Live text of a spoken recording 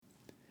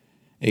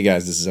Hey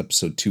guys, this is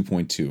episode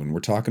 2.2, and we're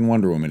talking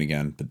Wonder Woman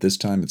again, but this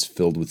time it's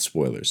filled with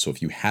spoilers. So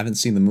if you haven't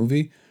seen the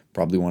movie,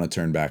 probably want to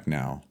turn back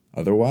now.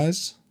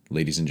 Otherwise,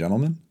 ladies and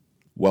gentlemen,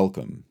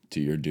 welcome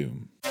to your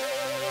doom.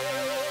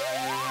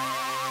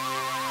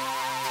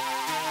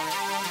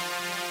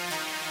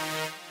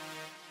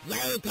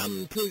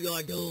 Welcome to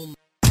your doom.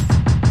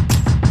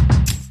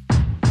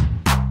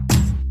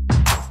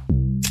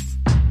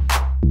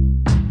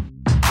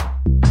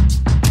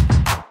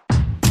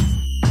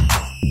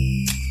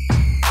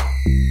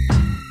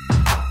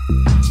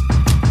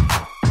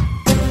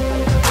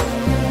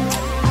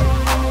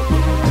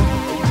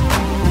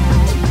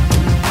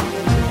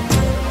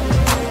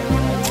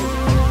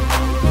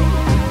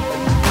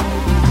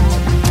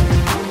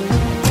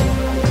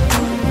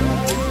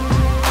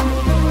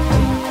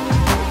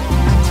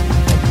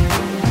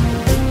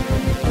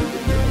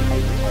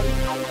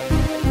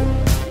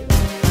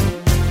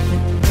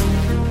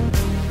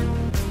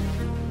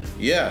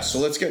 Yeah, so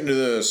let's get into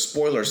the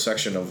spoiler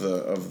section of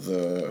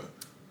the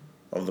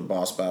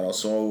boss battle.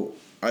 So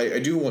I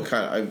do want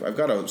I've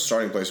got a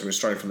starting place. We're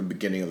starting from the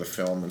beginning of the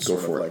film and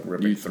sort of like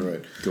ripping through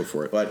it. Go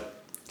for it.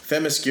 But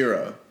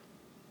Themyscira,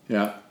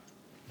 Yeah.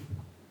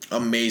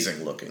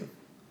 amazing looking.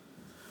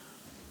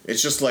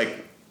 It's just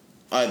like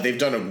they've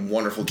done a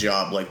wonderful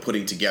job like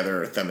putting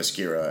together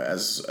Themyscira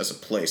as a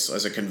place,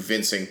 as a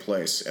convincing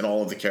place, and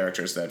all of the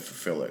characters that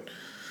fulfill it.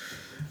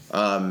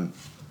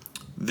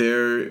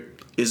 There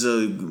is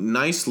a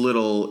nice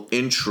little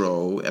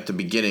intro at the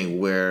beginning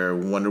where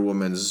Wonder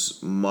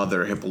Woman's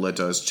mother,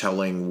 Hippolyta, is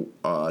telling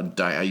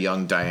a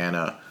young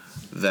Diana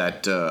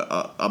that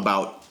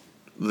about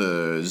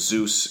the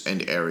Zeus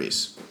and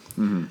Ares.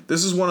 Mm-hmm.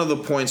 This is one of the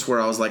points where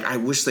I was like, I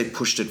wish they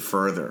pushed it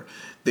further.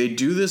 They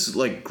do this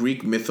like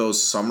Greek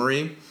mythos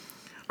summary.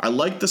 I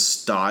like the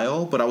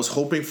style, but I was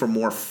hoping for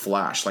more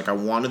flash. Like I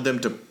wanted them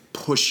to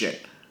push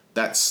it,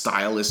 that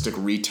stylistic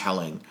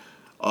retelling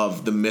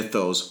of the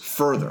mythos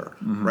further,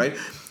 right?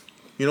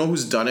 You know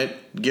who's done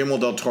it? Guillermo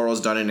del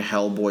Toro's done it in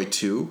Hellboy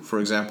 2,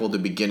 for example, the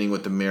beginning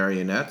with the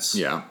marionettes.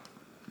 Yeah.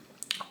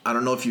 I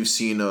don't know if you've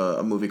seen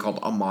a movie called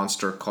A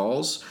Monster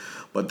Calls,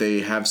 but they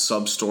have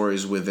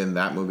sub-stories within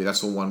that movie. That's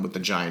the one with the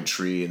giant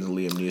tree and the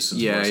Liam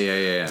Neeson's voice.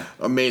 Yeah.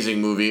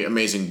 Amazing movie,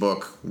 amazing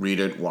book.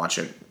 Read it, watch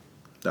it.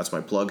 That's my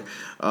plug.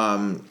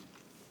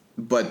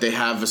 But they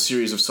have a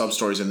series of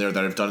sub-stories in there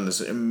that have done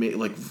this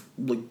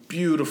like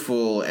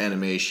beautiful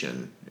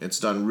animation. It's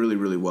done really,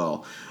 really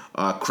well.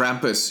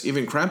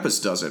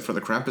 Krampus does it for the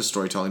Krampus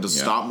storytelling, does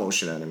stop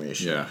motion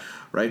animation. Yeah.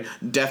 Right?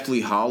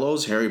 Deathly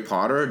Hallows, Harry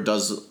Potter,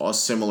 does a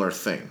similar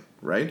thing,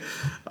 right?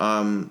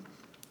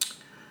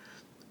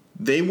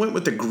 They went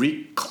with the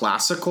Greek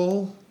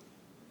classical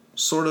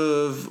sort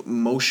of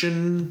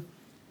motion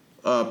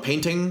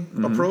painting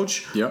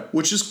approach,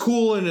 which is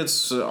cool, and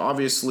it's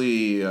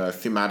obviously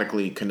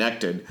thematically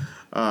connected.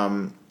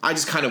 I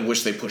just kind of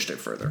wish they pushed it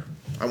further.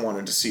 I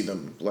wanted to see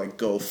them like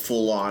go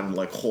full on,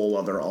 like whole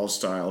other all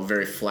style,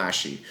 very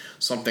flashy,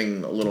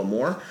 something a little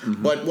more.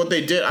 Mm-hmm. But what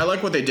they did, I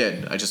like what they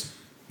did. I just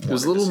It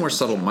was a little more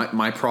subtle.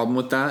 My problem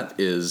with that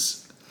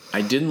is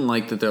I didn't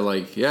like that they're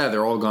like, yeah,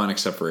 they're all gone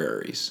except for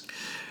Ares.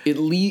 It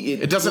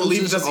doesn't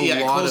leave.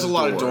 It closes a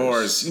lot of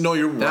doors. No,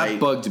 you're right. That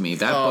bugged me.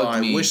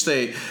 I wish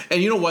they.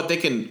 And you know what? They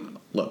can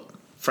look.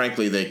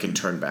 Frankly, they can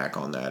turn back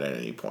on that at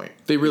any point.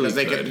 They really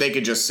could. They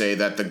could just say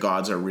that the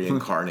gods are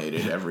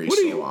reincarnated every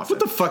so often.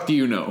 What the fuck do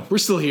you know? We're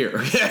still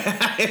here.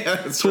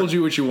 Told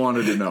you what you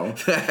wanted to know.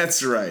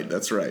 That's right.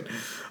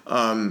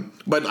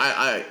 But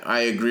I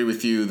agree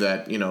with you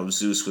that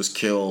Zeus was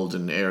killed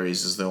and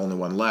Ares is the only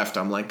one left.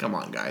 I'm like, come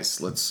on,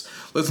 guys, let's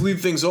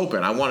leave things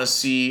open. I want to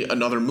see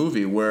another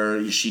movie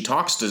where she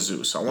talks to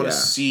Zeus. I want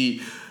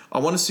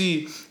to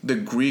see the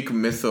Greek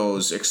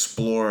mythos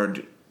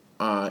explored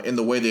in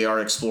the way they are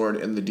explored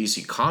in the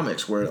DC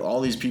comics, where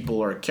all these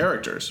people are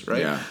characters, right?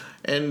 Yeah.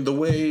 And the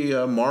way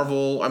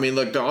Marvel, I mean,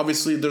 like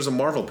obviously there's a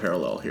Marvel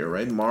parallel here,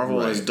 right?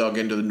 Marvel has dug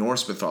into the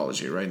Norse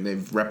mythology, right? And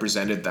they've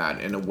represented that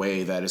in a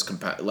way that is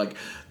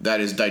that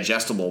is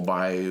digestible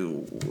by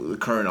the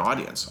current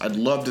audience. I'd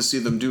love to see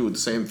them do the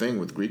same thing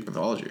with Greek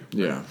mythology.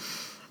 Yeah.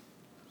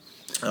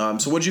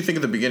 So what did you think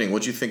at the beginning?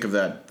 What did you think of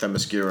that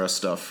Themyscira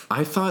stuff?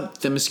 I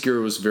thought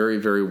Themyscira was very,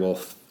 very well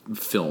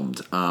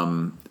filmed.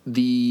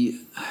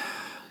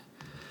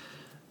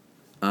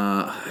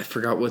 I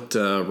forgot what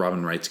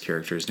Robin Wright's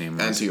character's name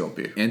was.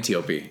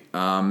 Antiope.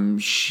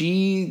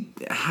 She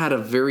had a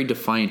very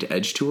defiant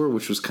edge to her,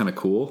 which was kind of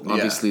cool. Yeah.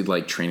 Obviously,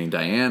 like training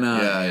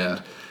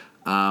Diana.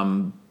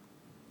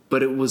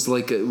 But it was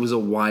a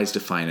wise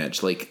defiant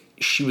edge. Like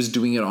she was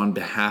doing it on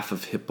behalf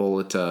of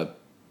Hippolyta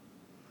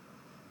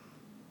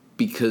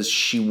because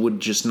she would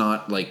just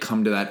not like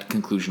come to that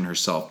conclusion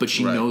herself, but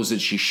she knows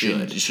that she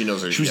should. She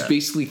knows that she was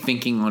basically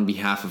thinking on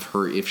behalf of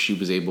her if she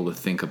was able to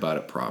think about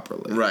it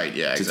properly. Right,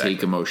 yeah, to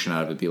take emotion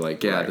out of it, be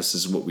like, this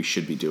is what we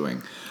should be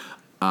doing.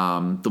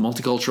 The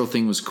multicultural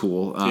thing was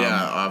cool.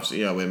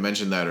 We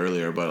mentioned that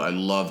earlier, but I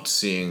loved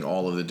seeing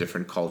all of the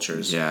different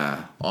cultures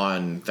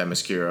on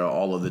Themyscira,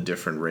 all of the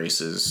different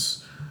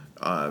races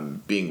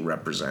being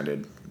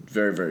represented.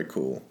 Very, very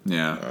cool.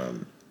 Yeah.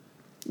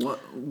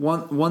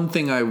 One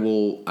thing I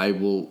will.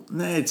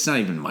 It's not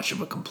even much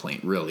of a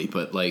complaint, really,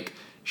 but like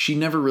she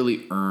never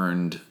really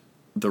earned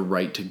the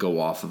right to go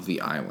off of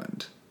the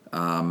island.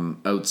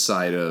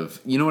 Outside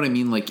of, you know what I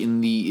mean, like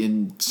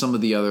in some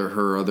of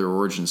her other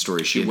origin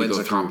stories, she wins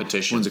a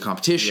competition,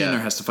 or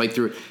has to fight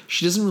through it.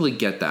 She doesn't really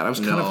get that. I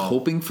was kind of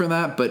hoping for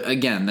that, but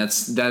again,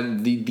 this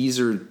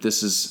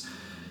is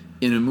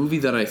in a movie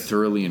that I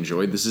thoroughly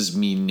enjoyed. This is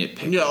me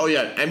nitpicking.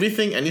 Yeah,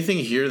 anything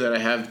here that I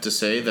have to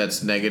say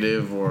that's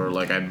negative or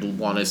like I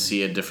want to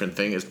see a different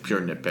thing is pure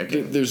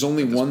nitpicking. There's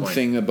only one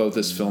thing about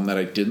this film that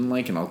I didn't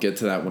like, and I'll get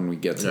to that when we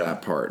get to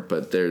that part.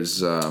 But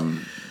there's.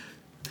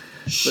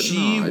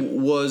 She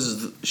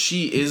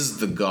is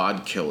the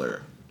God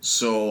Killer.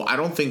 So I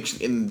don't think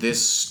in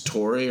this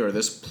story or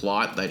this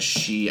plot that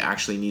she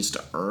actually needs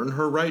to earn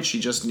her right. She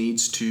just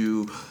needs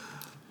to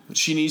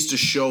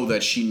show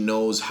that she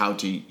knows how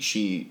to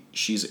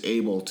she's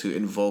able to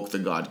invoke the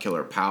God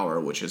Killer power,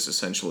 which is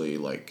essentially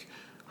like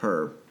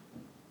her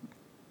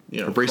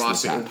her bracelet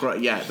tap.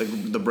 Yeah,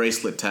 the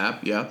bracelet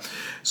tap, yeah.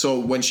 So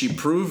when she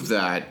proved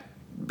that,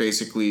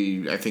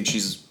 basically I think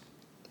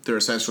they're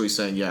essentially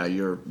saying, yeah,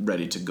 you're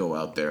ready to go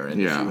out there.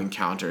 And if you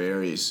encounter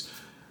Ares,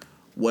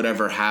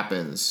 whatever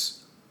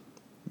happens,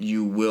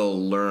 you will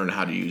learn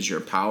how to use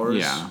your powers.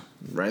 Yeah.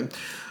 Right?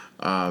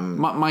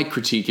 My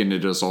critique in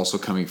it is also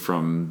coming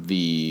from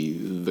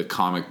the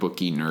comic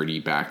booky,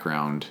 nerdy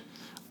background.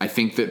 I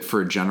think that for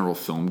a general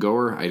film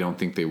goer, I don't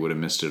think they would have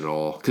missed it at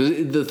all.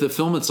 Because the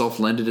film itself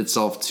lended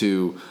itself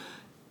to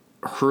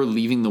her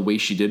leaving the way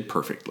she did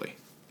perfectly.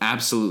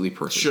 Absolutely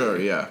perfect. Sure,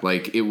 yeah.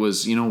 Like, it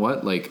was, you know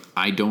what? Like,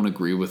 I don't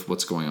agree with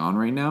what's going on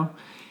right now.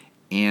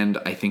 And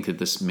I think that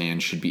this man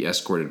should be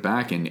escorted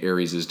back, and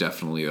Ares is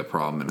definitely a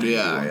problem, and I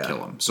need to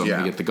kill him. So I'm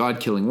going to get the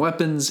God-killing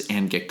weapons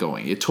and get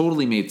going. It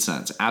totally made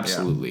sense.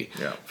 Absolutely.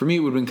 Yeah. For me, it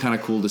would have been kind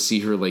of cool to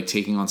see her, like,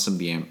 taking on some of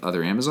the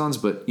other Amazons.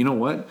 But you know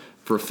what?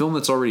 For a film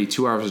that's already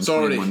 2 hours and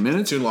 21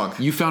 minutes, too long.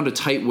 You found a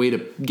tight way to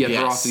get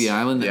her off of the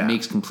island that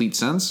makes complete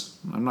sense.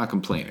 I'm not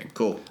complaining.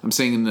 Cool. I'm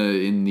saying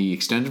in the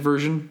extended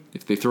version,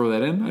 if they throw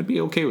that in, I'd be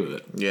okay with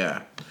it.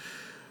 Yeah.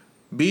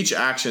 Beach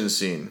action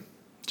scene.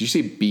 Did you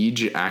say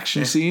beach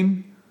action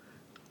scene?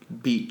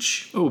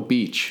 Beach. Oh,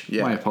 beach.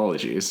 Yeah. My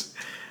apologies.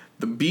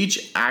 The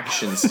beach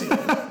action scene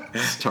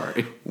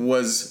Sorry.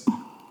 was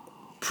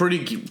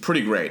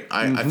pretty great.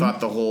 I thought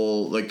the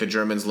whole, like, the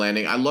Germans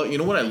landing. I love, you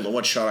know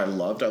what shot I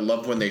loved? I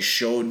loved when they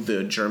showed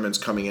the Germans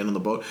coming in on the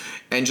boat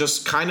and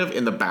just kind of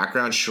in the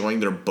background showing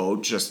their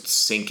boat just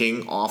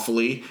sinking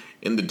awfully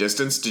in the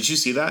distance. Did you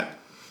see that?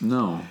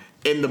 No.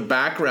 In the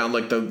background,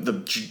 like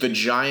the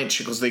giant,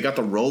 because they got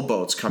the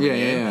rowboats coming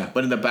in,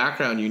 but in the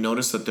background you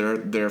notice that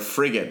their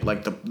frigate,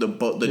 like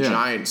the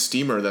giant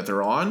steamer that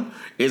they're on,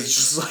 is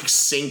just like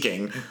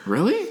sinking.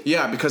 Really?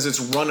 Yeah, because it's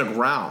run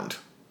aground.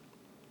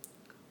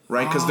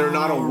 Right, because they're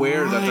not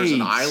aware that there's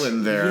an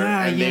island there,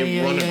 and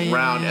they run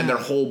aground, and their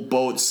whole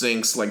boat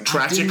sinks like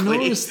tragically. I didn't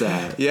notice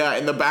that. Yeah,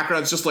 in the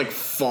background, it's just like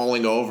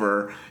falling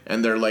over,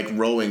 and they're like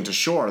rowing to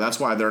shore. That's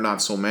why there are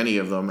not so many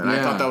of them. And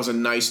I thought that was a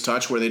nice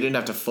touch where they didn't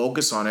have to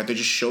focus on it; they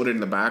just showed it in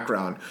the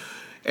background,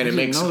 and it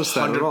makes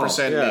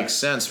 100% makes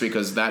sense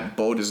because that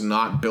boat is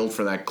not built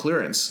for that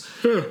clearance.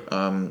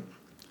 So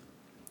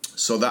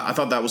that I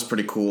thought that was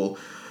pretty cool.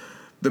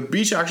 The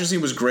beach action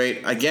scene was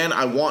great. Again,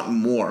 I want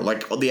more.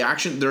 Like the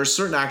action, there are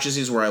certain action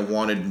scenes where I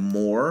wanted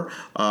more.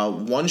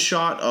 One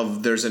shot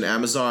of there's an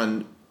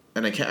Amazon,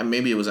 and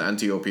maybe it was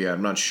Antiope,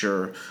 I'm not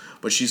sure,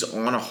 but she's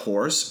on a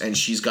horse and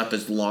she's got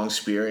this long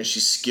spear and she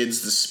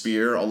skids the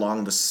spear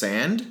along the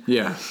sand.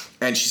 Yeah.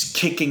 And she's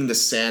kicking the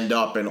sand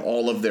up in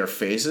all of their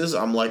faces.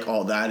 I'm like,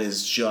 oh, that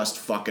is just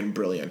fucking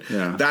brilliant.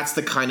 Yeah. That's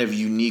the kind of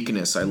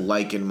uniqueness I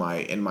like in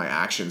my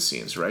action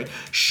scenes, right?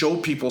 Show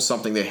people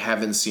something they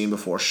haven't seen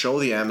before. Show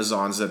the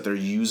Amazons that they're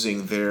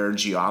using their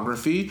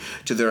geography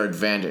to their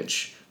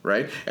advantage,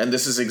 right? And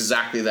this is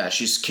exactly that.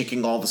 She's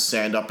kicking all the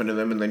sand up into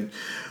them and then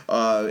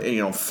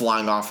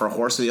flying off her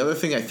horse. And the other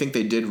thing I think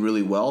they did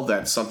really well,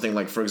 that something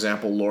like, for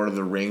example, Lord of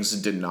the Rings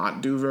did not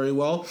do very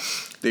well.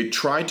 They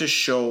tried to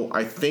show,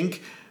 I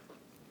think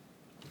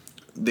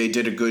they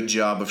did a good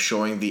job of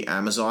showing the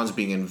Amazons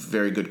being in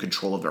very good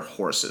control of their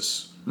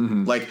horses.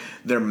 Mm-hmm. Like,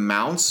 their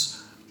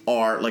mounts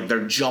are, like,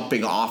 they're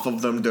jumping off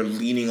of them, they're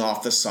leaning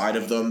off the side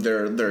of them,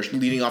 they're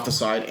leaning off the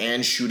side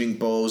and shooting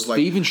bows. Like,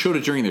 they even showed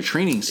it during their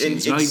training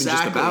scenes, not even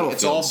just the battlefield.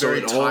 It's all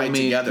very tied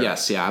together.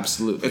 Yes, yeah,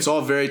 absolutely. It's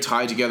all very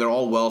tied together,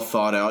 all well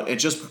thought out.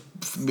 It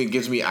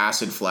gives me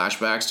acid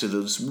flashbacks to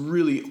this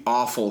really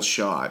awful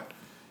shot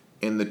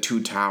in the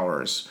Two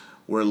Towers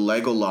where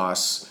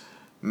Legolas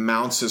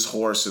mounts his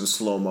horse in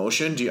slow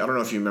motion. I don't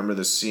know if you remember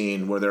the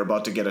scene where they're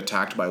about to get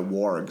attacked by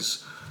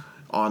wargs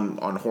on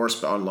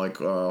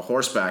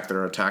horseback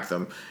that attack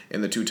them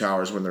in the Two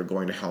Towers when they're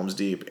going to Helm's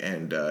Deep,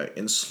 and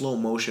in slow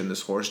motion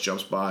this horse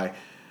jumps by,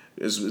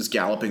 is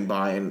galloping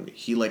by, and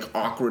he like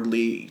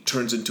awkwardly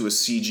turns into a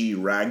CG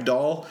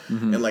ragdoll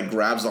and like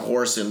grabs the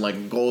horse and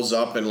like goes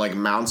up and like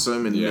mounts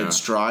him in mid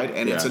stride,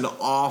 and it's an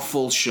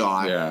awful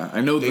shot. Yeah, I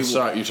know the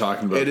shot you're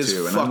talking about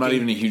too, and I'm not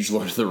even a huge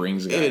Lord of the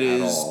Rings guy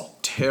at all.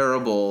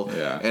 terrible.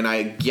 Yeah. And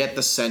I get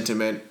the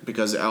sentiment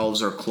because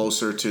elves are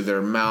closer to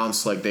their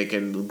mounts, like they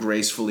can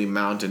gracefully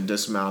mount and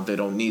dismount. They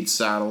don't need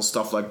saddles,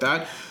 stuff like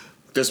that.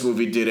 This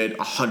movie did it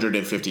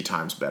 150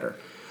 times better.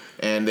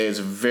 And it's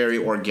very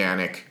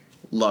organic.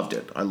 Loved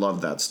it. I love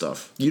that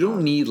stuff. You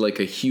don't need like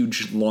a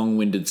huge,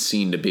 long-winded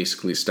scene to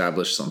basically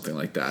establish something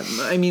like that.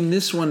 I mean,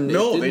 this one,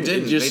 they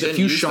didn't. Just a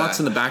few shots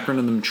in the background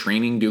of them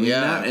training, doing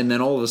that, and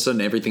then all of a sudden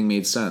everything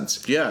made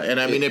sense. Yeah, and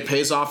I mean, it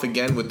pays off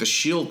again with the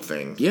shield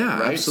thing. Yeah,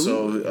 right.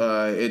 absolutely.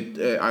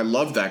 So I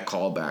love that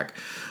callback.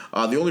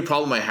 The only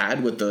problem I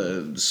had with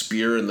the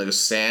spear and the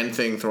sand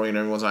thing throwing in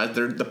everyone's eyes,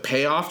 the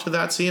payoff to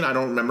that scene, I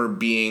don't remember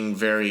being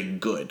very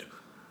good.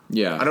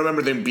 Yeah. I don't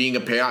remember there being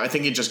a payoff. I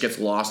think it just gets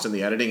lost in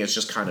the editing. It's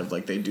just kind of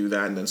like they do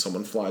that and then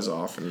someone flies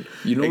off and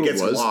it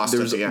gets lost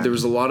at the end. There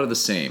was a lot of the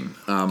same.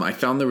 I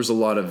found there was a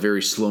lot of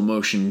very slow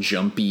motion,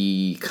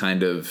 jumpy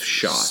kind of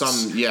shots.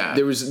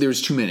 There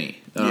was too many.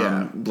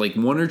 Like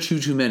one or two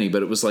too many,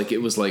 but it was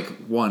like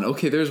one.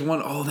 Okay, there's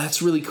one. Oh,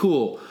 that's really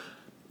cool.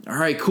 All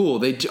right, cool.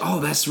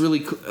 That's really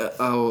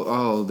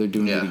cool. They're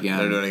doing it again.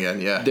 They're doing it again.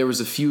 Yeah. There was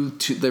a few.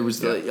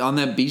 On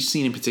that beach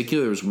scene in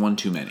particular, there was one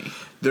too many.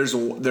 There's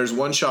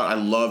one shot I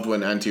loved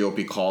when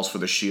Antiope calls for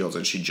the shields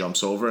and she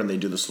jumps over and they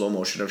do the slow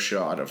motion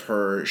shot of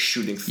her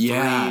shooting three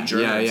Germans.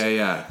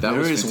 Yeah. That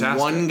was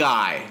fantastic. One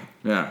guy.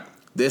 Yeah.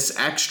 This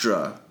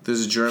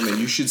is German.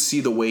 You should see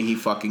the way he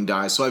fucking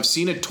dies. So I've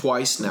seen it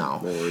twice now.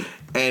 Lord.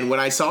 And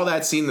when I saw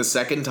that scene the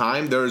second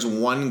time, there's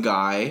one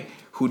guy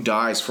who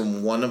dies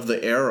from one of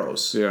the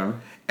arrows. Yeah.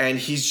 And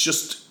he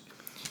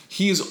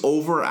is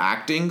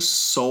overacting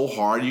so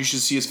hard. You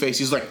should see his face.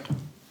 He's like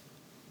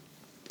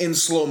in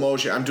slow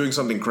motion. I'm doing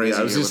something crazy.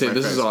 I was going to say,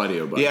 this is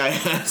audio, but yeah,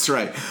 that's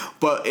right.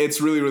 But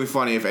it's really, really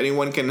funny. If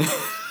anyone can,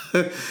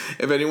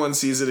 if anyone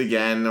sees it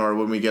again, or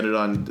when we get it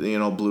on,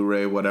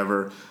 Blu-ray,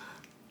 whatever,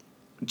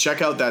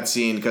 check out that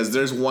scene because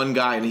there's one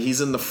guy and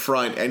he's in the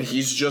front and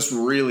he's just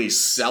really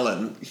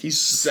selling.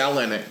 He's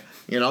selling it.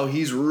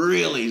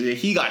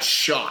 He got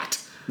shot.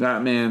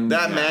 That man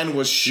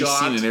was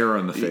shot. He's seen an arrow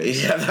in the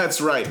face. Yeah, that's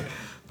right.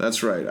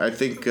 That's right. I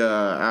think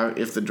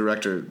if the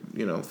director,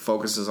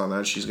 focuses on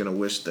that, she's gonna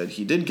wish that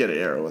he did get an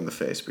arrow in the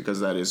face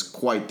because that is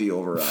quite the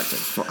overacting.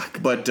 Fuck.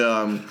 But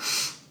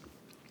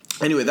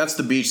anyway, that's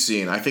the beach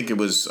scene. I think it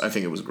was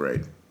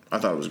great. I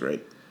thought it was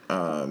great.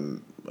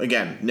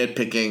 Again,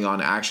 nitpicking on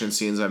action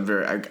scenes.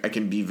 I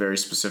can be very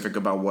specific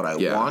about what I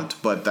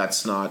want, but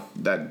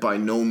that by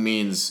no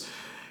means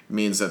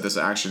means that this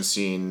action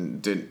scene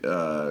did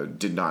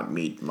not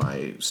meet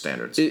my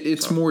standards.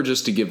 It's more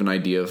just to give an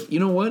idea of,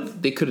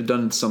 what? They could have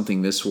done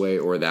something this way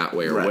or that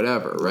way or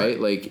whatever, right?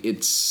 Like,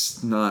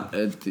 it's not...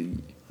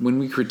 when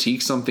we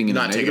critique something in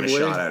a negative way...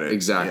 Shot at it.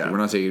 Exactly. Yeah. We're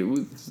not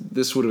taking...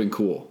 This would have been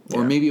cool.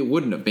 Or maybe it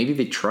wouldn't have. Maybe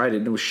they tried it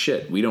and it was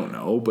shit. We don't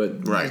know,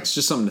 but it's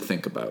just something to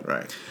think about.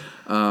 Right.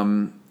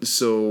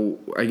 So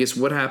I guess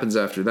what happens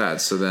after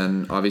that? So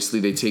then obviously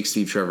they take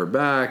Steve Trevor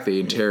back. They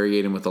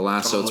interrogate him with the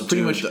lasso. It's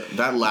pretty much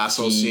that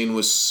lasso scene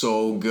was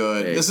so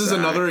good. Exactly. This is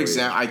another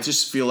example. I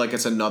just feel like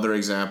it's another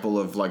example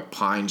of like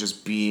Pine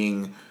just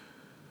being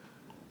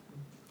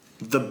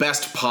the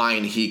best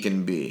Pine he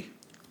can be.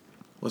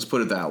 Let's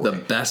put it that way. The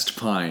best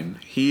Pine.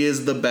 He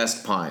is the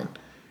best Pine.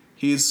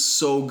 He is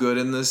so good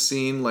in this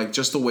scene. Like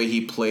just the way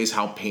he plays,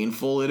 how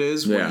painful it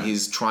is when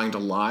he's trying to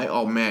lie.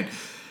 Oh man.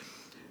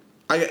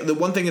 The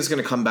one thing is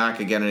going to come back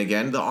again and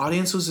again. The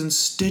audience was in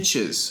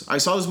stitches. I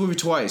saw this movie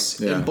twice.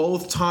 Yeah. And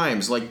both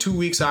times, like 2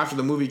 weeks after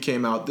the movie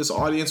came out, this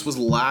audience was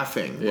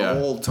laughing the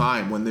whole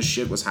time when this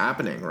shit was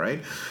happening,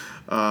 right?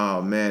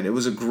 Oh, man. It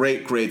was a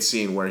great, great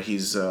scene where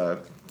he's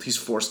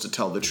forced to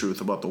tell the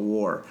truth about the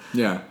war.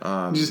 Yeah.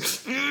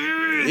 He's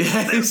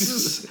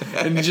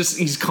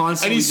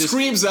constantly... And he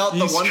screams out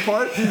the one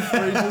part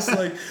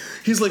where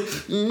he's like,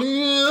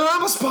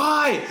 I'm a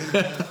spy!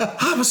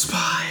 I'm a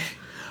spy!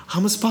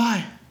 I'm a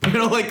spy!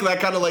 Like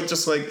that kind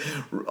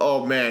of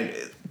oh man,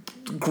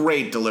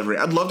 great delivery.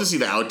 I'd love to see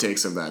the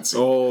outtakes of that scene.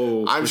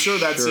 Oh, I'm sure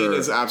that scene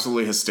is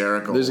absolutely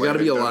hysterical. There's got to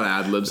be a lot of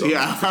ad-libs on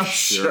that. I'm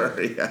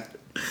sure. Yeah.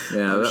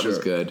 Yeah, that was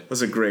good. It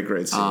was a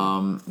great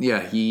scene.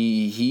 Yeah,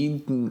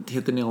 he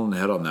hit the nail on the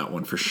head on that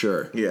one for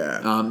sure.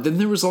 Yeah. Then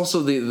there was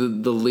also the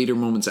later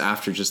moments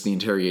after just the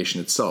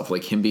interrogation itself,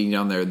 like him being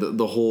down there,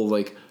 the whole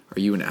like, are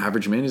you an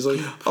average man? He's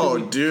like,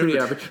 pretty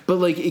average. But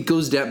like, it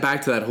goes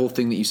back to that whole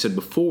thing that you said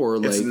before.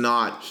 Like,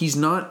 he's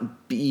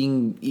not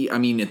being. I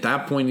mean, at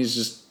that point, he's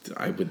just.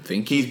 I would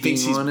think he's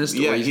being honest.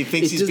 Yeah, he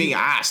thinks he's being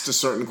asked a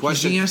certain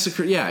question. He's being asked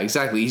yeah,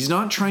 exactly. He's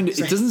not trying to.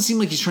 It doesn't seem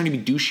like he's trying to be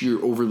douchey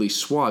or overly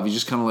suave. He's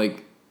just kind of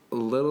like a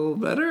little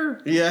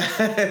better. Yeah,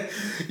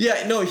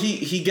 yeah. No,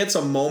 he gets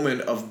a moment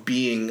of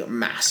being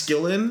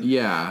masculine.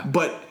 Yeah,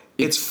 but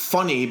it's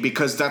funny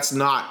because that's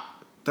not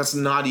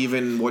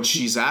even what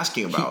she's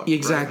asking about.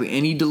 Exactly. Right?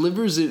 And he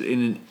delivers it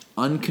in an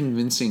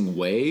unconvincing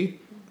way.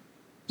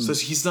 So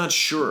he's not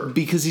sure.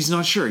 Because he's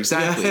not sure.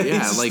 Exactly.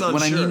 Yeah. Like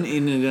when sure. I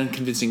mean in an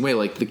unconvincing way,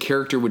 like the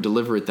character would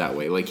deliver it that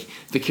way. Like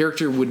the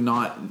character would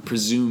not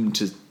presume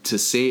to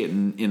say it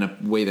in a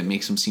way that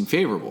makes him seem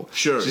favorable.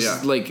 Sure.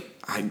 Just like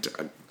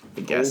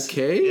I guess.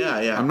 Okay.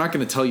 Yeah. I'm not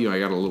going to tell you I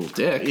got a little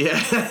dick.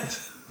 Yeah.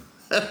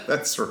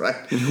 That's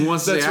right. And who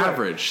wants That's the right.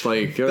 average?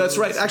 Like that's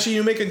right. Actually,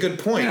 you make a good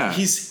point. Yeah.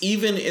 He's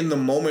even in the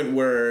moment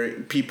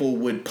where people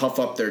would puff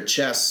up their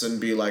chests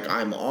and be like,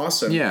 "I'm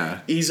awesome."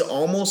 Yeah. He's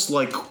almost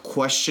like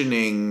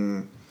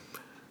questioning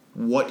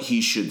what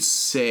he should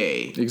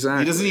say.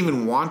 Exactly. He doesn't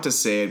even want to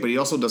say it, but he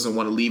also doesn't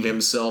want to leave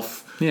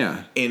himself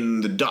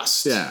in the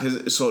dust,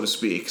 so to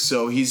speak.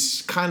 So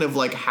he's kind of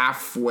like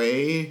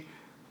halfway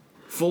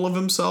full of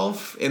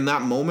himself in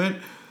that moment.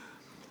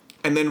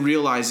 And then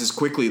realizes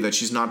quickly that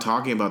she's not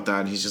talking about that.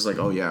 And he's just like,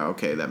 oh, yeah,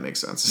 okay, that makes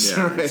sense.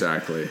 Yeah, right?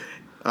 Exactly.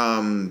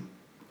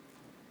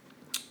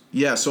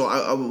 Yeah,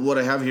 so what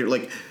I have here,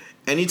 like,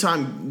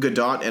 anytime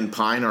Gadot and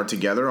Pine are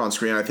together on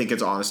screen, I think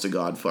it's honest to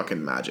God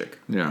fucking magic.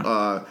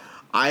 Yeah.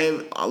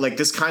 Like,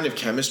 this kind of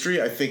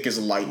chemistry, I think, is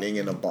lightning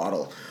in a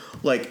bottle.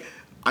 Like,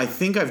 I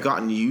think I've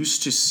gotten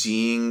used to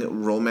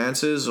seeing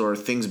romances or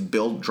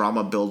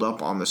drama build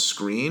up on the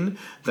screen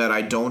that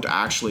I don't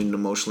actually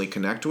emotionally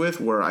connect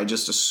with, where I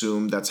just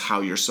assume that's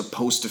how you're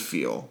supposed to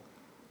feel,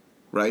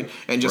 right?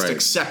 And just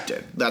accept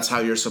it. That's how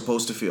you're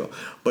supposed to feel.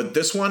 But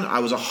this one, I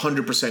was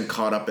 100%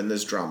 caught up in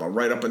this drama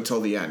right up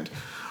until the end.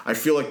 I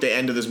feel like the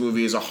end of this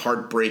movie is a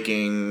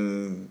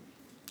heartbreaking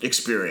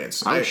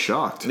experience. I was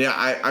shocked. Yeah,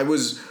 I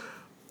was...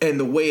 And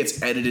the way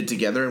it's edited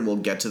together, and we'll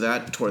get to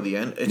that toward the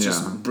end, it's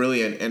just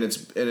brilliant, and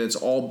it's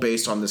all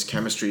based on this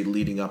chemistry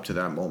leading up to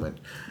that moment.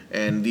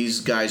 And these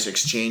guys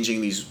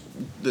exchanging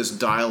this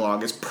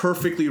dialogue is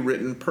perfectly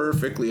written,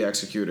 perfectly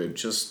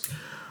executed.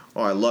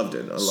 I loved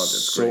it.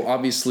 It's so great.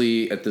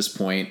 Obviously, at this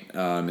point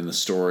in the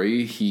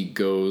story, he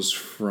goes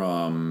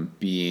from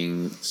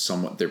being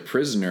somewhat their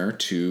prisoner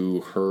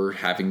to her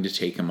having to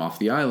take him off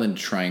the island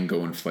to try and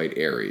go and fight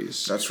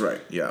Ares. That's right.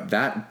 Yeah.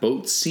 That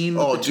boat scene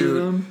with the two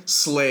of them,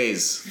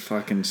 slays.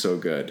 Fucking so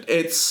good.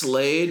 It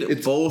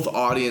slayed both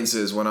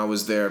audiences when I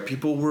was there.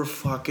 People were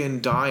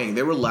fucking dying.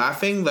 They were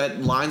laughing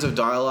that lines of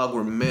dialogue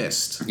were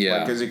missed.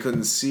 Yeah. Because they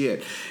couldn't see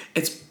it.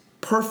 It's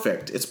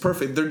perfect. It's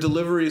perfect. Their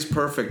delivery is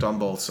perfect on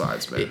both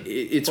sides, man.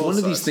 It's both one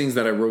of these things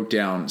that I wrote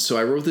down. So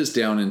I wrote this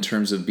down in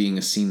terms of being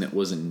a scene that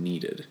wasn't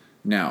needed.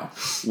 Now,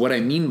 what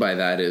I mean by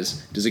that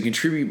is, does it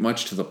contribute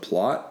much to the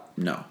plot?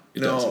 No,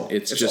 it doesn't.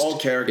 It's just all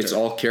character. It's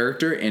all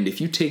character, and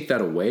if you take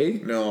that away,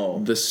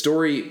 the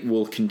story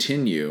will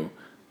continue.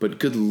 But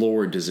good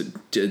Lord,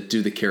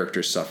 do the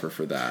characters suffer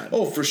for that?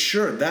 Oh, for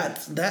sure.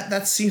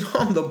 That scene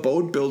on the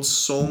boat builds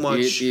so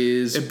much.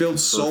 It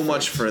builds so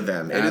much for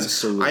them.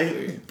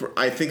 Absolutely.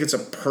 I think it's a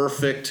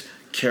perfect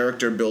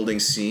character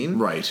building scene.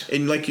 Right.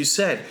 And like you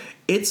said,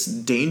 it's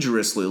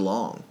dangerously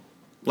long.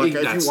 Like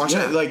if you watch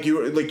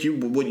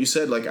it, what you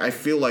said, like I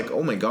feel like,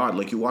 oh my God,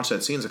 like you watch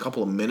that scene, it's a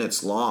couple of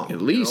minutes long.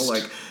 At least.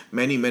 Like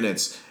many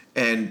minutes.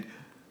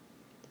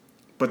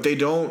 But they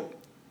don't.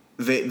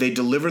 They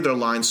deliver their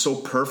lines so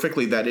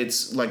perfectly that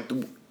it's like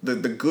the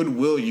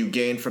goodwill you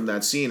gain from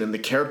that scene and the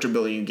character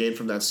building you gain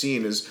from that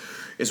scene is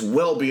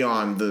well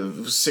beyond the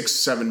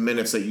 6-7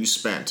 minutes that you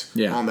spent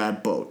on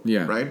that boat.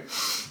 Yeah. Right?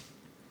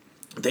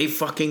 They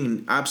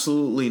fucking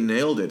absolutely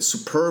nailed it.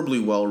 Superbly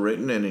well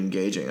written and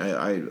engaging.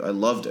 I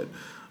loved it.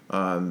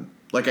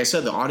 Like I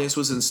said, the audience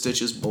was in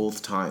stitches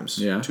both times.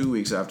 Yeah. 2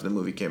 weeks after the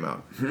movie came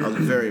out. I was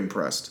very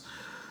impressed.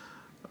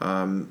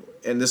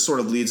 And this sort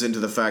of leads into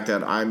the fact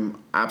that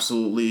I'm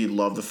absolutely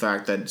love the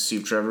fact that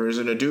Steve Trevor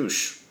isn't a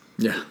douche.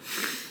 Yeah.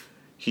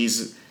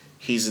 He's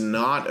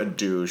not a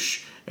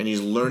douche, and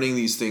he's learning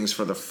these things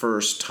for the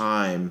first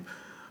time.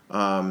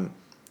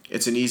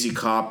 It's an easy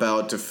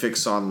cop-out to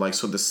fix on the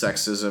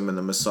sexism and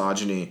the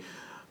misogyny.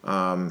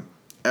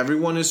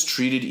 Everyone is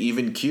treated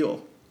even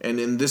keel. And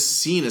in this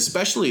scene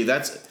especially,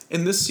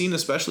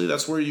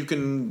 that's where you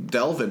can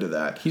delve into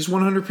that. He's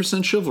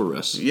 100%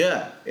 chivalrous.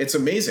 Yeah, it's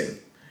amazing.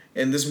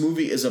 And this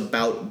movie is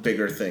about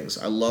bigger things.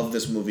 I love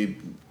this movie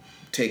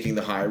taking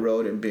the high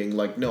road and being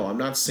like, no, I'm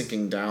not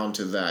sinking down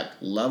to that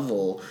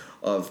level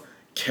of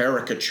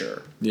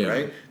caricature. Yeah.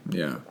 Right?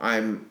 Yeah.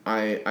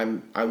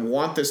 I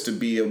want this to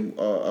be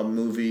a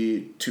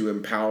movie to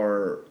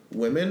empower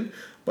women,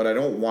 but I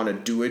don't want to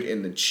do it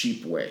in the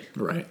cheap way.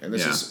 Right. And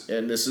this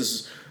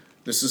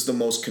is the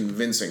most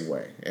convincing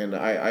way. And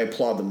I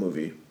applaud the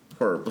movie.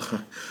 Or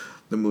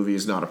the movie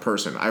is not a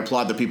person. I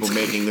applaud the people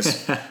making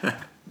this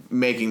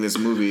making this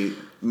movie,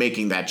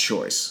 making that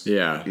choice.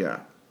 Yeah. Yeah.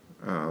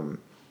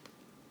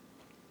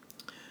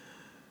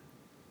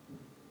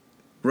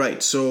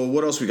 Right. So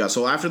what else we got?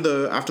 So after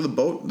the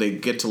boat, they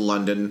get to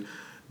London.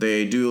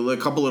 They do a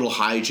couple little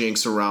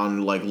hijinks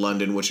around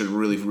London, which are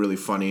really, really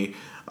funny.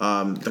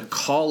 The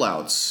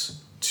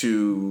call-outs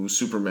to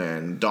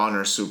Superman,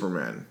 Donner's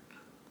Superman.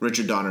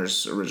 Richard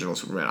Donner's original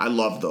Superman. I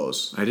love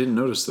those. I didn't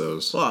notice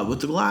those. Oh, with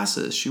the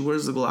glasses. She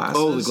wears the glasses.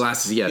 Oh, the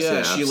glasses. Yes.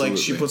 Yeah.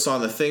 She puts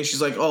on the thing.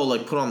 She's like, oh,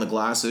 put on the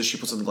glasses. She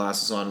puts on the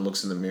glasses on and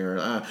looks in the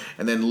mirror.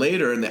 And then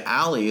later in the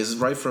alley is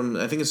right from,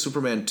 I think it's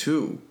Superman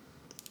 2.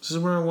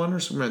 Superman 1 or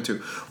Superman 2,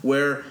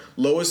 where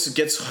Lois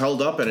gets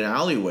held up in an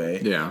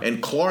alleyway. Yeah.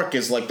 And Clark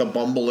is the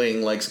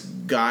bumbling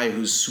guy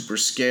who's super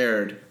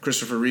scared,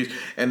 Christopher Reeve.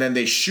 And then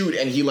they shoot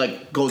and he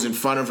goes in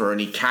front of her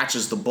and he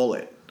catches the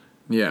bullet.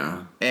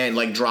 Yeah. And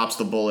like drops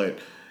the bullet.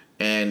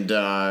 And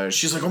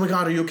she's like, "Oh my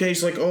God, are you okay?"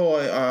 She's like, "Oh,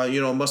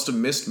 I must have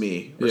missed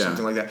me," or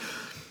something like that.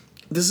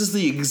 This is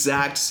the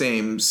exact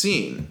same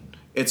scene.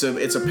 It's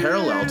a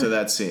parallel to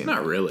that scene.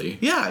 Not really.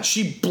 Yeah,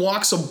 she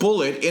blocks a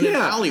bullet in an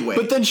alleyway.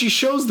 But then she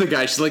shows the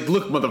guy. She's like,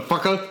 "Look,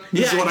 motherfucker,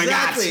 this is what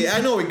exactly. I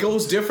know it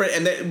goes different,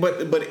 and then, but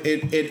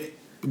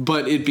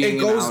it being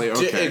goes an alley,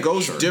 okay, it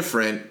goes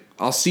different.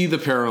 I'll see the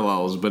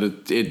parallels, but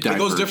it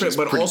goes different.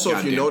 But also,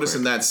 if you notice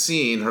in that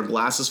scene, her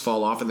glasses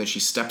fall off, and then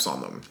she steps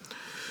on them.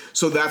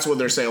 So that's what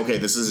they're saying. Okay,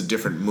 this is a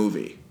different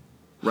movie,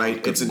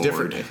 right? It's a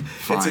different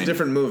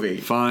movie.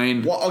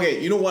 Fine. Well,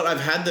 okay. You know what?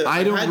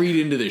 I don't read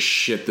into this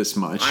shit this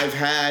much. I've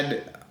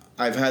had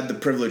the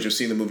privilege of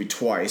seeing the movie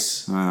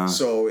twice,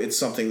 so it's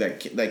something that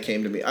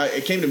came to me.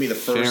 It came to me the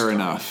first time. Fair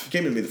enough. It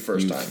came to me the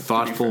first time.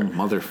 Thoughtful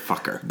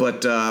motherfucker.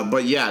 But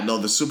yeah, no,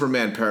 the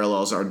Superman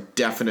parallels are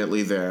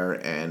definitely there,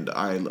 and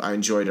I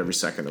enjoyed every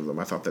second of them.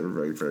 I thought they were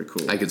very, very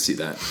cool. I could see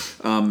that.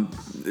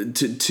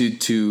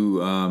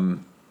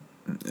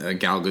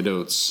 Gal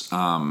Gadot's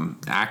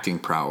acting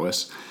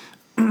prowess.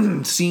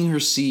 Seeing her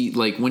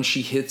like when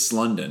she hits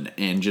London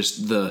and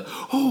just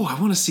I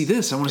want to see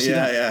this, I want to see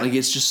that. Yeah. Like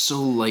it's just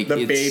so like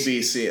the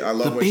baby scene. I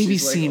love the baby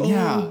scene. Like,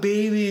 oh,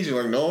 babies.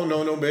 You're like,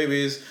 no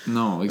babies.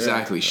 No,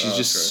 exactly. Yeah. She's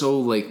just so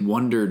like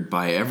wondered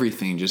by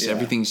everything. Just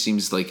everything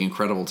seems like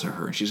incredible to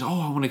her. And she's I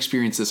want to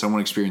experience this. I want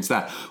to experience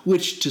that.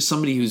 Which to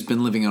somebody who's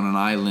been living on an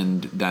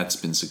island that's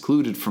been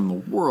secluded from the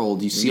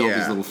world, you see all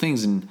these little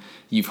things and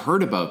you've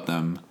heard about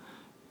them,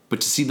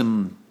 but to see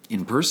them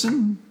in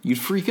person, you'd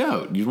freak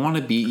out.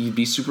 You'd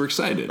be super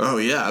excited. Oh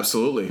yeah,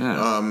 absolutely.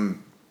 Yeah.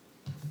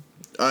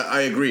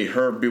 I agree.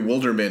 Her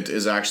bewilderment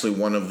is actually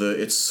one of the.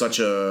 It's such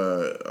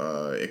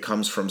a. It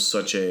comes from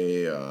such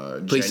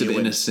a place of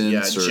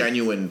innocence,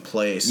 genuine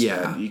place.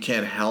 Yeah, that you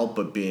can't help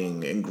but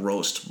being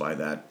engrossed by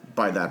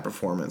that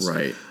performance.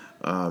 Right.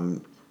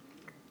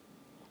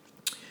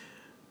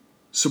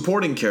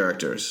 Supporting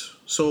characters.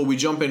 So we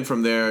jump in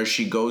from there.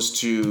 She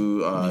goes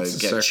to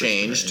get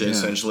changed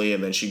essentially,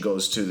 and then she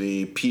goes to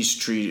the peace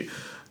treaty,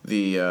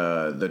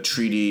 the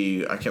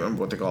treaty. I can't remember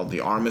what they call it,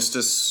 the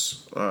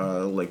armistice,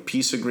 like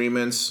peace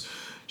agreements.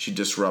 She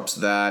disrupts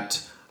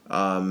that,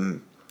 but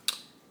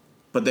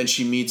then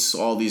she meets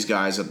all these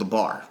guys at the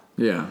bar.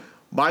 Yeah.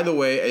 By the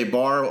way, a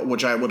bar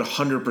which I would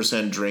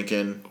 100% drink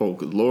in. Oh,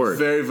 good lord!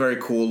 Very, very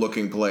cool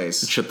looking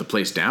place. Shut the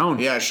place down.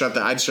 Yeah, I'd shut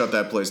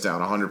that place down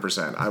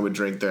 100%. I would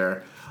drink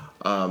there.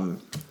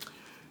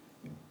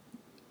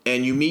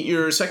 And you meet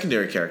your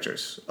secondary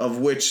characters, of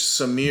which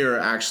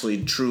Samir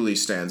actually truly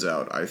stands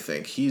out, I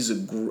think. He's a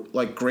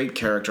great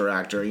character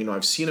actor. You know,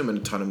 I've seen him in a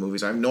ton of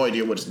movies. I have no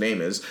idea what his name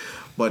is,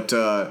 but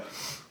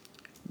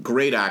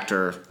great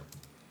actor.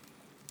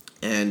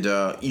 And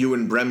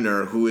Ewan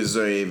Bremner, who is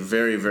a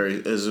very, very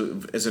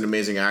is an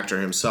amazing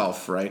actor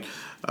himself, right?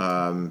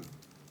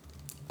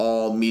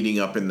 All meeting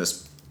up in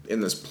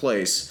this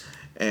place,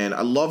 and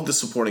I love the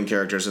supporting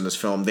characters in this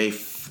film.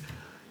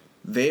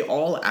 They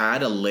all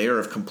add a layer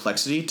of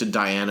complexity to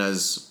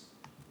Diana's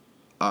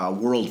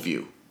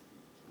worldview.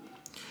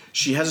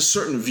 She has a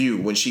certain view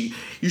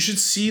you should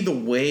see the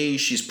way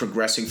she's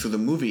progressing through the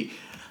movie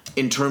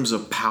in terms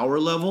of power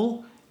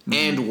level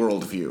and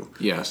worldview.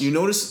 Yes. You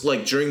notice,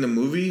 like, during the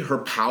movie, her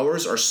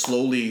powers are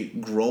slowly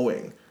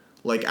growing,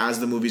 like,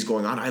 as the movie's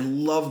going on. I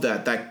love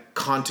that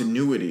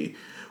continuity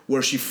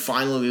where she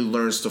finally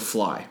learns to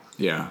fly.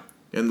 Yeah.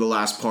 In the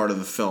last part of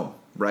the film.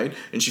 Right,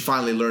 and she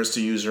finally learns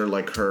to use her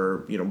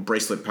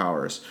bracelet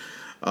powers,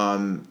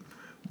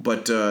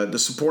 but the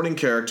supporting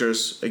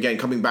characters, again,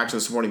 coming back to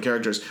the supporting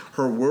characters,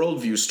 her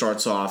worldview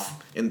starts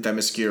off in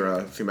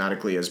Themyscira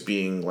thematically as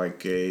being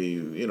like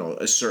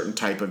a certain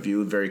type of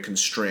view, very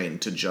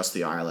constrained to just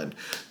the island.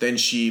 Then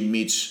she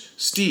meets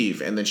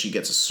Steve, and then she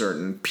gets a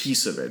certain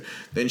piece of it.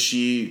 Then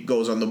she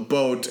goes on the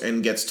boat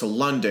and gets to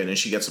London, and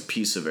she gets a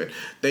piece of it.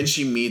 Then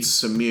she meets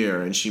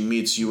Samir, and she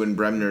meets Ewan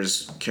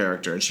Bremner's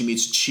character, and she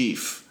meets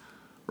Chief.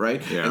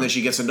 Right? Yeah. And then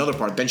she gets another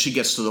part. Then she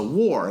gets to the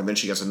war, and then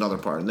she gets another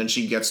part. And then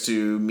she gets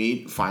to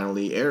meet,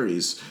 finally,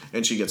 Ares,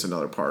 and she gets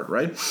another part,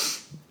 right?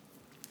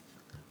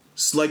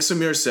 Like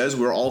Samir says,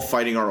 we're all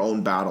fighting our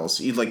own battles.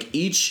 Like,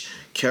 each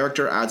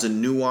character adds a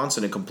nuance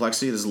and a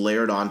complexity that's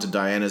layered onto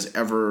Diana's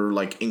ever,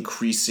 like,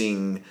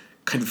 increasing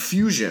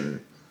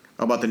confusion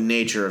about the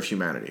nature of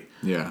humanity.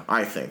 Yeah.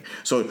 I think.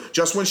 So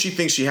just when she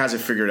thinks she has it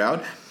figured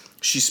out,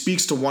 she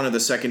speaks to one of the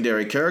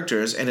secondary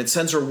characters, and it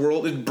sends her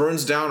it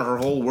burns down her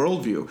whole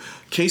worldview.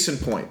 Case in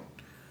point,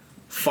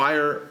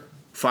 fire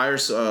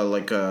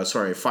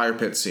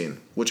pit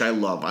scene, which I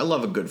love. I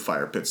love a good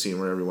fire pit scene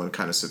where everyone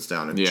kind of sits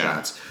down and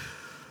chats.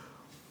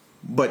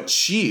 But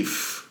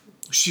Chief,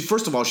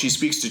 first of all, she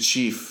speaks to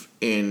Chief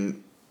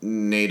in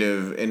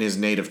his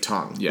native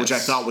tongue, which I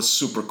thought was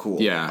super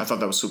cool. Yeah, I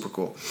thought that was super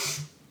cool.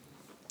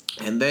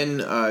 And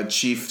then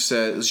Chief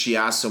says, she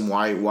asks him,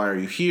 why are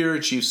you here?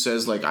 Chief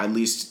says, like, at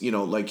least,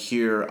 like,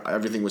 here,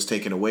 everything was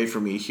taken away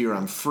from me. Here,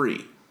 I'm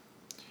free.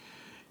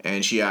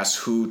 And she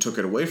asks, who took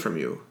it away from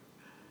you?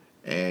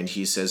 And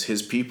he says,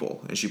 his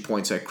people. And she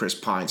points at Chris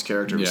Pine's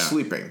character who's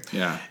sleeping.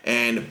 Yeah.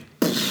 And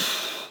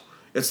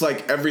It's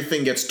like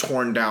everything gets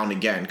torn down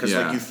again. Because,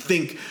 like, you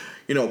think,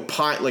 you know,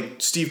 like,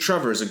 Steve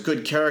Trevor is a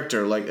good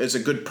character, like, is a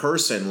good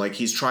person, like,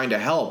 he's trying to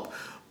help,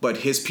 but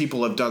his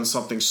people have done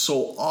something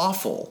so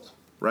awful,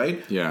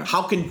 right? Yeah.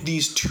 How can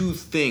these two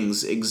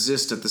things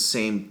exist at the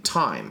same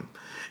time?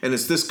 And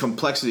it's this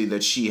complexity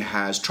that she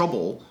has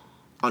trouble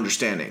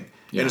understanding.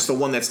 Yeah. And it's the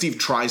one that Steve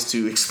tries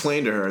to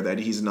explain to her that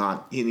he's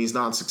not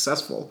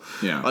successful.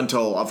 Yeah.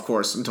 Until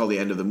the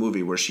end of the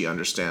movie, where she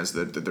understands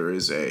that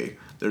there's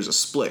a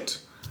split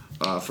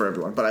for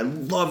everyone. But I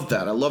love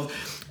that.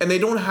 And they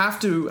don't have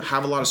to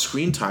have a lot of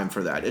screen time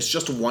for that. It's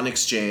just one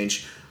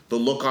exchange. The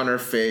look on her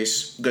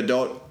face,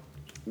 Gadot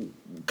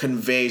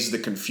conveys the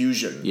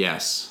confusion.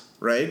 Yes.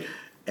 Right?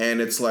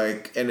 And it's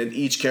like, and in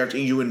each character,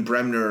 Ewan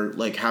Bremner,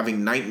 like,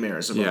 having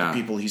nightmares about the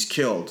people he's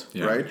killed,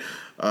 right?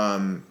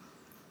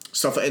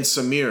 Stuff, and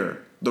Samir,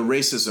 the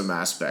racism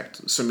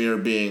aspect.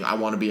 Samir being, I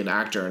want to be an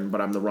actor, but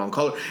I'm the wrong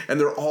color. And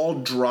they're all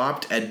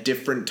dropped at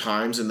different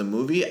times in the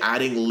movie,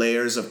 adding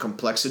layers of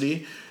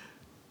complexity,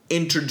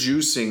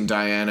 introducing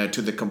Diana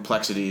to the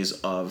complexities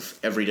of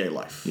everyday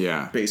life.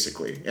 Yeah.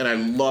 Basically. And I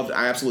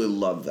absolutely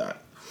love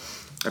that.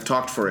 I've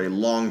talked for a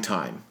long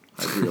time,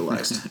 I've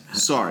realized.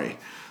 Sorry.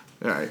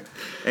 All right.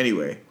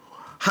 Anyway,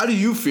 how do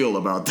you feel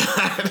about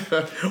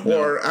that?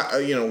 Or,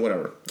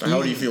 whatever.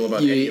 How do you feel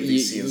about any of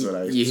these scenes that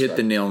I You hit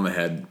the nail on the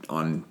head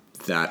on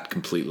that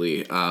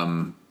completely.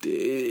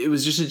 It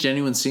was just a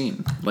genuine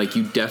scene. Like,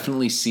 you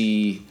definitely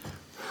see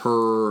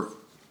her...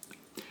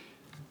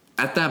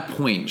 At that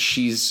point,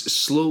 she's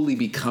slowly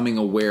becoming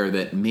aware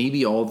that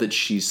maybe all that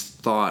she's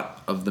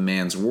thought of the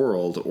man's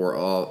world or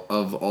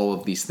all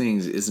of these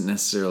things isn't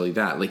necessarily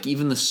that. Like,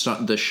 even the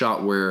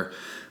shot where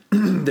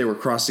they were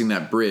crossing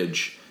that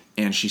bridge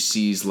and she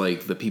sees,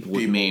 like, the people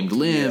with maimed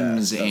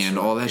limbs and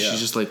all that. She's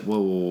just like,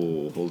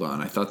 whoa, hold on.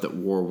 I thought that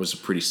war was a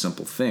pretty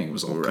simple thing. It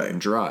was all cut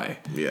and dry.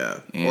 Yeah.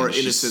 And or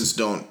innocents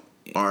don't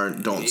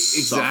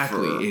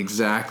suffer.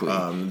 Exactly.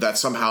 That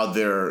somehow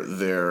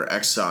they're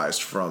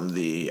excised from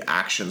the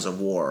actions of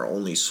war.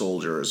 Only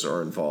soldiers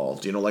are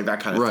involved. You know, like that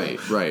kind of thing.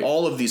 Right.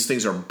 All of these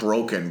things are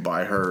broken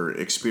by her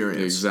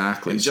experience.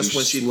 Exactly. And just so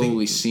when she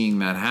slowly seeing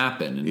that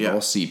happen, and it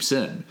all seeps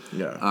in.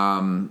 Yeah.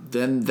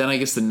 Then I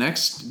guess the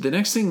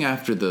next thing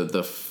after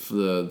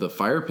the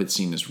fire pit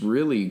scene is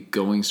really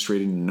going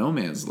straight into no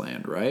man's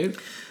land, right?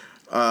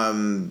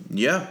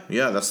 Yeah.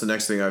 That's the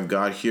next thing I've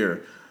got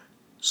here.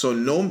 So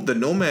the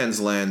No Man's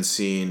Land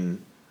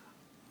scene,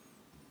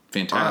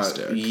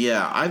 fantastic.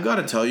 I've got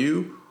to tell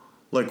you,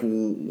 like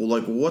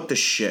what the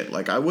shit.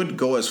 Like, I would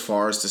go as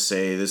far as to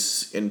say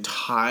this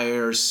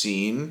entire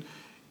scene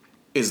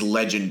is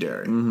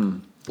legendary. Mm-hmm.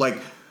 Like,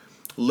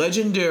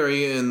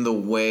 legendary in the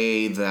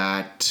way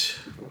that,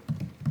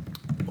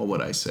 what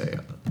would I say?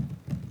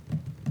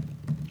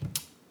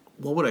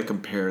 What would I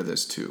compare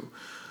this to?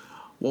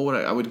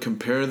 I would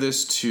compare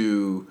this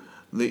to.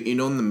 In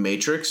the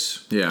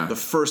Matrix? Yeah. The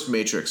first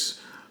Matrix.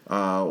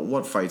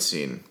 What fight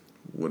scene?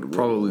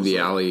 Probably the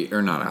alley,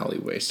 or not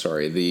alleyway,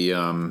 sorry. The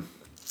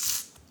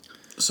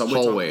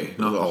hallway.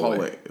 Not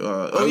hallway.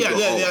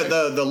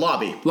 The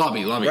lobby.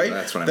 Lobby, right?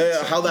 That's what I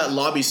meant. How that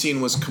lobby scene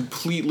was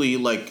completely,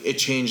 like, it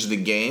changed the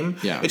game.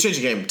 Yeah. It changed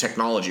the game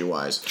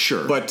technology-wise.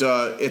 Sure. But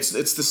it's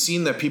the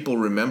scene that people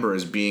remember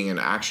as being an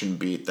action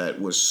beat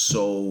that was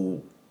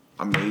so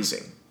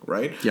amazing.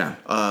 Right? Yeah.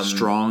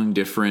 Strong,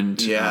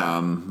 different,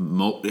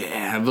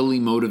 heavily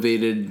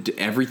motivated.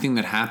 Everything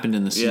that happened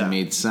in the scene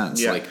made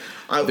sense. Yeah. Like,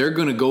 they're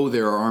going to go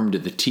there armed to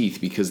the teeth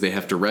because they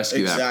have to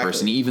rescue that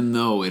person, even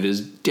though it is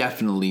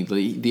definitely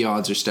the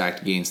odds are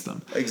stacked against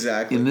them.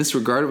 Exactly. In this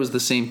regard, it was the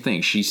same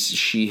thing.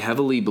 She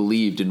heavily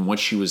believed in what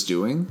she was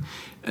doing,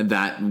 and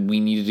that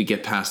we needed to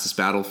get past this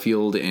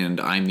battlefield,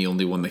 and I'm the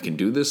only one that can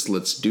do this.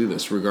 Let's do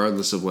this,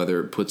 regardless of whether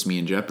it puts me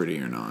in jeopardy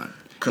or not.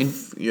 And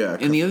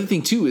the other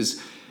thing, too,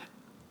 is...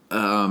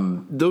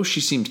 though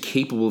she seemed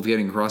capable of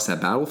getting across that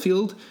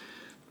battlefield,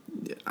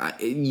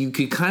 you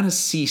could kind of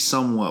see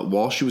somewhat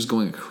while she was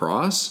going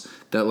across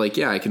that, like,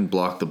 I can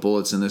block the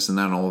bullets and this and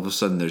that, and all of a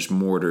sudden there's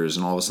mortars,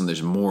 and all of a sudden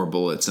there's more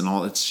bullets, and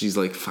all that. She's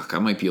like, fuck, I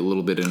might be a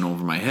little bit in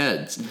over my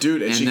head.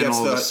 Dude, and she gets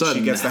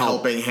the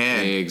helping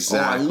hand.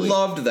 Exactly. Oh, I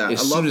loved that.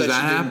 As soon as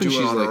that happened, she's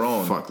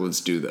like, fuck,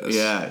 let's do this.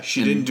 Yeah,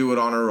 she didn't do it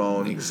on her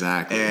own.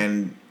 Exactly.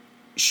 And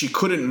she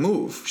couldn't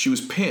move. She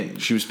was pinned.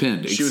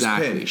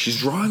 Exactly. She's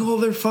drawing all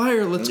their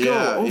fire. Let's go.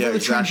 Over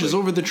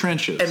the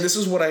trenches. And this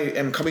is what I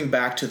am coming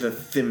back to, the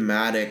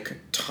thematic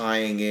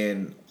tying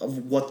in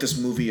of what this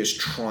movie is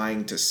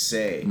trying to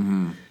say.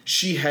 Mm-hmm.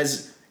 She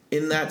has,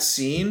 in that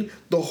scene,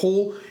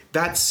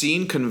 that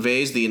scene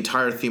conveys the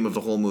entire theme of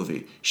the whole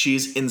movie.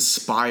 She's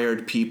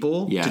inspired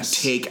people to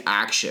take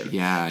action.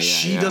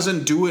 She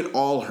doesn't do it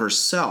all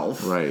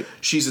herself. Right.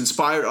 She's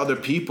inspired other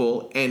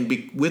people,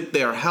 and with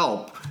their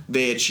help,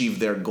 they achieve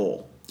their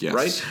goal. Yes.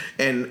 Right?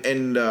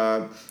 And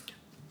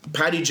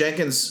Patty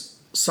Jenkins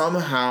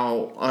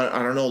somehow,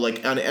 I don't know,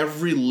 like, on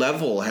every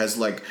level has,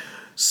 like,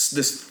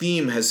 this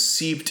theme has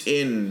seeped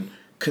in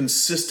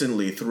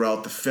consistently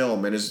throughout the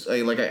film, and is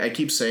like, I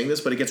keep saying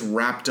this, but it gets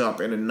wrapped up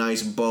in a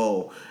nice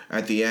bow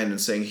at the end and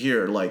saying,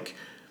 here, like,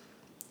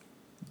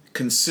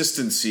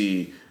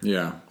 consistency.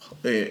 Yeah.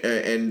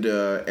 And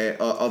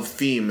of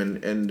theme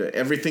and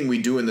everything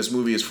we do in this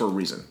movie is for a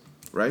reason,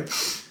 right?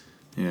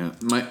 Yeah.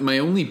 My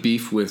only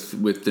beef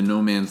with the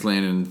No Man's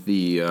Land and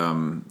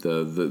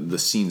the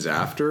scenes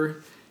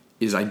after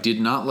is I did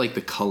not like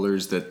the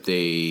colors that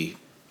they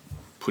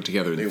put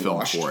together in the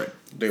film for it.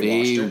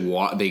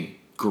 They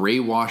gray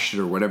washed it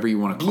or whatever you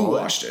want to call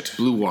it.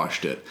 Blue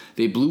washed it.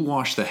 They blue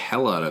washed the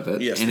hell out of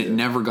it, and it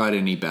never got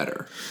any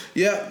better.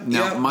 Yeah.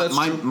 Now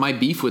my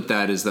beef with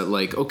that is that,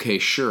 like, okay,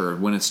 sure,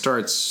 when it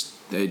starts,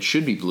 it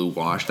should be blue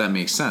washed. That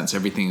makes sense.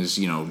 Everything's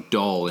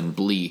dull and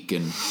bleak,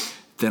 and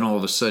then all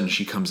of a sudden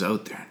she comes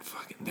out there and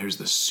fucking there's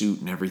the suit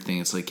and everything.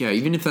 It's like, yeah,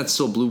 even if that's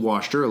still blue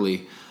washed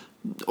early.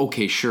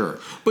 Okay, sure,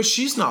 but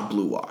she's not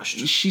blue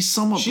washed. She's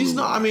somewhat. She's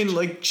not. I mean,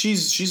 like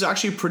she's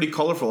actually pretty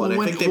colorful, and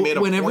I think they made a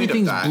point of that. When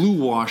everything's blue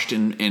washed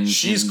and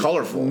she's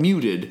colorful,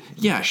 muted.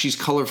 Yeah, she's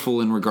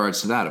colorful in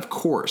regards to that, of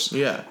course.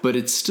 Yeah, but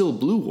it's still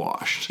blue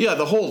washed. Yeah,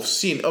 the whole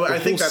scene. I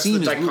think that's the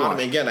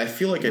dichotomy again. I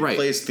feel like it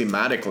plays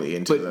thematically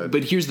into.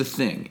 But here's the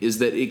thing: is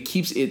that it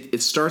keeps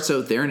it starts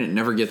out there and it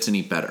never gets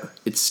any better.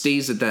 It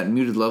stays at that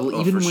muted level,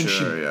 even when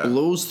she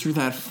blows through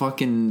that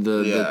fucking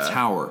the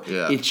tower.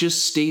 Yeah. It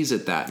just stays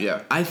at that.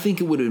 Yeah, I think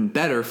it would have been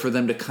better for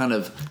them to kind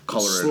of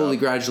slowly,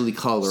 gradually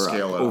color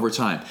up over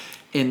time.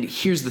 And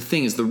here's the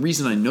thing: is the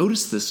reason I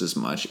noticed this as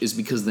much is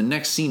because the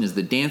next scene is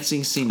the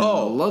dancing scene and the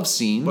love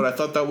scene. But I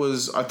thought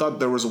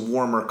there was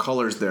warmer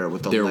colors there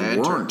with the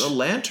lanterns. The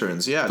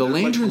lanterns, yeah. The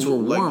lanterns were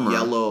warmer. Like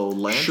yellow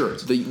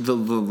lanterns. Sure, the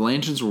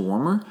lanterns were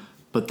warmer,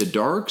 but the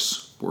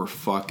darks were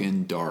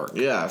fucking dark.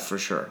 Yeah, for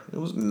sure. It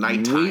was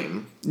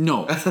nighttime.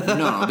 No.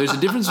 There's a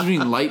difference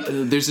between light.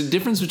 There's a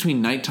difference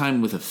between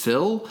nighttime with a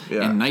fill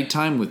and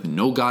nighttime with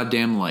no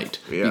goddamn light.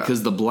 Yeah.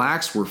 Because the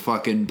blacks were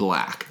fucking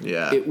black.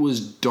 Yeah. It was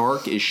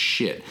dark as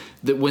shit.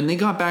 That when they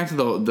got back to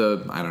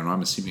the I don't know,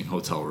 I'm assuming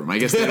hotel room. I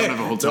guess they don't have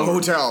a hotel. The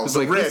hotel. It's the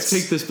like, Ritz. Let's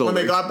take this building.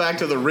 When they got back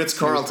to the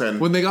Ritz-Carlton.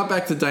 When they got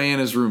back to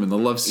Diana's room and the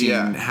love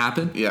scene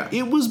happened. Yeah.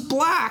 It was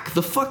black.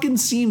 The fucking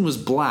scene was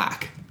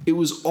black. It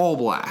was all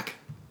black.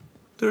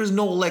 There's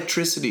no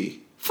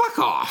electricity. Fuck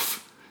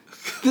off.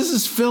 This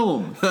is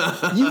film.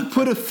 You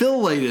put a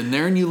fill light in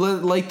there and you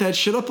light that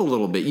shit up a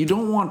little bit. You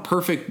don't want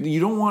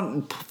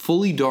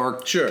fully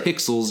dark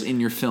pixels in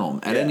your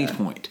film at any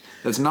point.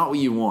 That's not what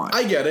you want.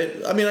 I get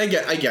it. I mean, I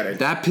get it.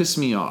 That pissed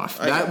me off.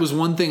 That was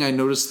one thing I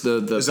noticed.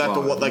 Is that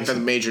the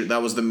major?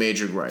 That was the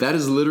major gripe. That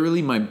is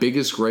literally my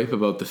biggest gripe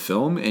about the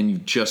film, and you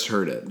just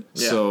heard it.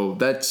 Yeah. So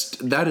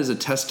that is a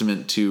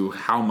testament to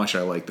how much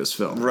I like this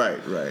film. Right.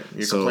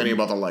 You're complaining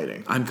about the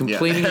lighting. I'm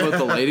complaining about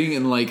the lighting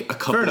in like a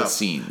couple of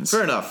scenes.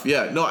 Fair enough.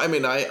 Yeah. No, I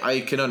mean,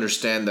 I can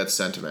understand that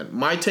sentiment.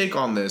 My take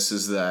on this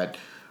is that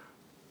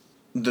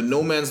the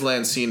No Man's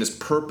Land scene is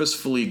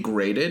purposefully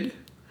graded.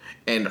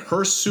 And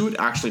her suit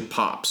actually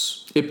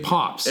pops. It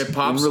pops. In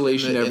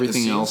relation to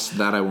everything else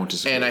that I won't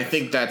disagree. And I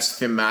think that's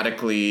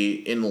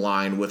thematically in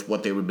line with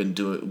what they would have been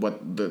doing,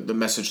 what the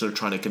message they're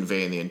trying to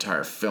convey in the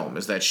entire film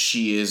is that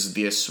she is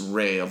this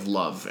ray of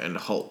love and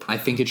hope. I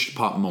think it should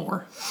pop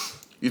more.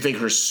 You think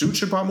her suit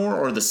should pop more,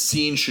 or the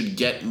scene should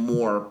get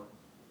more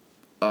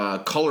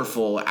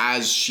colorful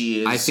as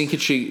she is? I think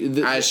it should.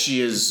 As she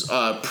is,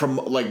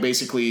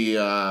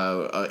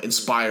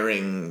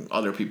 inspiring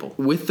other people.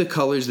 With the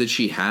colors that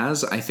she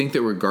has, I think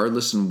that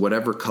regardless in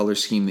whatever color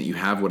scheme that you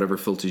have, whatever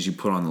filters you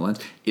put on the lens,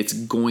 it's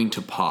going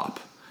to pop.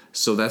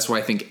 So that's why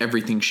I think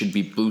everything should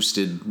be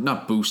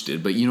not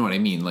boosted, but you know what I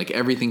mean. Like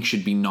everything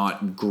should be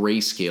not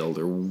grayscaled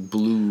or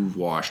blue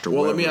washed or.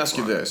 Well, let me ask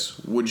you this: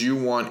 would you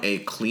want a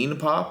clean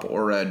pop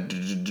or a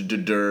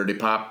dirty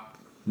pop?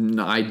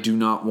 No, I do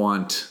not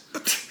want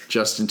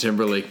Justin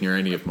Timberlake near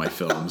any of my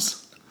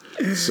films.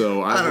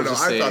 So I don't know.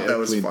 I thought that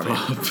was funny.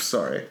 I'm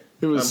sorry.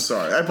 I'm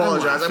sorry. I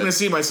apologize. I'm going to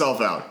see myself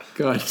out.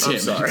 God damn it. I'm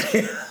sorry.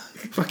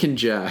 Fucking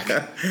Jack.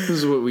 This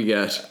is what we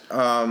get.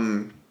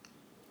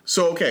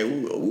 So okay,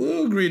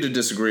 we'll agree to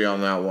disagree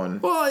on that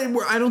one.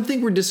 Well, I don't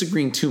think we're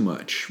disagreeing too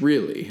much,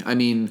 really. I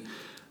mean,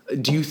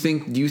 do you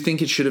think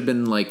it should have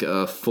been like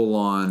a full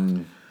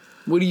on?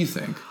 What do you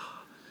think?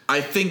 I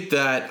think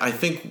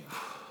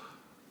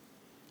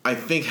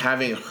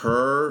having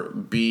her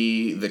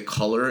be the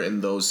color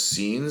in those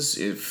scenes,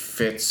 it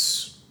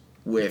fits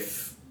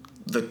with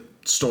the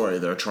story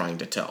they're trying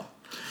to tell.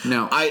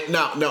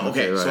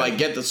 Okay, so I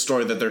get the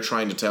story that they're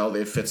trying to tell.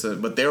 It fits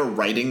it, but they're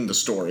writing the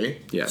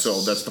story. Yes.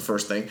 So that's the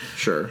first thing.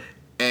 Sure.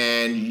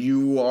 And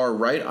you are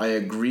right. I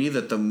agree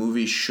that the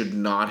movie should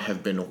not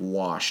have been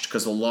washed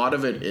because a lot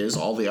of it is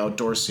all the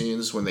outdoor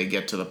scenes when they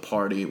get to the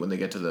party, when they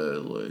get to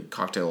the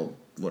cocktail,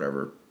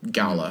 whatever,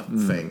 gala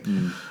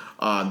thing.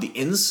 The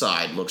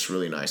inside looks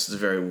really nice. It's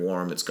very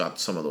warm. It's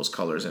got some of those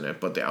colors in it,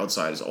 but the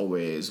outside is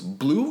always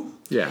blue.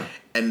 Yeah.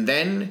 And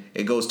then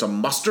it goes to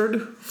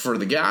mustard for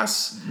the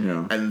gas.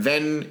 Yeah. And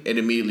then it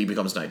immediately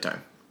becomes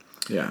nighttime.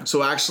 Yeah.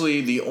 So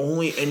actually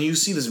and you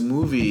see this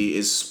movie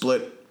is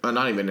split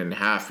not even in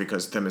half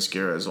because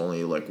Themyscira is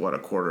only like a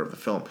quarter of the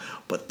film,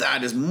 but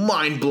that is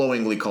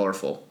mind-blowingly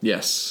colorful.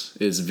 Yes,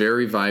 it's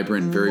very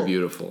vibrant, very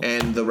beautiful,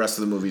 and the rest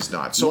of the movie's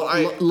not. So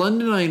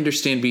London, I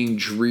understand being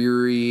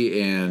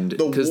dreary, and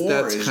because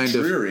that's is kind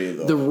dreary,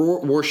 of the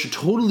war should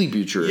totally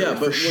be dreary. Yeah,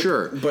 but for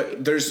sure.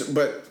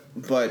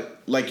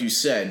 But like you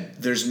said,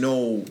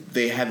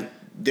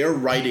 they're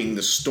writing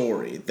the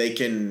story. They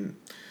can.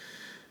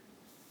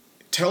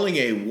 Telling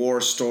a war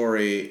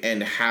story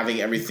and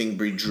having everything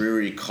be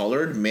dreary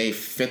colored may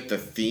fit the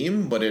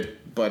theme, but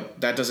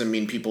that doesn't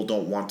mean people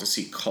don't want to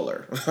see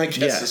color. I guess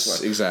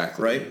yes,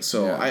 exactly. Right?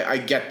 So I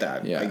get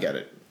that. Yeah. I get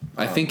it.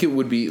 I think it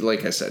would be,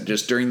 like I said,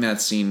 just during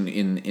that scene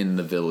in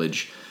the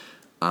village.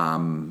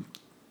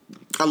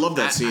 I love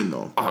that scene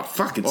though. Oh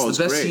fuck! It's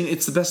the best scene.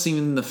 It's the best scene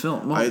in the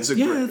film. Well, it's a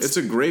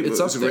great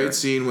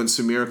scene when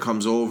Samir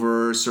comes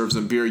over, serves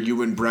them beer.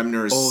 Ewan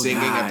Bremner is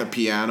singing at the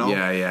piano.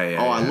 Yeah.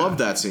 Oh, I love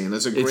that scene.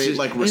 That's a great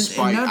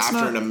respite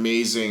after an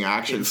amazing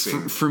action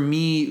scene. For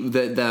me,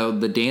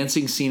 the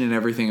dancing scene and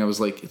everything, I was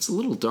like, it's a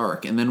little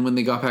dark. And then when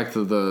they got back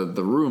to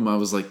the room, I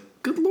was like,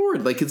 good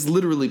lord! Like it's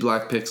literally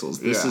black pixels.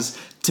 This is,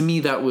 to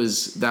me, that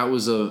was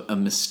a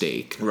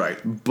mistake. Right.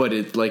 But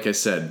it, like I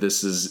said,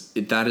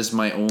 that is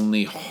my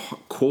only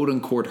quote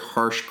unquote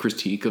harsh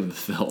critique of the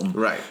film.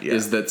 Right. Yeah.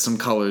 Is that some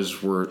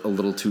colors were a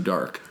little too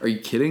dark? Are you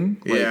kidding?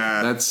 I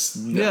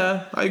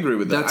agree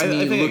with that. That's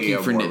me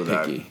looking for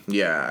nitpicky.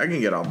 Yeah, I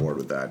can get on board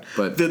with that.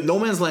 But the No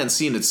Man's Land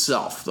scene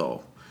itself,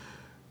 though,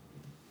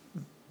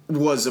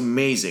 was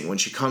amazing. When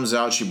she comes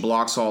out, she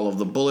blocks all of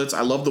the bullets.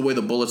 I love the way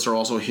the bullets are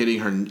also hitting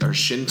her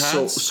shin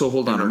pads. So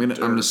hold on, I'm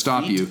gonna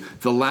stop you.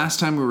 The last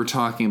time we were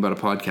talking about a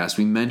podcast,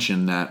 we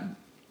mentioned that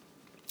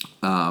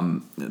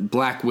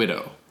Black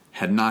Widow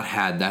had not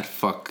had that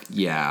fuck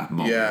yeah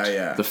moment.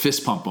 Yeah. The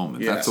fist pump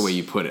moment. Yes. That's the way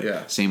you put it.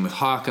 Yeah. Same with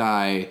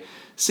Hawkeye.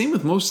 Same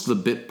with most of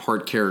the bit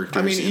part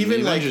characters. I mean,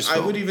 even like I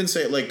would even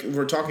say, like,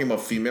 we're talking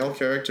about female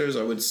characters.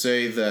 I would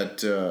say that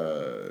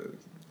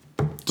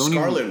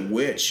Scarlet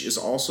Witch is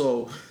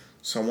also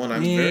someone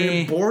I'm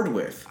very bored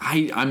with.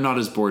 I'm not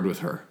as bored with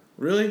her.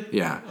 Really?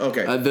 Yeah.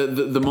 Okay.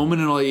 The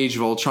moment in Age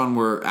of Ultron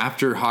where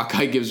after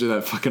Hawkeye gives her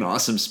that fucking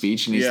awesome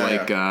speech and he's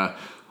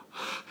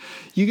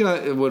you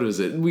got, what is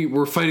it?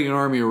 We're fighting an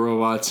army of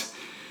robots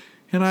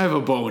and I have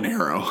a bow and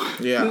arrow.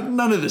 Yeah.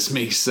 None of this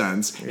makes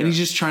sense. Yeah. And he's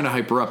just trying to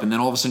hype her up. And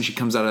then all of a sudden she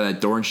comes out of that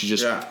door and she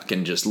just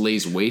fucking just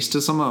lays waste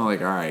to someone. I'm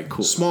like, all right,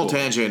 cool. Small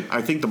tangent.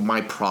 I think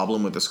my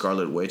problem with the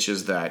Scarlet Witch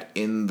is that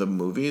in the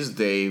movies,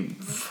 they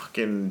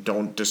fucking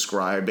don't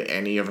describe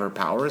any of her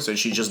powers and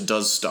she just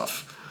does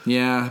stuff.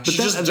 Yeah, but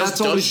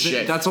that's always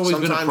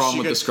been a problem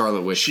with the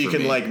Scarlet Witch. She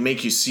can like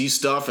make you see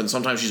stuff, and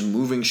sometimes she's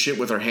moving shit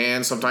with her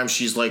hands. Sometimes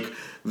she's like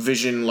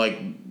Vision, like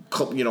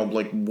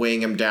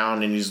weighing him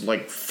down, and he's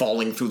like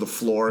falling through the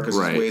floor because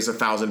he weighs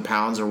 1,000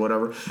 pounds or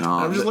whatever. No,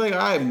 I'm just like,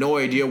 I have no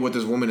idea what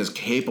this woman is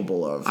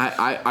capable of.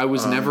 I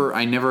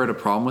never had a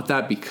problem with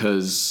that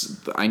because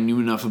I knew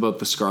enough about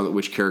the Scarlet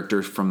Witch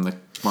character from the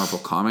Marvel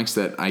comics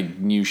that I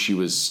knew she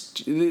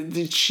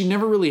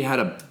never really had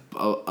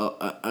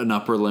an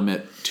upper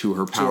limit to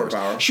her powers.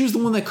 She was the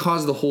one that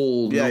caused the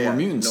whole No More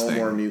Mutants thing. No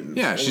More Mutants.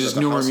 Yeah, she's just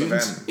No More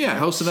Mutants. Yeah,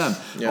 House of M.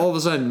 Yeah. All of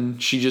a sudden,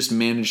 she just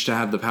managed to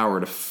have the power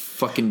to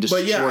fucking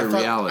destroy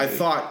reality. I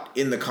thought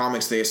in the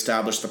comics they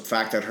established the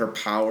fact that her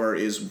power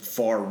is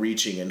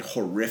far-reaching and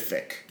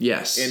horrific.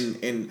 Yes.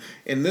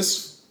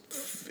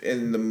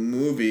 In the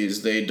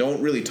movies, they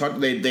don't really touch.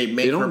 They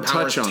make her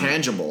powers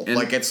tangible.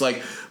 Like it's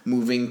like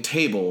moving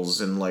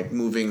tables and like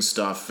moving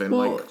stuff and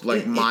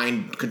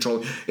mind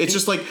control. It's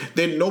just like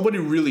nobody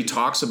really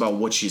talks about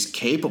what she's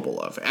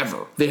capable of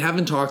ever. They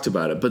haven't talked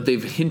about it, but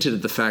they've hinted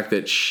at the fact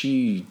that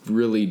she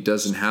really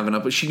doesn't have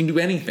enough. But she can do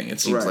anything.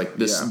 It seems like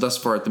this thus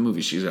far at the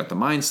movie. She's got the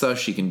mind stuff.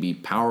 She can be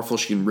powerful.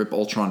 She can rip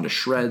Ultron to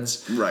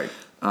shreds. Right.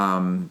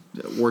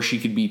 Or she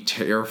could be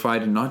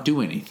terrified and not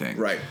do anything.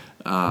 Right.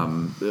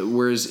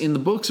 Whereas in the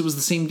books it was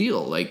the same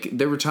deal. Like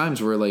there were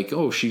times where like,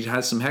 oh, she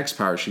has some hex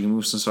power, she can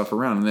move some stuff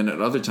around, and then at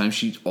other times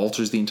she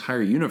alters the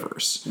entire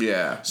universe.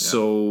 Yeah.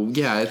 So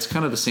it's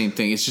kind of the same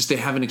thing. It's just they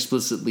haven't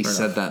explicitly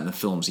said that in the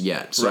films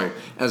yet. So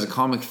as a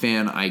comic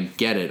fan, I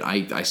get it.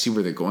 I see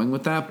where they're going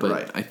with that,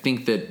 but I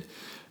think that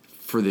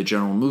for the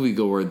general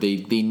moviegoer,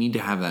 they need to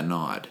have that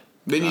nod.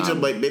 They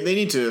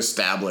need to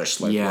establish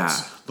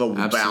what's the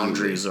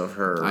boundaries of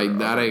her. I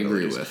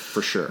agree with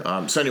for sure.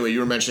 So anyway, you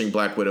were mentioning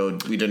Black Widow.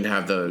 We didn't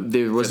have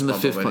there wasn't the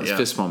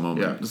fist pump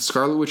moment. Yeah.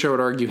 Scarlet Witch, I would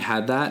argue,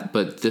 had that,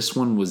 but this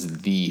one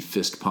was the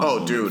fist pump.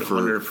 Oh, dude,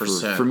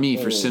 100% for me.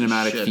 For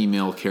cinematic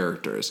female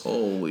characters.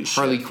 Holy shit!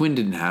 Harley Quinn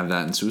didn't have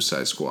that in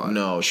Suicide Squad.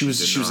 No, she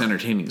was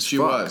entertaining as fuck. She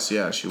was,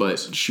 yeah, she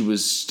was. But she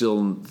was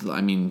still.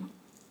 I mean,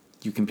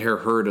 you compare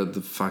her to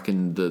the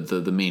fucking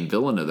the main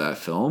villain of that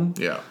film.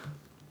 Yeah.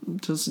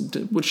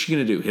 What's she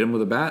gonna do? Hit him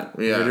with a bat?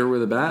 Yeah. Hit her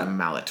with a bat? A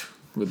mallet.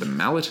 With a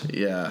mallet?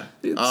 Yeah.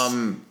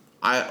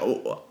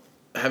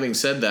 Having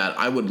said that,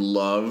 I would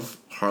love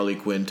Harley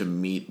Quinn to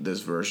meet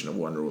this version of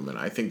Wonder Woman.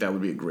 I think that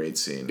would be a great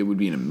scene. It would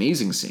be an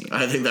amazing scene.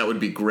 I think that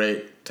would be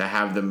great to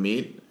have them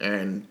meet.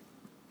 And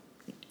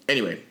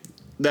anyway,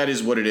 that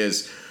is what it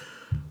is.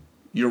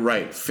 you're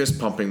right, fist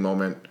pumping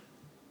moment.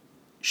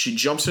 She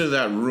jumps into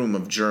that room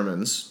of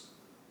Germans,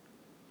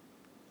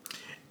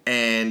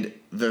 and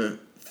the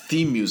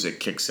theme music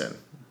kicks in.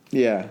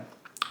 Yeah.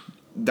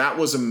 That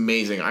was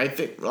amazing. I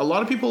think a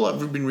lot of people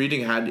I've been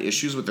reading had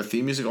issues with the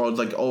theme music.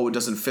 It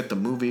doesn't fit the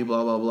movie,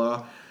 blah, blah,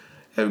 blah.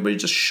 Everybody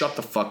just shut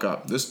the fuck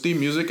up. This theme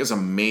music is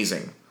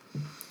amazing.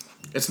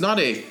 It's not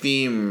a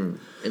theme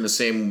in the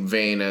same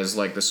vein as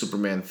like the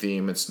Superman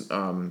theme. It's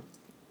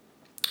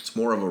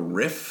more of a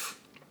riff.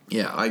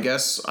 Yeah, I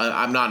guess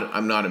I'm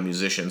not a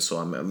musician,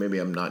 so maybe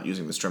I'm not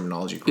using this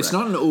terminology correctly. It's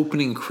not an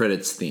opening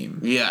credits theme.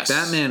 Yes,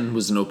 Batman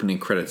was an opening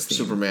credits theme.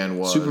 Superman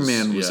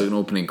was an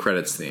opening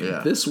credits theme.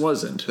 Yeah. This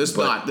wasn't. This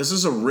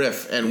is a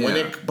riff, and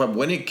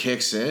when it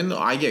kicks in,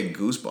 I get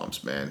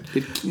goosebumps, man.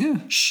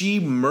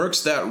 She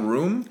murks that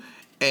room,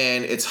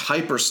 and it's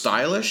hyper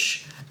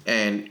stylish,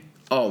 and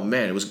oh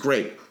man, it was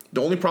great.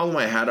 The only problem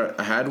I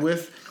had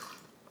with.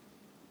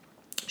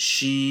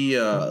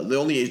 The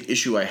only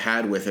issue I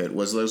had with it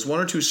was there's one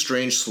or two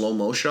strange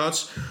slow-mo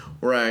shots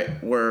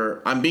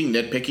where I'm being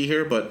nitpicky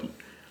here, but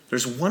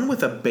there's one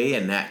with a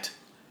bayonet,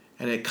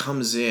 and it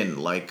comes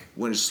in like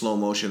when it's slow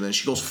motion, and then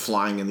she goes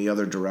flying in the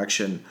other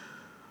direction.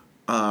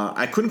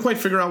 I couldn't quite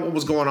figure out what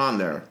was going on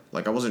there.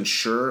 Like I wasn't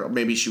sure.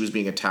 Maybe she was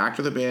being attacked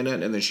with a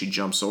bayonet, and then she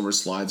jumps over,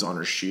 slides on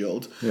her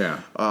shield.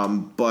 Yeah.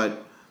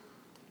 But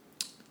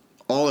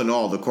all in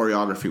all, the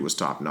choreography was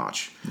top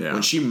notch. Yeah.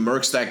 When she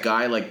murks that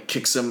guy, like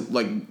kicks him,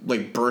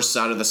 like bursts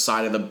out of the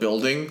side of the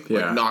building,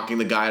 like knocking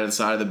the guy out of the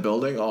side of the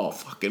building. Oh,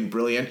 fucking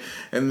brilliant!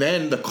 And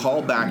then the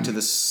callback to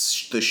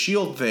the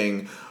shield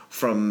thing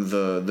from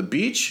the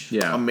beach.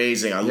 Yeah,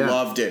 amazing. I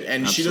loved it.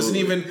 And Absolutely. She doesn't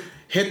even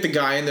hit the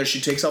guy in there.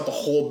 She takes out the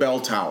whole bell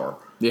tower.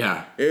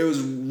 Yeah, it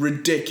was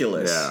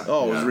ridiculous. Yeah.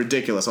 Oh, it was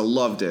ridiculous. I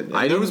loved it.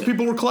 And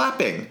people were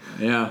clapping.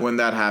 Yeah. When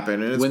that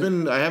happened,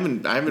 and I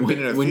haven't been in a theater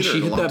in a long time. When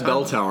she hit that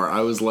bell tower, I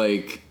was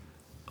like,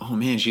 oh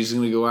man, she's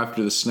gonna go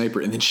after the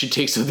sniper, and then she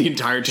takes out the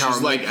entire tower.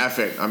 She's like, F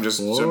it. I just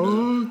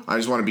want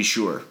to be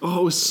sure.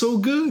 Oh, it was so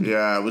good.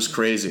 Yeah, it was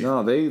crazy.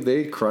 No,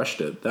 they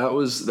crushed it. That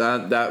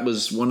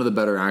was one of the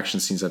better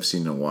action scenes I've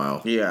seen in a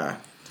while. Yeah,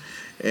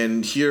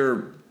 and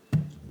here.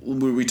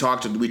 We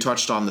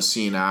touched on the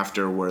scene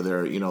after where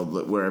they're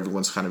where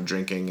everyone's kind of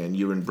drinking and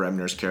Ewan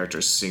Bremner's character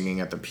is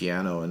singing at the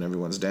piano and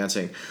everyone's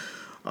dancing.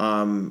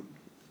 I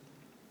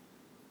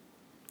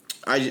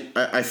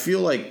feel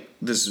like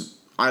this.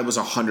 I was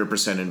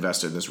 100%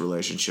 invested in this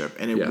relationship,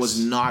 and it was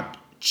not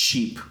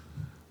cheap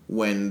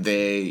when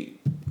they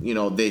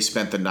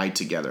spent the night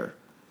together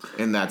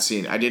in that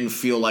scene. I didn't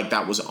feel like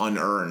that was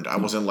unearned. I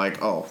wasn't like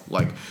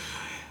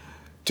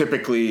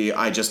typically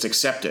I just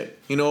accept it.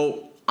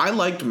 I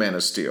liked Man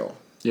of Steel.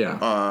 Yeah.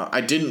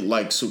 I didn't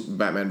like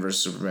Batman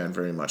vs. Superman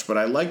very much, but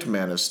I liked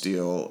Man of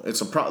Steel.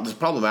 It's a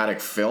problematic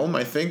film,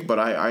 I think, but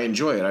I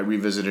enjoy it. I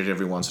revisit it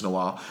every once in a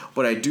while.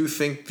 But I do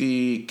think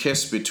the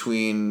kiss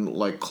between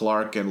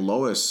Clark and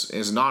Lois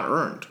is not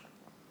earned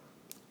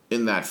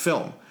in that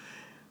film.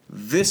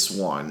 This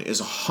one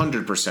is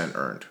 100%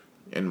 earned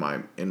in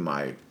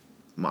my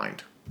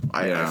mind.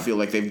 I feel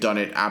like they've done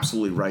it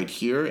absolutely right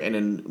here, and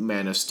in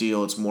Man of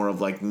Steel, it's more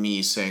of like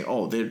me saying,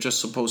 "Oh, they're just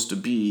supposed to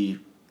be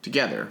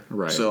together,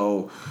 right?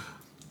 So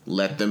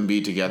let them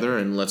be together,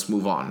 and let's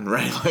move on,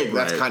 right?"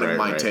 That's kind of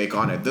my take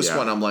on it. This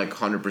one, I'm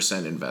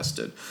 100%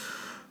 invested.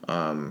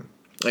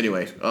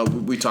 Anyway,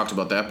 we talked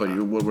about that, but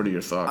what are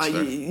your thoughts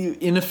there?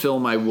 In a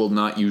film, I will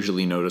not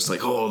usually notice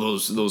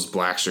those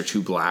blacks are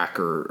too black,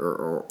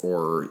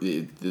 or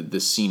the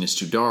scene is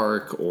too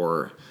dark,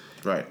 or.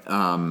 Right.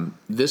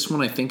 This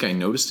one, I think I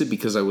noticed it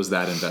because I was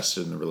that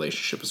invested in the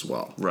relationship as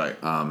well. Right.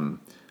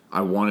 I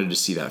wanted to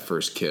see that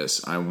first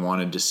kiss. I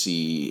wanted to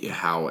see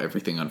how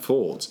everything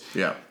unfolds.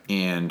 Yeah.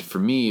 And for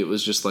me, it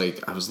was just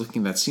like, I was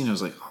looking at that scene, I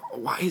was like, oh,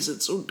 why is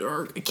it so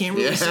dark? I can't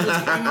really see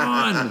what's going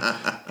on.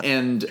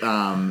 And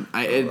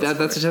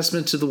that's a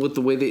testament to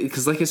the way they,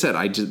 because like I said,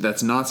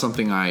 that's not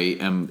something I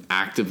am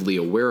actively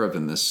aware of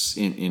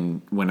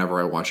in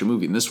whenever I watch a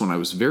movie. In this one, I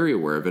was very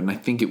aware of it, and I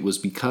think it was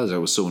because I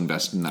was so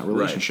invested in that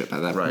relationship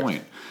at that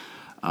point.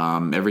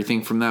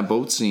 Everything from that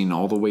boat scene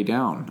all the way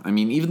down. I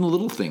mean, even the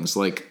little things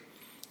like.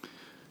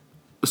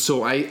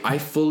 So I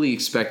fully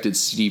expected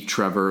Steve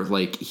Trevor,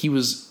 he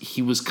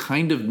was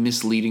kind of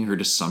misleading her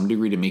to some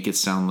degree to make it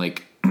sound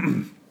like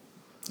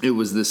it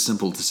was this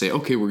simple to say,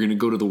 okay, we're going to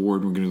go to the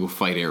ward, we're going to go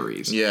fight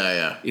Ares. Yeah,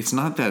 yeah. It's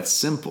not that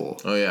simple.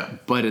 Oh, yeah.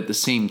 But at the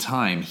same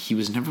time, he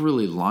was never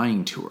really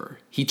lying to her.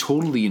 He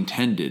totally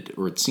intended,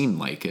 or it seemed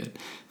like it,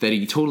 that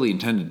he totally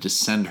intended to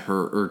send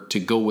her, or to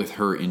go with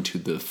her into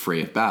the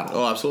fray of battle.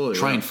 Oh, absolutely.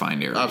 Try and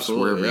find Ares,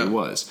 wherever he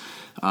was.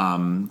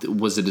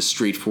 Was it as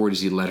straightforward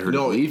as he led her to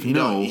believe?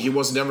 No, he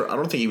was never. I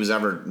don't think he was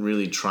ever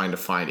really trying to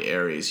find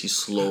Ares. He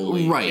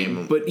slowly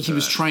but he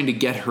was trying to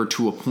get her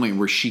to a point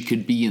where she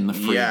could be in the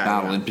fray of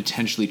battle and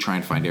potentially try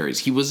and find Ares.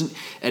 He wasn't.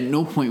 At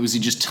no point was he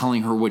just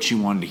telling her what she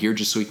wanted to hear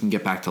just so he can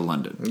get back to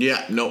London.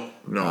 Yeah, no.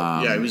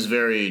 He was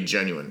very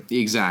genuine.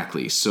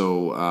 Exactly.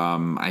 So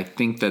I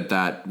think that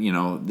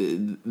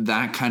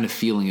that kind of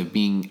feeling of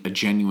being a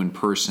genuine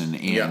person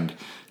and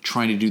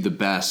trying to do the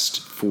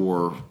best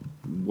for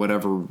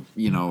whatever,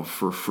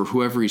 for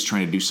whoever he's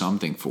trying to do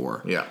something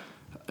for. Yeah.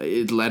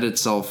 It led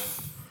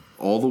itself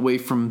all the way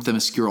from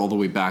Themyscira all the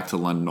way back to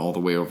London, all the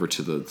way over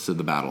to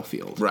the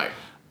battlefield. Right.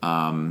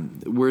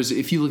 Whereas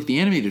if you look at the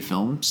animated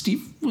film,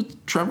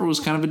 Trevor was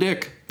kind of a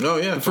dick. Oh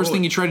yeah. The first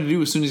thing he tried to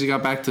do as soon as he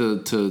got back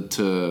to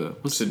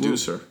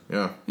seduce her.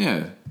 Yeah.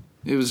 Yeah.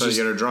 It was just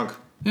to get her drunk.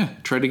 Yeah.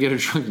 Tried to get her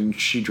drunk, and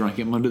she drank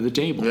him under the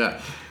table. Yeah.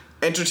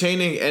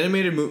 Entertaining.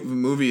 Animated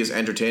movie is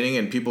entertaining,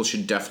 and people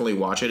should definitely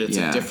watch it. It's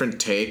a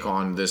different take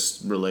on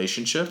this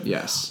relationship.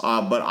 Yes.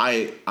 But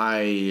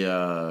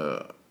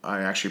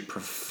I actually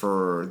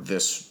prefer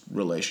this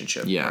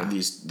relationship. Yeah.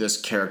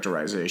 This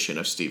characterization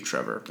of Steve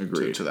Trevor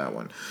to that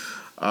one.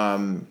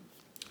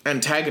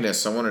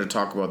 Antagonists, I wanted to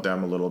talk about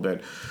them a little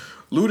bit.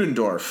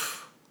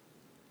 Ludendorff,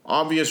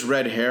 obvious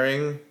red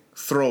herring,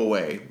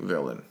 throwaway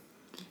villain.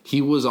 He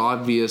was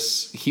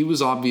obvious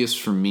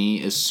for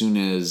me as soon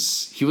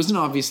as... He wasn't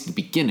obvious at the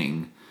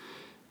beginning.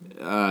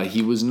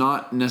 He was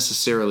not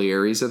necessarily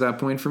Ares at that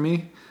point for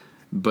me,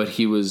 but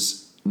he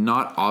was...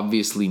 not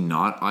obviously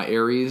not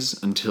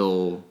Ares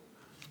until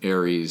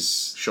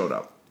Ares showed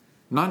up.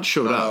 Not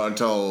showed up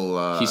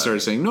until he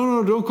started saying,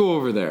 "No, don't go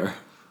over there."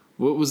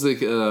 What was the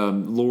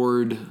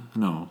Lord?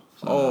 No.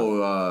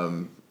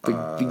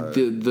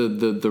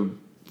 The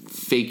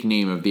fake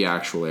name of the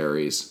actual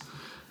Ares.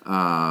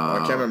 I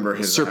can't remember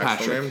his Sir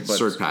Patrick. Name, but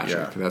Sir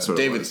Patrick. Yeah. That's what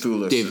David it was.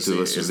 Thewlis. David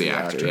Thewlis was the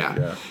actor.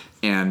 Yeah.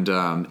 And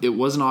it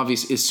wasn't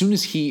obvious. As soon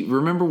as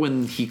remember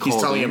when he called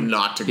he's telling him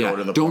not to go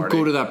to the don't party.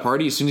 go to that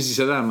party. As soon as he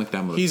said that, I'm like,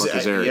 that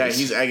motherfucker's Ares. Yeah,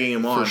 he's egging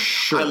him on. For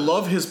sure. I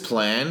love his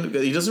plan.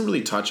 He doesn't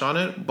really touch on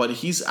it, but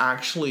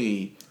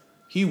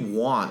he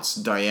wants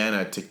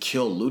Diana to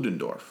kill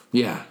Ludendorff.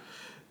 Yeah.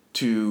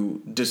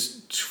 To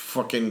just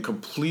fucking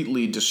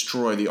completely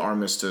destroy the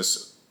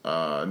armistice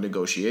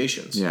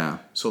negotiations. Yeah.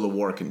 So the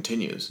war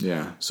continues.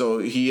 Yeah. So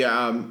he,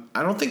 I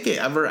don't think he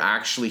ever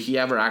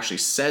actually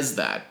says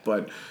that,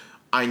 but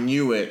I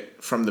knew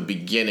it from the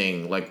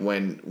beginning, like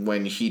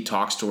when he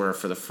talks to her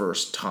for the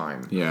first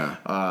time. Yeah.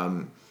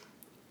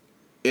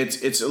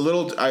 It's a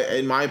little,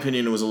 in my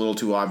opinion, it was a little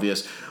too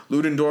obvious.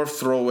 Ludendorff,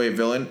 throwaway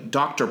villain.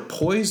 Dr.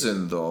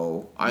 Poison,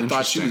 though, I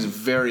thought she was a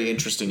very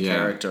interesting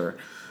character.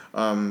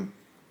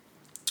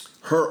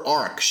 Her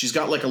arc, she's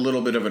got like a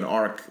little bit of an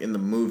arc in the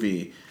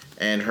movie,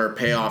 and her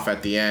payoff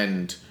at the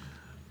end,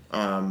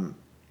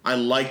 I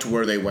liked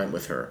where they went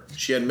with her.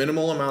 She had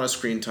minimal amount of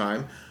screen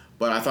time,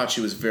 but I thought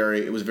it was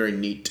very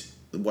neat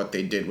what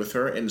they did with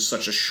her in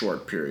such a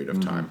short period of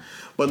time.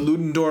 But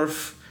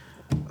Ludendorff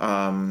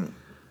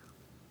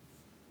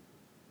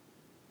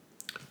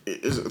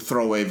is a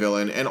throwaway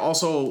villain, and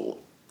also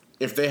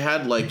if they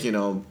had like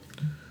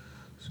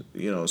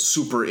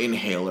super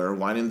inhaler,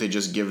 why didn't they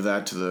just give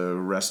that to the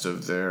rest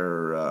of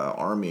their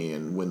army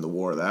and win the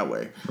war that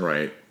way?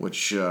 Right.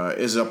 Which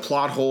is a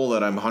plot hole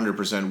that I'm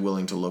 100%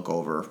 willing to look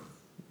over,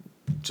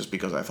 just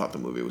because I thought the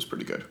movie was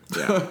pretty good.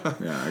 Yeah,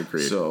 I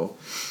agree. So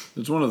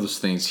it's one of those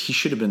things. He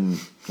should have been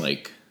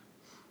like,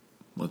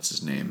 what's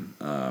his name?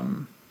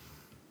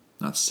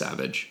 Not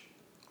Savage.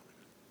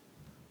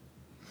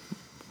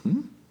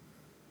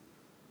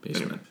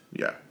 Basement. Anyway,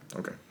 yeah.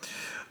 Okay.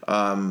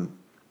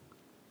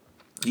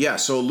 Yeah.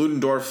 So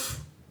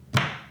Ludendorff,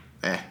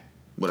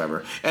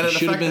 whatever. And he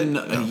should have been.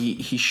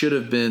 He should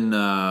have been.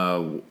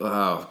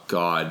 Oh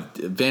God,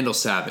 Vandal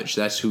Savage.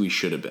 That's who he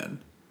should have been.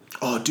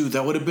 Oh, dude,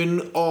 that would have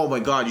been. Oh my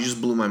God, you just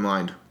blew my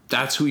mind.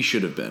 That's who he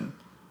should have been.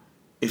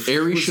 If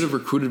Ares should have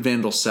recruited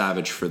Vandal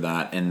Savage for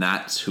that, and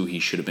that's who he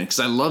should have been.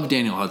 Because I love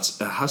Daniel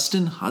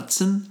Hudson.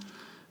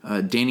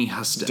 Danny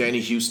Huston.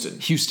 Danny Houston.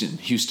 Houston.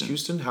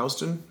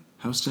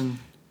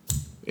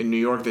 In New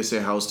York, they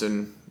say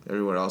Houston.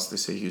 Everywhere else, they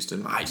say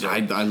Houston.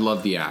 I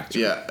love the actor.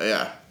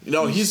 Yeah.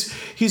 No,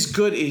 he's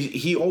good.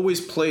 He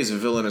always plays a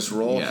villainous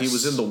role. Yes. He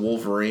was in the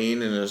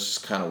Wolverine, and it was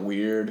just kind of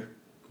weird.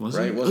 Was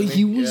right? he? Wasn't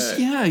he was.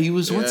 Yeah, he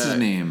was. What's his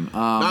name?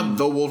 Not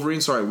the Wolverine.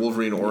 Sorry,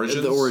 Wolverine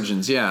Origins. The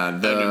Origins. Yeah.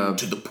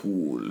 To the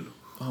pool.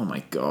 Oh my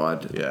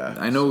God. Yeah.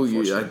 I know.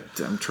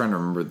 I'm trying to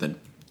remember the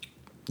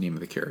name of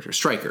the character.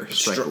 Stryker.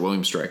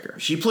 William Stryker.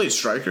 He played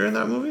Stryker in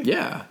that movie.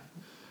 Yeah.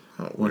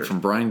 Went from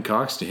Brian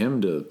Cox to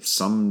him to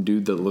some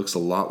dude that looks a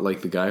lot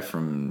like the guy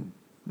from,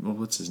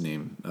 what's his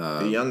name?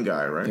 The young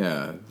guy, right?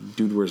 Yeah,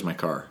 Dude, Where's My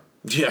Car?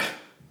 Yeah,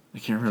 I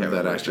can't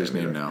remember that actor's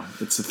name now.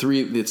 It's a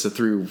three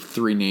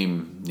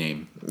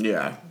name.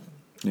 Yeah.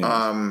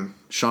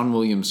 Sean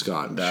William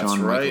Scott. That's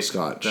Sean right. Michael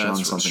Scott. Sean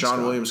Scott.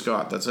 William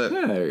Scott. That's it.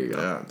 Yeah, there you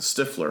go. Yeah,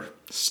 Stifler.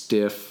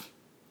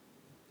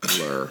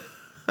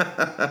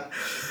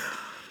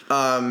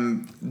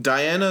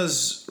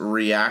 Diana's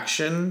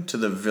reaction to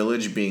the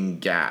village being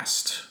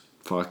gassed,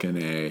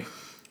 fucking A,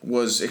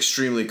 was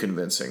extremely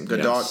convincing.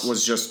 Godot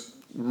was just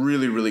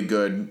really, really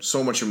good.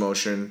 So much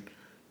emotion.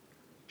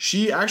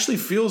 She actually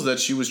feels that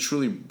she was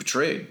truly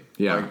betrayed,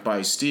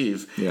 by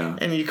Steve. Yeah,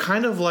 and you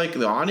kind of like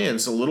the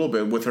audience a little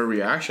bit with her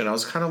reaction. I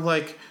was kind of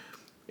like,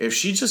 if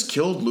she just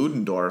killed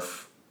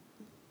Ludendorff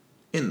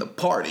in the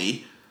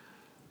party,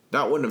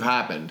 that wouldn't have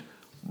happened.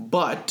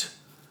 But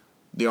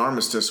the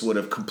armistice would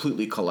have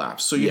completely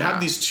collapsed. So you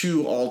have these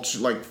two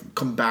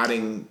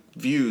combating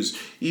views,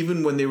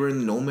 even when they were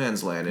in no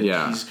man's land.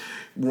 And he's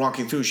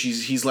walking through.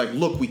 He's like,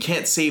 look, we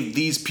can't save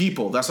these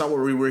people. That's not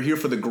what we were here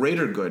for. The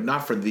greater good,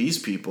 not for these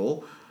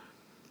people.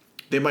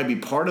 They might be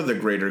part of the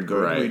greater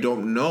good. Right. We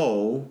don't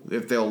know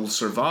if they'll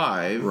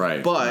survive.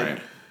 Right. But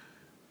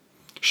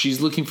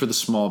she's looking for the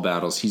small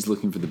battles. He's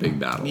looking for the big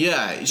battles.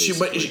 Yeah.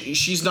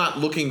 She's not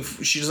looking.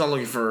 She's not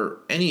looking for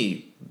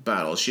any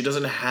battles. She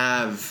doesn't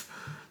have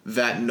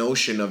that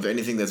notion of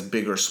anything that's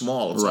big or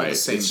small. It's all the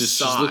same size.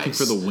 She's looking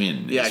for the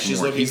win. Yeah,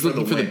 he's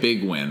looking for the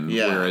big win.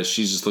 Yeah. Whereas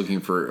she's just looking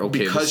for,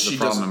 this is the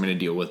problem, I'm going to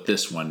deal with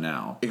this one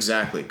now.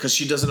 Exactly. Because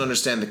she doesn't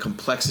understand the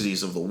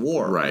complexities of the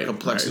war. Right. The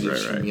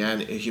complexities of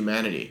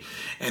humanity.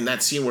 And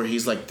that scene where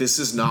he's like, this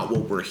is not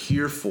what we're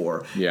here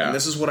for. Yeah. And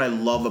this is what I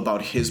love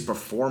about his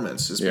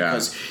performance, is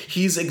because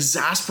he's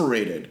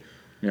exasperated.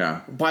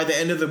 Yeah. By the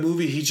end of the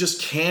movie, he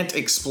just can't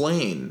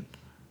explain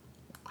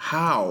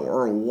how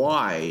or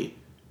why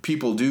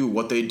people do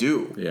what they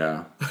do.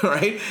 Yeah.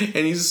 Right?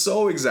 And he's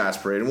so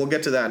exasperated. And we'll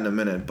get to that in a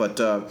minute. But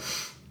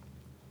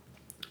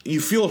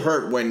you feel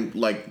hurt when,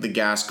 the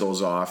gas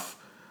goes off.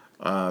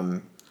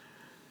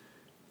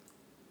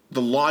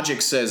 The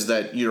logic says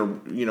that,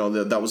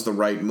 that was the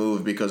right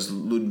move because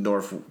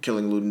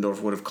killing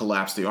Ludendorff would have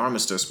collapsed the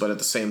armistice. But at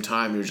the same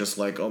time, you're just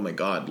like, oh my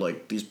God,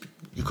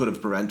 you could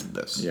have prevented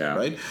this. Yeah.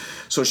 Right?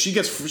 So she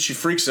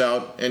freaks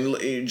out,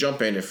 and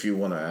jump in if you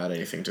want to add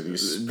anything to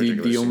these.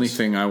 The only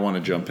thing I want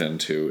to jump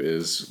into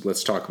is,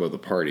 let's talk about the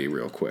party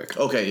real quick.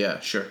 Okay, yeah,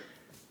 sure.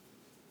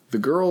 The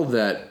girl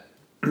that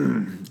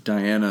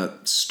Diana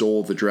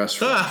stole the dress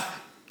from.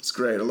 It's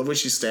great. I love when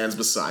she stands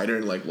beside her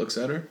and looks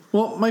at her.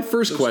 Well, my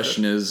first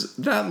question is,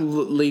 that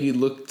lady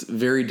looked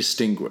very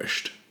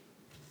distinguished.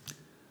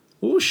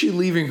 What was she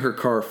leaving her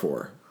car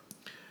for?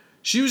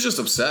 She was just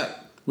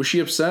upset. Was she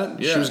upset?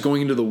 Yeah. She was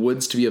going into the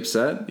woods to be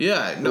upset?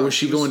 Yeah. No, or was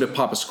she going to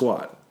pop a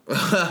squat?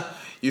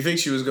 You think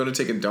she was going to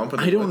take a dump in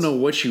the woods? I don't know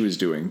what she was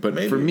doing, but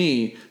for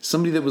me,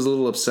 somebody that was a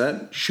little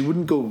upset, she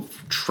wouldn't go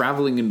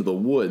traveling into the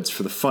woods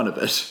for the fun of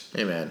it.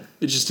 Hey, man.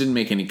 It just didn't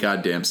make any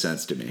goddamn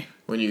sense to me.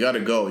 When you gotta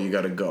go, you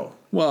gotta go.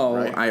 Well,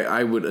 right?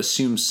 I would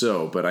assume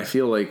so, but I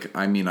feel like,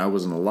 I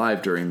wasn't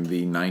alive during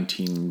the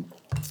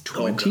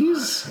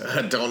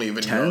 1920s? Don't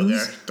even go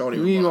there. Don't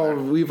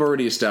even We've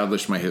already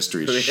established my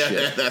history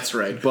shit. That's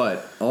right.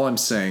 But all I'm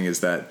saying is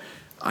that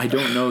I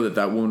don't know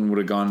that woman would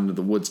have gone into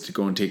the woods to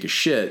go and take a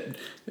shit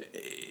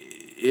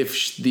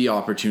if the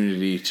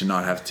opportunity to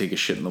not have to take a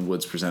shit in the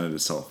woods presented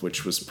itself,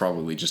 which was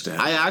probably just a...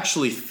 I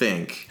actually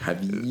think...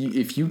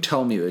 if you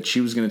tell me that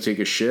she was going to take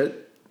a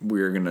shit,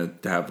 we're going to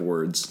have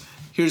words.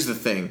 Here's the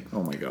thing.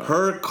 Oh, my God.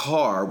 Her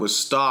car was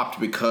stopped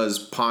because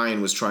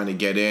Pine was trying to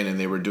get in, and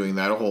they were doing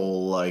that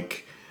whole,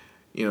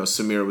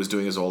 Samir was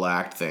doing his whole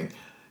act thing.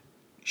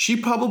 She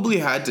probably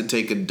had to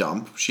take a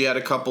dump. She had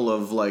a couple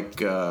of,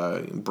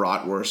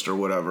 bratwurst or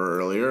whatever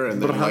earlier.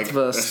 And then,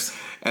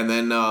 and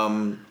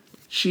then...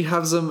 she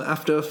has them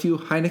after a few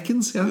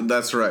Heinekens, yeah?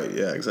 That's right.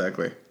 Yeah,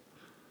 exactly.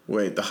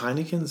 Wait, the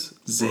Heinekens?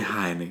 The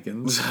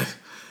Heinekens.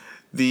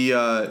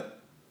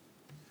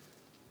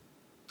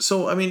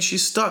 So,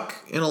 she's stuck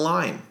in a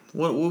line.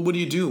 What do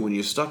you do when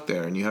you're stuck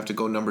there and you have to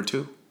go number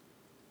 2?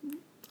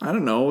 I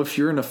don't know. If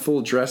you're in a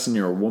full dress and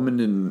you're a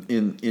woman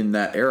in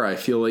that era, I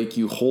feel like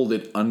you hold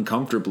it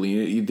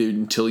uncomfortably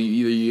until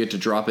you get to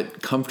drop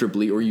it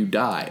comfortably or you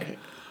die.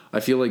 I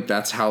feel like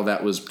that's how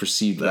that was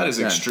perceived. That is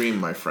extreme,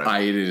 my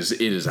friend. It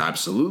is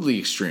absolutely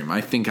extreme.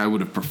 I think I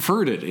would have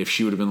preferred it if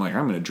she would have been like,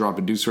 I'm going to drop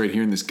a deuce right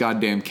here in this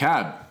goddamn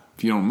cab.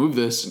 If you don't move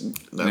this,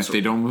 and if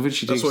they don't move it,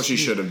 she takes... That's what she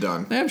should have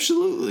done.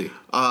 Absolutely.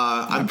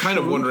 I'm kind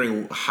of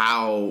wondering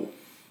how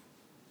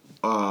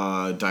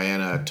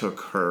Diana took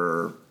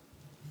her...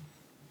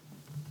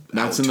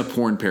 That's in the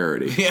porn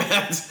parody.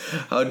 Yeah,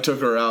 how it took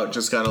her out.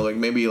 Just kind of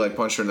maybe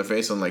punched her in the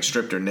face and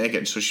stripped her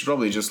naked. So she's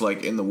probably just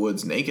in the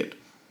woods naked.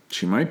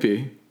 She might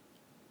be.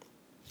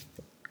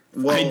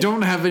 Well, I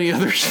don't have any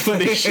other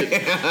explanation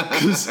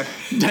because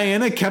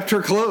Diana kept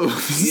her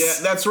clothes. Yeah,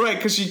 that's right.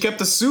 Because she kept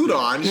the suit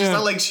on. She's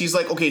not she's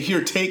okay,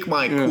 here, take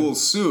my cool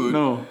suit.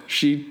 No,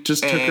 she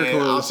just took her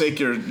clothes. I'll take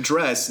your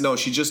dress. No,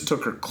 she just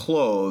took her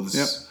clothes.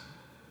 Yep.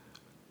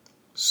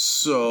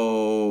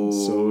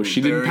 So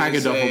she didn't pack a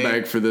duffel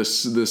bag for this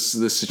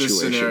situation. This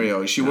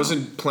scenario. She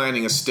wasn't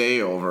planning a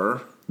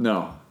stayover.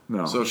 No.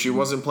 So if she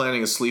wasn't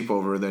planning a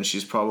sleepover, then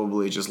she's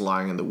probably just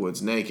lying in the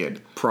woods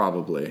naked.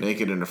 Probably.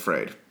 Naked and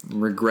afraid.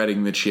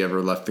 Regretting that she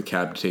ever left the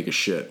cab to take a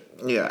shit.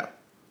 Yeah.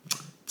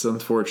 It's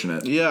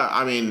unfortunate. Yeah,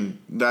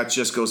 that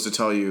just goes to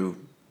tell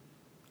you,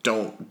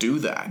 don't do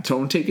that.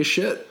 Don't take a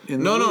shit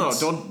in the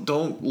woods. No.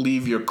 Don't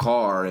leave your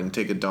car and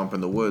take a dump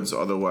in the woods.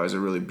 Otherwise, a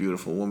really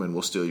beautiful woman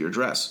will steal your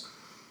dress.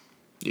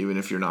 Even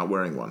if you're not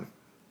wearing one.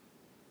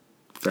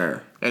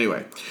 Fair.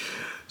 Anyway.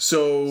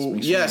 So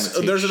yes,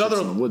 there's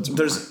another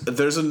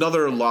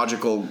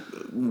logical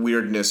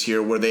weirdness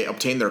here where they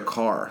obtain their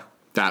car.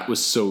 That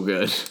was so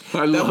good.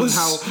 I love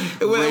how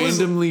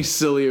randomly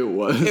silly it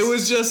was. It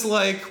was just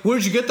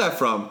where'd you get that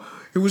from?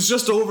 It was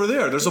just over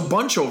there. There's a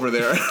bunch over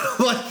there.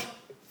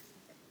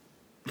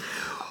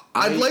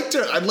 I'd like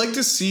to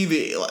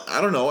see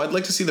I'd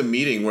like to see the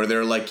meeting where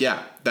they're like,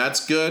 yeah,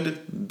 that's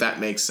good. That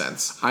makes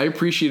sense. I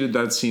appreciated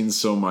that scene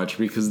so much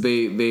because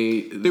they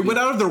went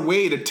out of their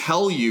way to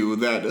tell you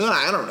that,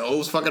 I don't know, it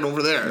was fucking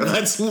over there.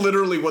 That's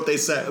literally what they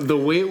said. The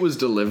way it was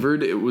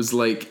delivered, it was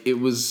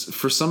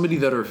for somebody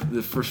that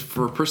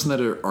for a person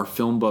that are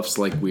film buffs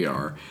like we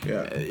are.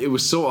 Yeah. It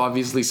was so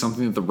obviously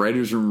something that the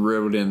writers room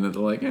wrote in that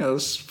they're like, yeah,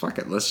 let's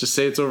just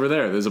say it's over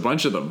there. There's a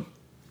bunch of them.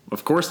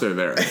 Of course they're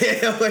there.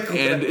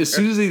 And as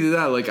soon as they did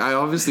that, like, I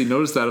obviously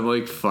noticed that. I'm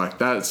like, fuck,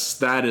 that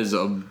is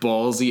a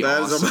ballsy,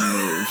 awesome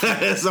move.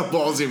 That is a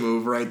ballsy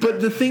move right there.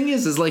 But the thing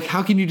is like,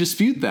 how can you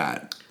dispute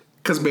that?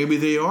 Because maybe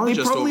they are. They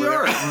just probably over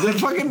are. There. The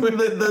fucking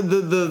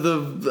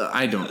the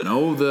I don't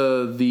know,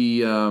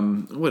 the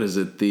what is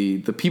it,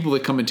 the people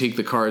that come and take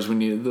the cars when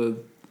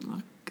you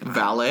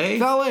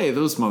Valet,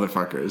 those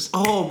motherfuckers.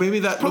 Oh, maybe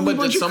that. Probably a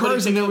bunch of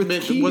cars in there with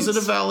keys. Was it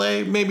a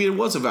valet? Maybe it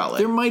was a valet.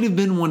 There might have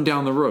been one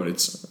down the road.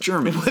 It's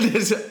Germany. What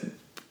is it?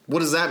 What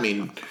does that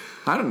mean?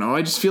 I don't know.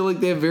 I just feel like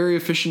they have very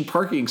efficient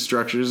parking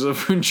structures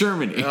over in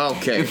Germany.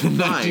 Okay, in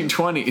the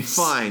 1920s.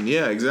 Fine,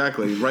 yeah,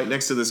 exactly. Right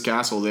next to this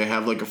castle, they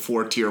have like a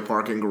 4-tier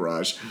parking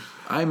garage.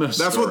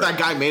 That's what that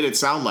guy made it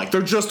sound like.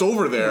 They're just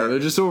over there. Yeah, they're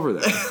just over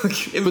there.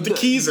 With the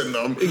keys in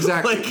them.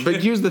 Exactly.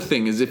 But here's the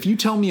thing, is if you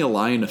tell me a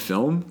lie in a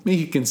film, make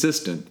it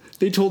consistent.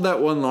 They told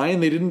that one lie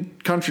and they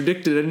didn't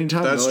contradict it any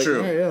time. That's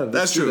true. Yeah,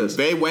 that's true.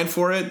 They went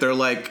for it. They're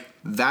like,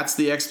 that's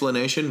the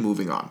explanation,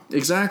 moving on.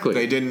 Exactly.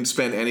 They didn't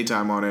spend any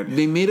time on it.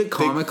 They made it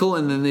comical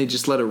and then they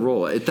just let it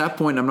roll. At that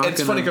point,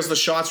 It's funny because the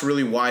shot's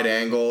really wide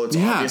angle. It's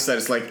obvious that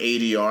it's like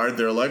 80 yards.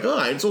 They're like,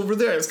 it's over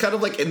there. It's kind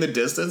of like in the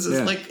distance.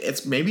 It's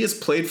like, maybe it's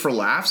played for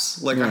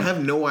laughs. Like, I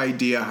have no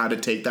idea how to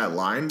take that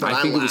line, but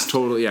I think it was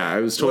totally,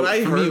 it was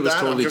totally, when I heard it was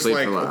that, totally I'm just played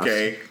like, for laughs.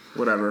 Okay.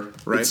 Whatever,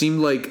 right? It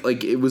seemed like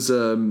it was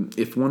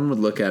if one would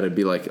look at it, it'd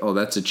be like, oh,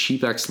 that's a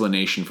cheap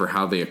explanation for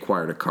how they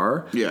acquired a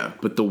car. Yeah.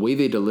 But the way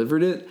they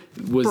delivered it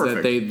was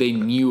that they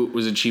knew it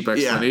was a cheap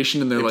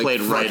explanation, and they're like,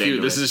 played right into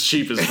this is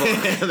cheap as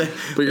fuck.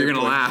 But you're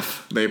gonna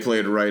laugh. They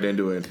played right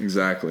into it.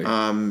 Exactly.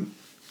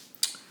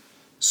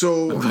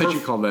 So I'm glad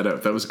you called that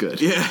out. That was good.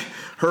 Yeah.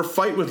 Her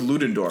fight with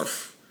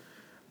Ludendorff.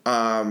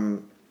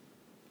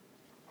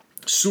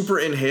 Super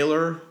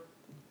inhaler.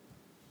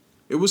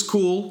 It was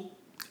cool.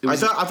 I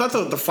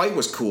thought the fight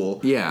was cool.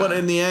 Yeah. But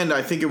in the end,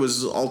 I think it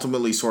was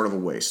ultimately sort of a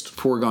waste.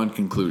 Foregone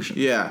conclusion.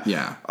 Yeah.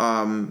 Yeah.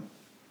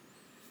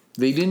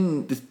 They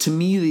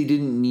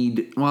didn't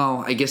need,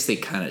 well, I guess they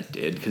kind of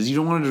did, because you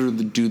don't want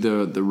to do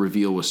the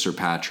reveal with Sir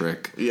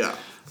Patrick. Yeah.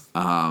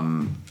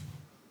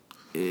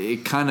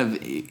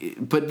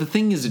 But the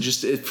thing is,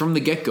 from the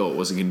get-go, it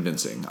wasn't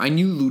convincing. I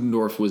knew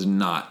Ludendorff was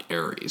not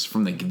Ares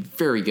from the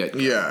very get-go.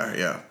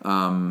 Yeah.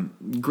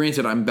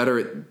 Granted, I'm better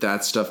at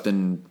that stuff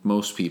than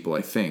most people,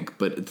 I think.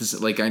 But this,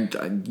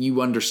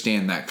 you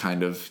understand that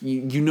kind of,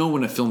 you know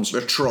when a film's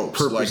the tropes,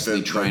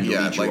 purposely trying to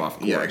lead you off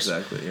course. Yeah,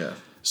 exactly. Yeah.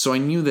 So I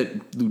knew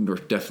that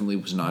Ludendorff definitely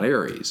was not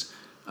Ares,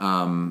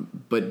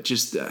 but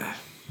just.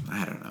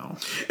 I don't know.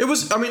 It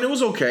was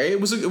okay. It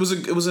was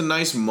a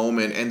nice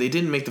moment, and they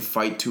didn't make the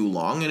fight too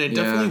long, and it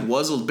definitely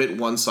was a bit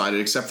one-sided,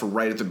 except for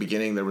right at the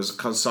beginning there was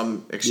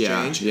some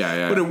exchange.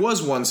 Yeah. But it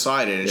was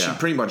one-sided, and she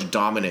pretty much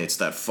dominates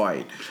that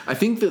fight. I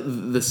think that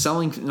the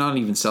selling, not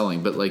even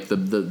selling, but like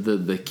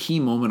the key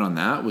moment on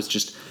that was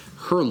just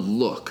her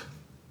look.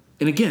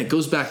 And again, it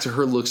goes back to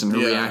her looks and her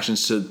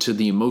reactions to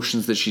the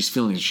emotions that she's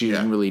feeling that she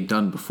hasn't really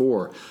done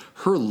before.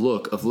 Her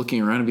look of looking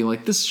around and being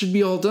like, this should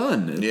be all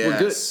done. We're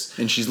good.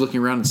 And she's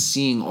looking around and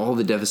seeing all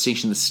the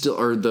devastation that's still,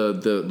 or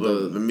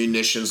the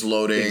munitions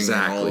loading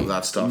and all of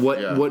that stuff.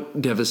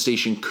 What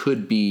devastation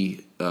could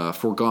be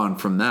foregone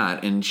from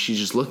that. And she's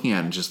just looking at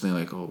it and just thinking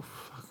like, oh,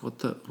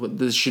 fuck, what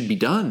this should be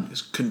done.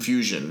 It's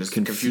confusion.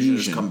 Confusion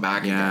has come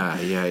back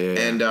again. Yeah.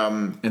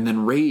 And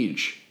then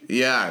rage.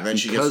 Yeah, then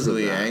she gets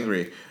really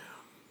angry.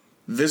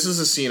 This is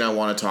a scene I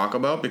want to talk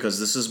about because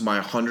this is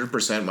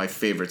 100% my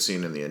favorite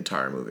scene in the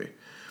entire movie.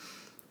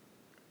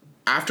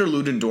 After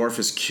Ludendorff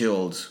is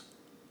killed,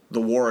 the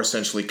war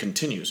essentially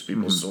continues.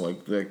 People, so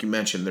like you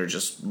mentioned, they're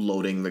just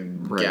loading the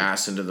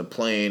gas into the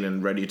plane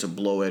and ready to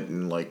blow it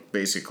and like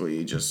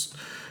basically just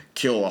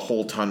kill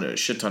a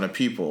shit ton of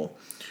people.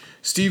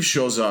 Steve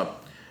shows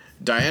up.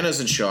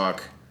 Diana's in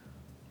shock,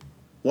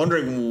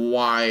 wondering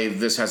why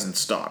this hasn't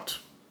stopped.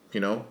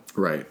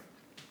 Right.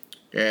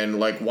 And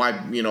like why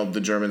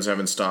the Germans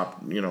haven't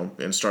stopped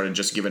and started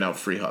just giving out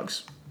free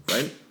hugs,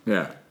 right?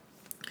 Yeah.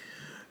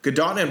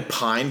 Godot and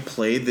Pine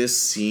play this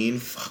scene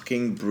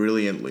fucking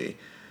brilliantly.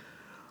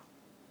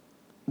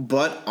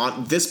 But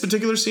on this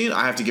particular scene,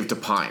 I have to give to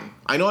Pine.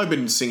 I know I've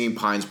been singing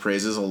Pine's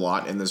praises a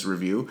lot in this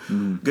review.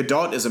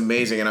 Godot is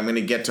amazing, and I'm going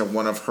to get to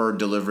one of her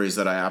deliveries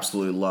that I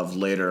absolutely love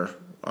later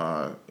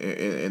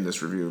in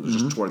this review,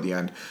 just toward the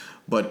end.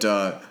 But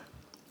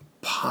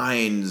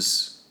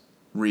Pine's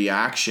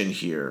reaction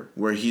here,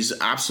 where he's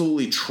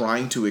absolutely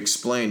trying to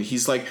explain,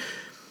 he's like,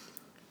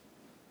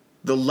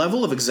 the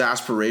level of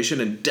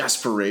exasperation and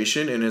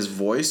desperation in his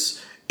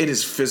voice, in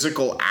his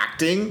physical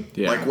acting,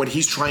 like what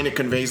he's trying to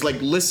convey, he's like,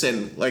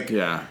 listen, like,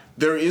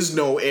 there is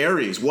no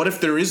Ares? What if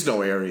there is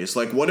no Ares?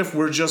 Like, what if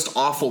we're just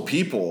awful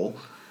people,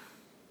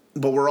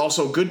 but we're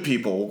also good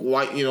people?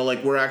 Why,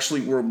 like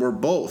we're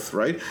both,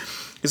 right?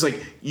 It's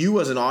like,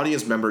 you as an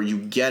audience member, you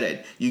get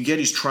it. You get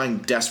he's trying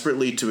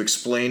desperately to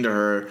explain to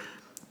her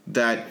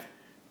that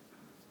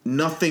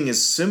nothing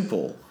is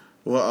simple.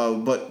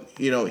 But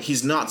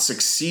he's not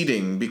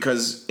succeeding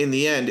because in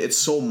the end it's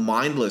so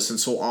mindless and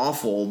so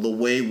awful the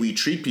way we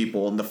treat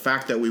people, and the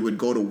fact that we would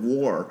go to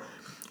war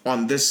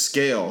on this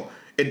scale,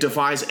 it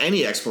defies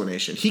any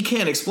explanation. He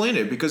can't explain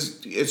it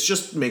because it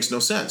just makes no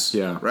sense.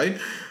 Yeah. Right?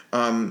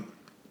 And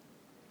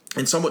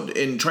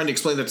trying to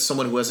explain that to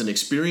someone who hasn't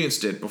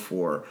experienced it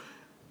before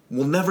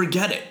will never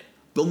get it.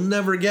 They'll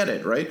never get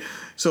it, right?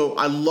 So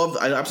I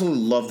absolutely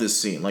love this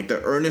scene. Like,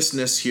 the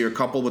earnestness here,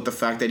 coupled with the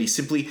fact that he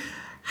simply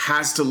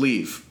has to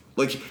leave.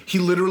 Like, he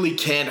literally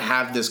can't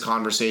have this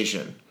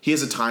conversation. He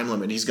has a time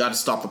limit. He's got to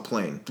stop the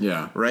plane.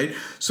 Yeah. Right?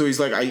 So he's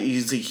like,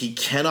 he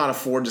cannot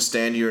afford to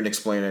stand here and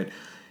explain it.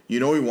 He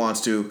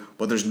wants to,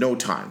 but there's no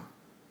time.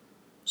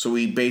 So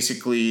he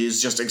basically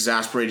is just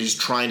exasperated. He's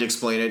trying to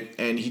explain it,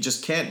 and he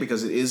just can't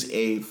because it is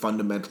a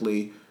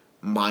fundamentally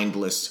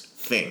mindless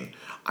thing.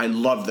 I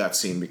love that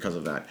scene because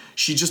of that.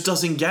 She just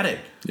doesn't get it.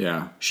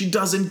 Yeah. She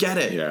doesn't get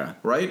it. Yeah.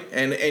 Right?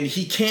 And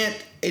he can't,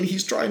 and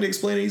he's trying to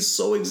explain it. He's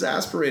so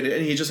exasperated,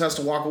 and he just has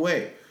to walk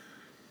away.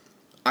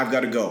 I've got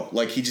to go.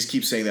 Like, he just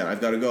keeps saying that.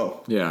 I've got to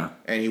go. Yeah.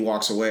 And he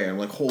walks away. And I'm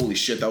like, holy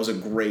shit, that was a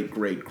great,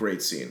 great,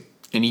 great scene.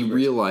 And he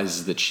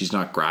realizes that she's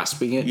not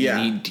grasping it.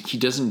 Yeah. And he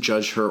doesn't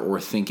judge her or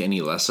think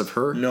any less of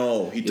her.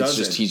 No, he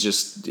doesn't. He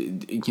just,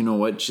 you know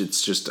what?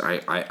 It's just,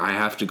 I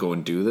have to go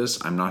and do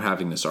this. I'm not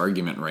having this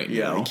argument right now.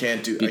 Yeah, I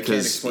can't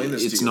explain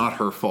this to you. It's not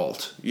her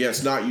fault. Yeah,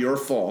 it's not your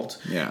fault.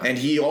 Yeah. And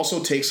he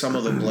also takes some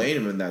of the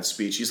blame in that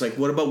speech. He's like,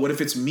 what if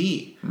it's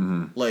me?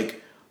 Mm-hmm.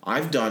 Like,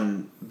 I've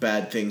done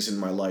bad things in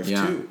my life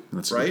too.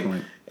 That's right? a good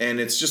point. And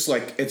it's just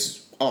like,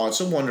 it's a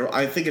wonderful,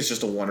 I think it's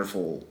just a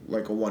wonderful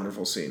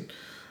scene.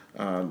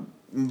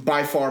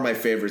 By far my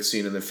favorite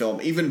scene in the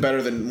film, even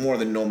more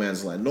than No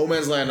Man's Land. No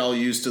Man's Land I'll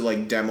use to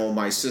like demo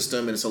my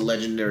system, and it's a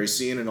legendary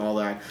scene and all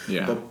that.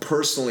 Yeah. But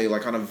personally,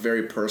 like on a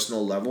very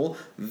personal level,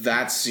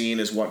 that scene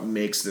is what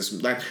makes this.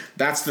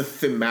 That's the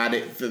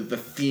thematic, the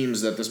themes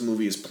that this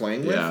movie is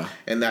playing with,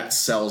 and that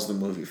sells the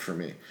movie for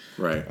me.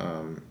 Right.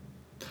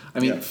 I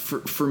mean,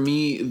 for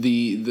me,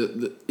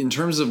 the in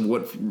terms of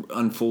what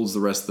unfolds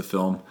the rest of the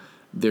film.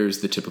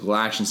 There's the typical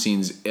action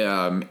scenes.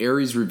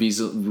 Ares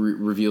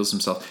reveals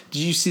himself. Did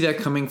you see that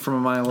coming from a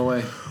mile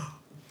away?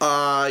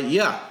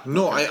 Yeah.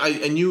 No,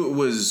 I knew it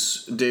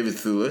was David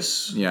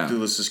Thewlis. Yeah.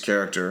 Thewlis's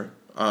character.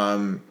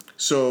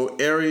 So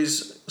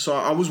Ares. So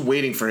I was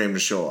waiting for him to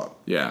show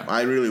up. Yeah.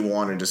 I really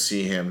wanted to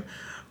see him.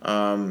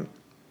 And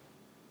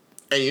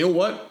you know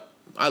what?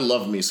 I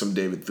love me some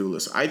David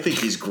Thewlis. I think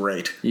he's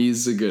great.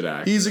 He's a good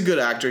actor. He's a good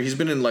actor. He's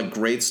been in like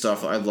great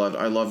stuff. I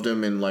loved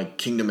him in like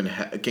Kingdom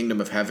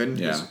of Heaven.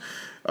 Yeah.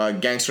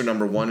 Gangster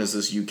Number One is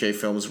this UK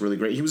film. Is really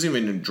great. He was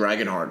even in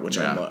Dragonheart, which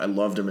I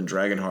loved him in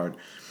Dragonheart.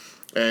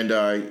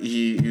 And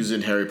he was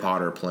in Harry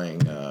Potter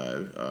playing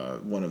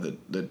one of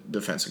the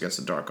Defense Against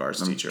the Dark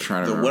Arts teacher.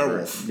 The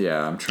werewolf.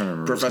 Yeah, I'm trying to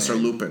remember. Professor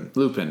Lupin.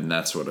 Lupin,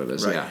 that's what it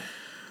is. Right. Yeah.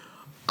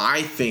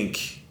 I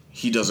think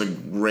he does a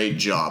great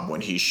job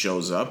when he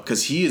shows up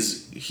because he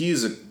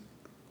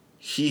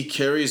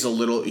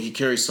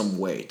carries some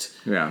weight.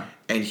 Yeah.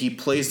 And he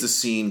plays the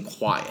scene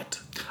quiet.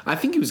 I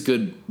think he was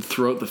good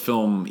throughout the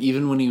film,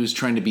 even when he was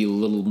trying to be a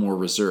little more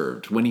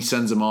reserved. When he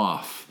sends him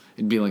off,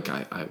 it'd be like,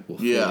 I will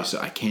fully,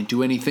 I can't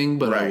do anything,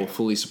 but I will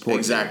fully support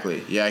exactly.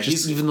 you. Yeah,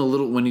 just even the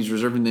little when he's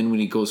reserved, and then when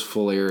he goes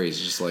full Ares,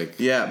 he's just like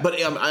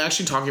but I'm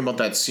actually talking about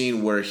that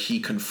scene where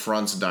he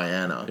confronts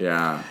Diana.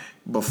 Yeah.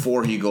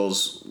 Before he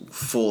goes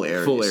full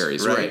Ares. Full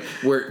Ares, right.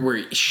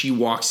 Where she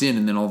walks in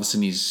and then all of a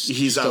sudden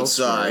he's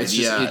outside. It's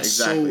just,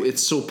 exactly.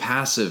 It's so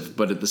passive,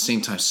 but at the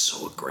same time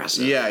so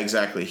aggressive. Yeah,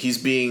 exactly. He's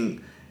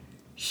being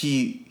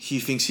he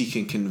thinks he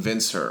can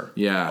convince her.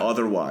 Yeah.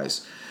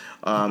 Otherwise.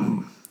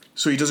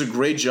 So he does a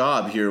great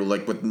job here,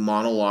 like with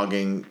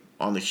monologuing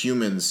on the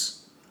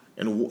humans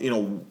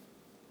and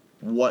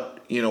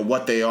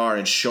what they are,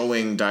 and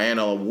showing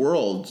Diana a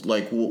world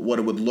like what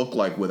it would look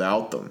like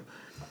without them.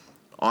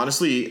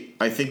 Honestly,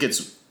 I think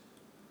it's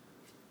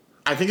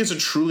a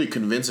truly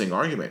convincing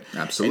argument.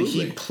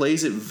 Absolutely. And he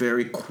plays it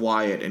very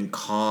quiet and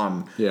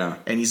calm. Yeah.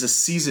 And he's a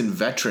seasoned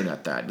veteran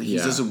at that. He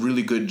does a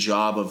really good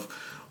job of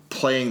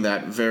playing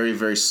that very,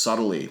 very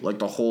subtly, like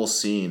the whole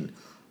scene.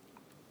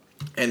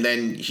 And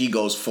then he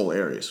goes full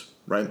Ares,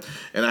 right?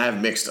 And I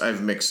have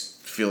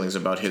mixed feelings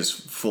about his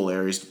full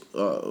Ares,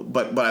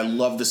 but I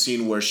love the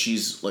scene where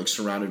she's like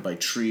surrounded by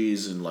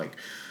trees and like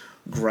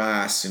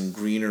grass and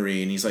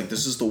greenery, and he's like,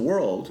 this is the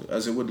world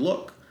as it would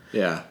look.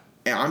 Yeah.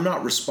 And I'm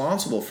not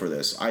responsible for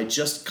this. I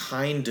just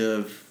kind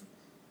of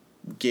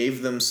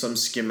gave them some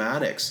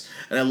schematics.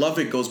 And I love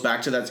it goes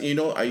back to that.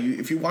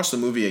 If you watch the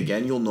movie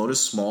again, you'll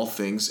notice small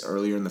things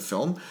earlier in the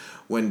film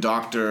when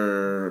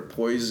Dr.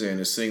 Poison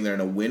is sitting there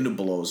and a wind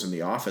blows in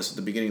the office at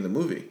the beginning of the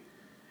movie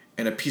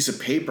and a piece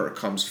of paper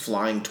comes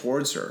flying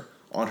towards her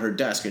on her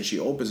desk, and she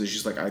opens it.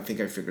 She's like, I think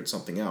I figured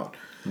something out.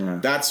 Yeah.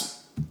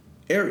 That's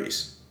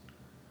Ares.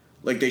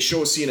 Like, they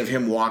show a scene of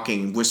him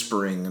walking,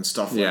 whispering and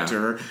stuff like to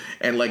her,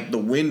 and like the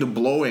wind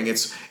blowing.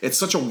 It's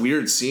such a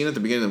weird scene at the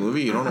beginning of the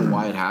movie. You don't know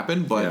why it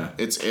happened, but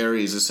it's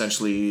Ares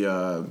essentially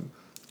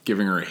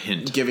giving her a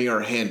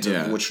hint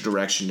of which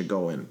direction to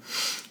go in.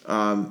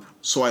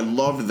 So I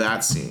loved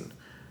that scene.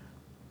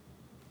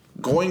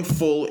 Going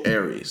full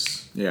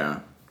Ares. Yeah.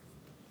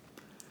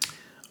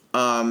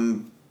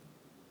 I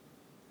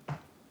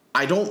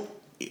don't.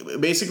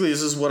 Basically,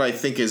 this is what I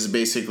think is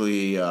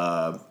basically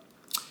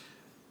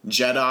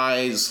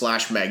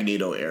Jedi /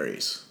 Magneto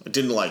Ares. I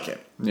didn't like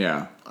it.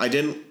 Yeah. I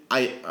didn't.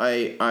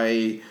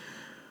 I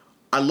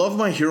love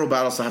my hero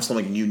battles to have some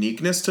like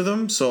uniqueness to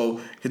them. So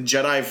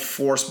Jedi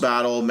Force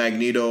battle,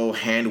 Magneto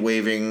hand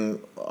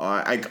waving.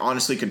 I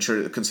honestly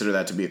consider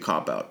that to be a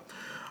cop out.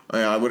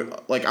 I would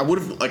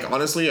have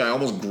honestly, I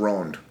almost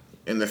groaned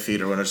in the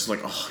theater when it's just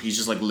like, oh, he's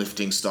just like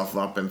lifting stuff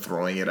up and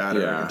throwing it at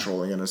her and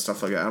controlling it and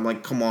stuff like that. I'm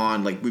like, come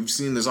on, like we've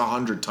seen this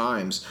 100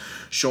 times.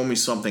 Show me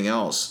something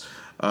else.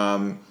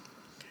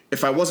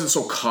 If I wasn't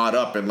so caught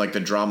up in like the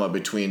drama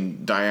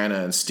between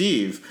Diana and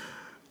Steve,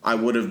 I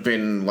would have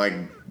been like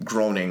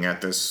groaning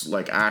at this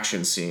like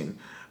action scene.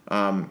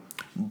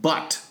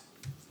 But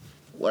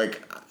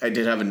like I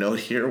did have a note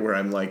here where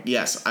I'm like,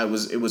 yes,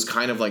 it was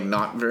kind of like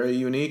not very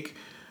unique,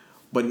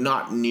 but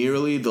not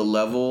nearly the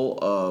level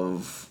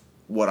of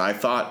what I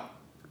thought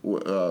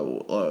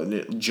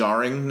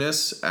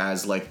jarringness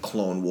as like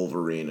clone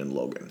Wolverine and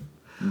Logan.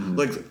 Mm-hmm.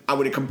 Like I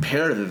would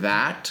compare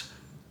that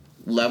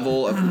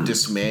level of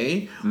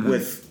dismay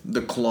with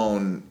the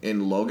clone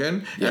in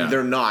Logan, and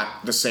they're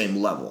not the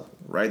same level,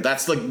 right?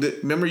 That's like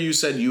remember you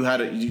said you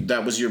had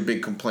that was your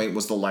big complaint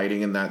was the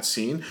lighting in that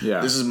scene.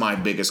 Yeah, this is my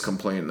biggest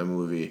complaint in the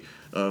movie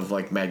of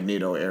like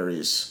Magneto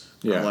Ares.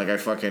 Yeah, like I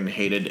fucking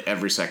hated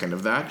every second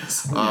of that.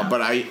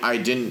 But I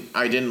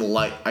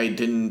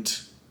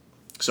didn't.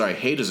 Sorry,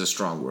 hate is a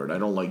strong word. I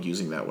don't like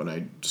using that when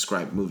I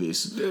describe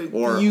movies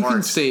or you art.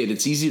 Can say it.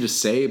 It's easy to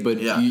say, but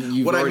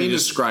you've already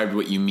described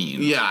what you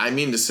mean. Yeah, I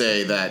mean to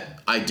say that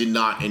I did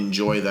not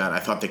enjoy that. I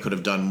thought they could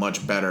have done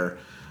much better.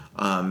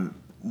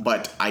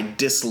 But I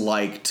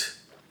disliked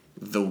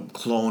the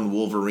clone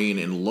Wolverine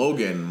in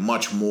Logan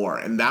much more.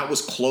 And that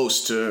was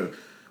close to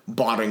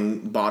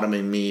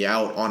bottoming me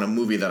out on a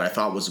movie that I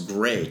thought was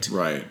great.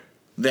 Right.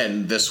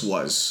 Than this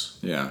was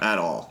at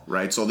all,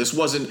 right? So this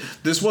wasn't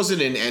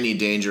in any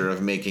danger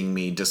of making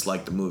me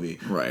dislike the movie,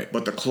 right?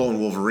 But the clone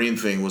Wolverine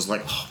thing was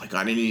like, oh my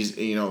god, and he's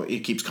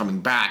it keeps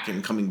coming back,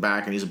 and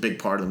he's a big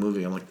part of the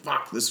movie. I'm like,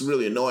 fuck, this is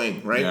really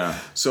annoying, right? Yeah.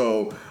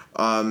 So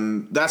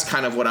that's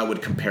kind of what I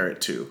would compare it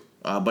to,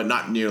 but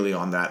not nearly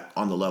on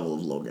the level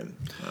of Logan.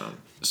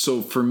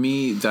 So for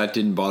me, that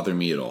didn't bother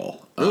me at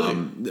all. Really?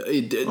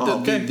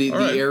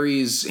 The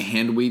Ares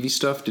hand wavy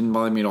stuff didn't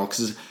bother me at all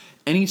because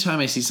anytime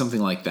I see something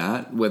like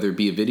that, whether it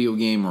be a video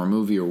game or a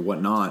movie or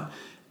whatnot,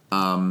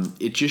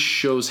 it just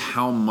shows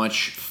how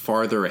much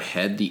farther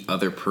ahead the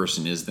other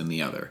person is than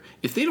the other.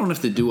 If they don't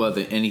have to do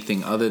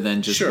anything other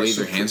than just wave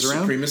their hands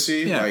around,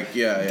 supremacy,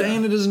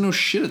 Diana doesn't know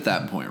shit at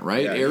that point,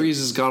 right? Yeah, Ares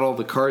has got all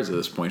the cards at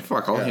this point.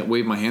 Fuck, I'll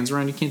wave my hands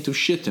around. You can't do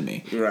shit to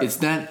me. Right. It's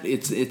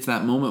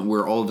that moment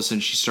where all of a sudden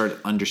she started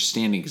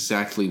understanding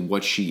exactly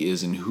what she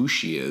is and who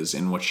she is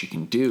and what she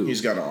can do.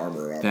 He's got to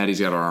armor up. He's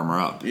got to armor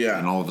up. Yeah,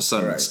 and all of a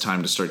sudden it's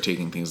time to start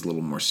taking things a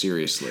little more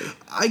seriously.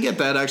 I get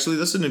that actually.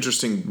 That's an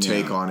interesting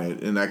take on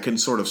it, and that can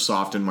sort of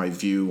soften my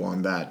view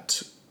on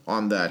that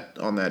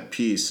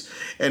piece.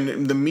 And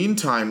in the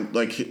meantime,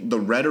 like the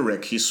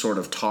rhetoric he's sort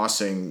of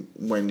tossing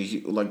when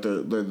he like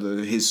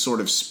the his sort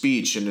of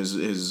speech and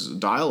his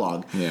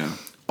dialogue,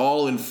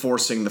 all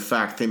enforcing the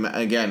fact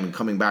again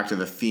coming back to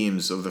the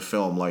themes of the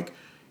film, like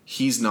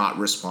he's not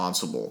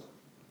responsible.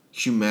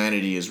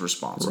 Humanity is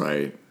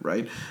responsible.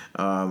 Right.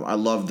 I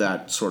love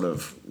that sort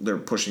of they're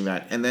pushing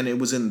that, and then it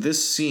was in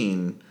this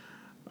scene.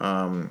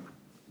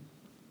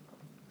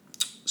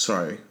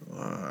 Sorry,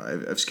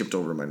 I've skipped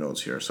over my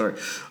notes here. Sorry.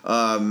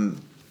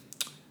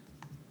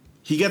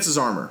 He gets his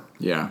armor.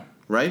 Yeah.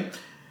 Right?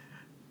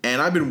 And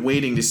I've been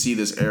waiting to see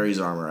this Ares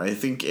armor. I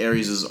think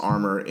Ares'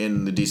 armor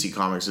in the DC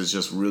Comics is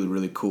just really,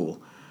 really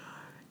cool.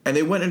 And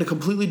they went in a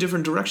completely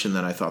different direction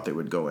than I thought they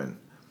would go in.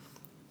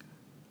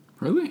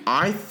 Really?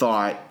 I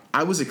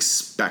was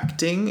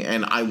expecting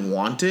and I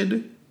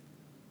wanted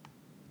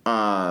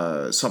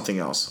something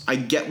else. I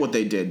get what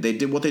they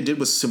did. What they did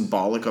was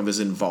symbolic of his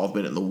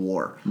involvement in the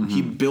war. Mm-hmm.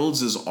 He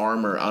builds his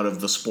armor out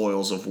of the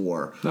spoils of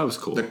war. That was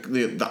cool.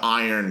 The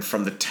iron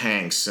from the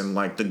tanks and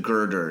like the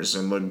girders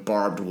and like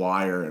barbed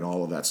wire and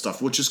all of that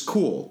stuff, which is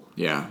cool.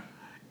 Yeah.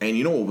 And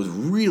you know what was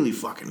really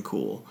fucking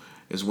cool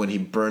is when he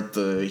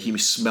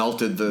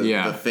smelted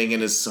the thing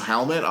in his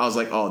helmet. I was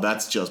like, oh,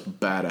 that's just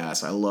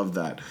badass. I love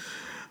that.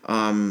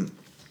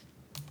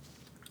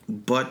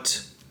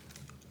 But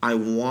I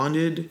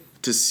wanted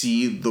to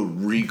see the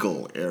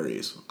regal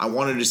Ares. I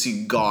wanted to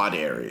see God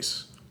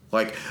Ares.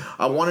 Like,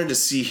 I wanted to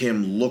see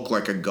him look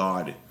like a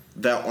god.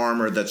 That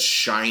armor that's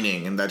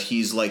shining and that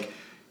he's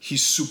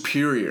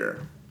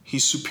superior.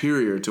 He's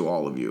superior to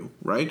all of you,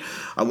 right?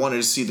 I wanted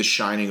to see the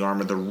shining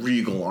armor, the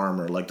regal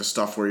armor, like the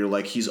stuff where you're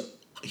like,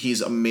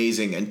 he's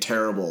amazing and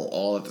terrible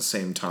all at the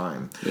same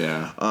time.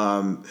 Yeah.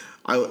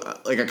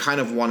 I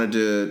kind of wanted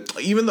to.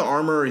 Even the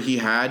armor he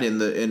had in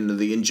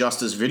the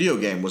Injustice video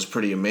game was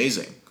pretty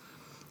amazing,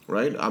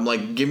 right? I'm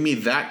like, give me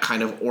that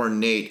kind of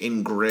ornate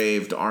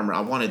engraved armor.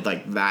 I wanted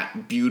like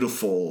that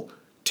beautiful,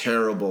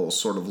 terrible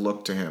sort of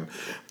look to him.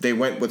 They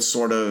went with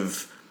sort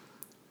of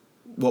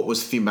what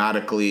was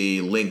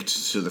thematically linked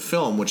to the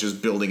film, which is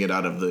building it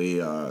out of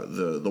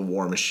the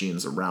war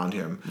machines around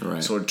him.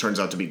 Right. So it turns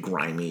out to be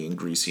grimy and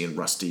greasy and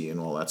rusty and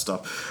all that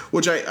stuff,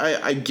 which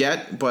I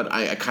get, but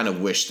I kind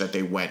of wish that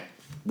they went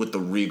with the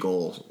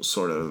regal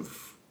sort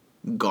of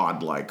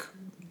godlike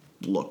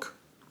look.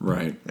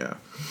 Right. Yeah.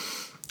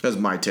 That's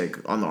my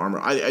take on the armor.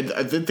 I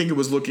did think it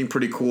was looking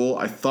pretty cool.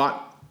 I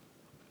thought,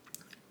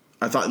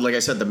 like I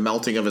said, the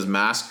melting of his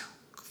mask,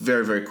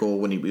 very, very cool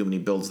when he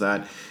builds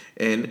that.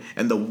 And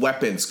the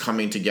weapons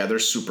coming together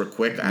super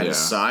quick at his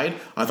side,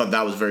 I thought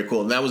that was very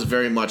cool. And that was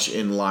very much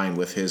in line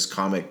with his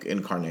comic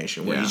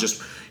incarnation, where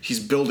he's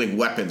building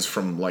weapons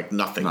from like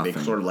nothing. They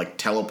sort of like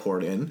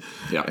teleport in.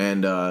 Yeah.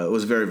 And it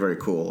was very, very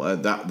cool.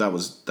 That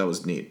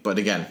was neat. But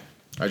again,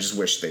 I just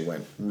wish they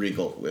went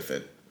regal with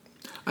it.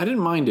 I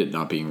didn't mind it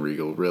not being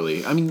regal,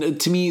 really. I mean,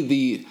 to me,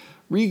 the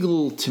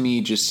regal to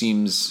me just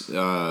seems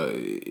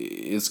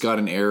it's got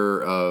an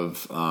air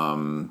of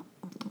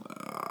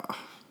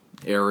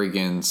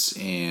arrogance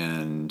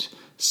and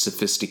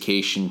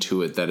sophistication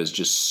to it that is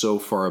just so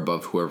far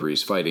above whoever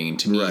he's fighting. And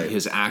to me,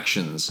 his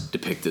actions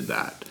depicted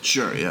that.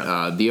 Sure,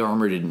 yeah. The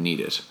armor didn't need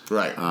it.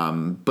 Right.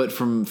 But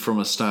from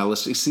a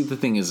stylistic... See, the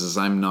thing is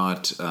I'm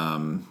not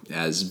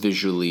as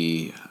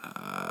visually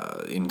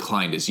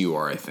inclined as you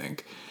are, I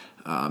think.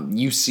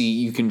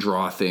 You can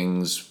draw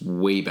things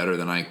way better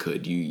than I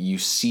could. You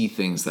see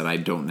things that I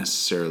don't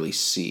necessarily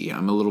see.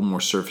 I'm a little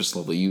more surface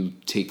level. You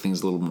take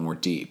things a little more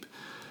deep.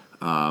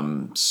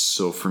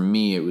 So for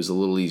me, it was a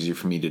little easier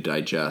for me to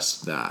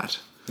digest that.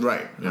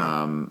 Right.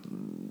 Yeah.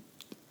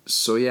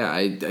 So yeah,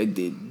 I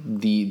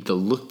did. The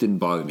look didn't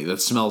bother me. The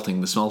smelting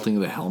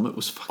of the helmet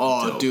was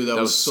fucking dope. Dude, that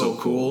was so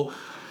cool.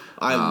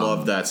 I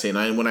love that scene.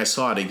 When I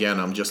saw it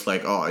again, I'm just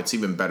like, oh, it's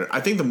even better. I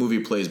think the movie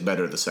plays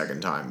better the second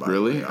time. By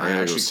the way. I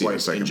actually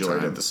quite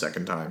enjoyed it the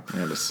second time. I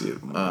gotta see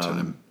it one more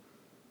time.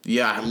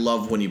 Yeah, I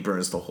love when he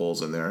burns the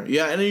holes in there.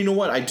 Yeah, and you know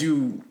what? I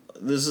do.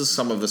 This is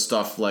some of the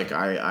stuff like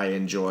I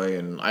enjoy,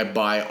 and I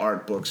buy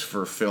art books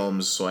for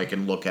films so I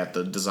can look at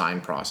the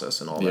design process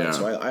and all that.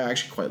 So I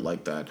actually quite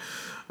like that.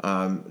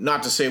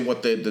 Not to say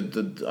what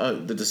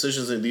the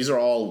decisions. These are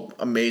all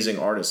amazing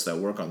artists that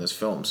work on this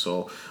film.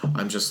 So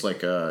I'm just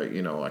like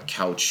a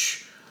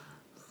couch,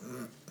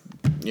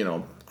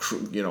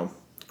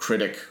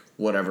 critic.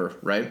 Whatever,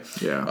 right?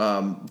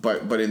 Yeah.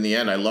 But in the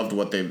end, I loved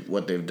what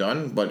they've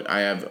done. But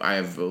I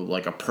have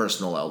like a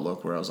personal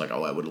outlook where I was like,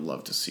 oh, I would have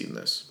loved to see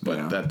this.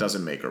 But that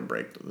doesn't make or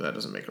break.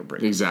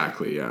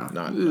 Exactly. Yeah.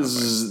 This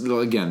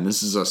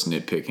is us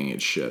nitpicking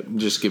at shit.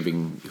 Just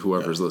giving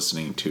whoever's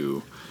listening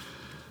to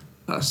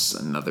us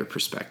another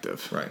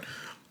perspective. Right.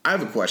 I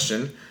have a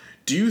question.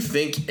 Do you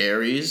think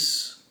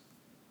Ares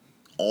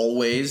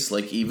always,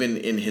 like even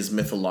in his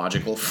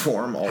mythological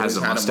form, always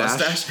had a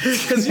mustache?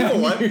 Because you know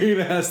what? You're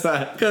gonna ask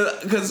that.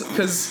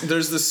 Because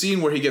there's the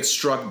scene where he gets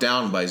struck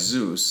down by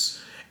Zeus,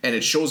 and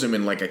it shows him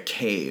in like a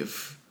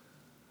cave,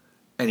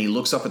 and he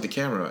looks up at the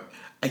camera.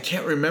 I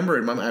can't remember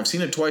it. I've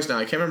seen it twice now.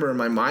 I can't remember in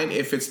my mind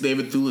if it's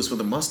David Thewlis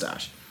with a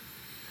mustache.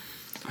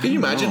 Can you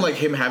imagine like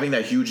him having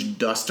that huge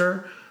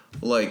duster,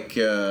 like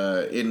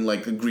in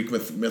like the Greek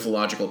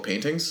mythological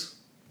paintings?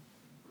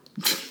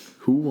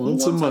 Who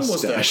wants a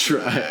mustache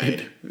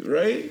ride?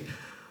 Right?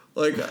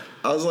 Like,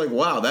 I was like,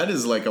 wow, that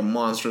is like a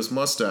monstrous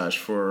mustache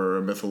for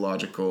a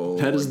mythological.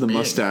 That is the being.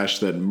 Mustache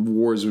that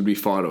wars would be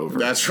fought over.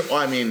 That's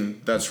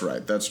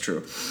right. That's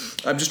true.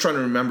 I'm just trying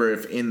to remember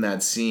if in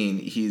that scene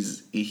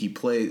he's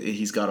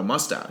got a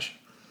mustache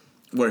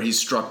where he's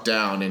struck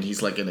down and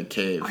he's like in a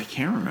cave. I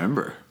can't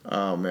remember.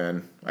 Oh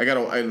man,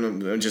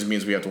 it just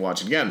means we have to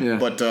watch it again. Yeah.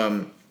 But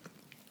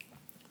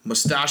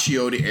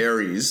mustachioed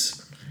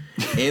Ares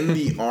in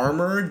the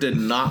armor did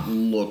not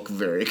look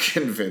very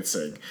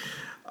convincing.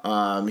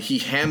 He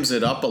hams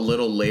it up a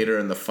little later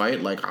in the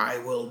fight, like I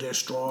will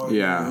destroy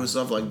you and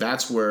stuff like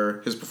that's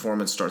where his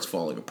performance starts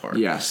falling apart.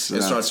 Yes,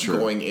 it starts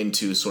going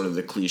into sort of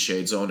the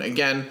cliched zone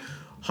again.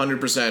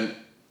 100%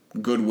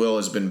 goodwill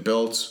has been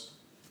built.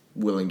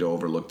 Willing to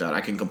overlook that.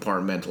 I can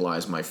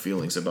compartmentalize my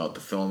feelings about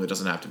the film. It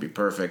doesn't have to be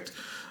perfect,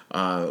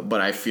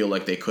 but I feel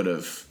like they could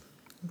have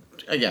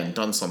again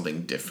done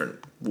something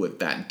different with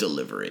that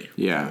delivery.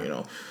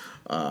 Yeah,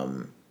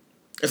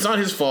 it's not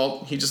his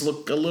fault. He just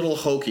looked a little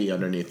hokey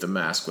underneath the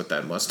mask with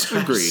that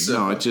mustache. Agreed. So,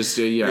 no, it just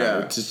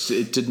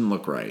it didn't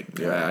look right.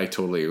 Yeah, I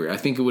totally agree. I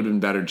think it would have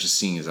been better just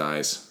seeing his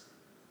eyes.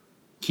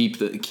 Keep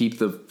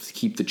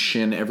the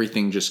chin,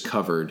 everything just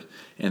covered,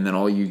 and then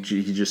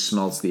he just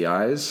smelts the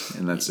eyes,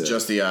 and that's it.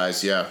 Just the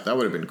eyes. Yeah, that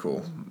would have been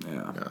cool.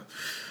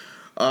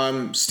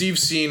 Yeah.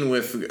 Steve's scene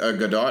with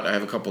Godot. I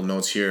have a couple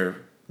notes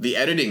here. The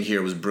editing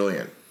here was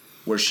brilliant.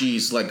 where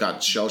she's like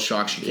got shell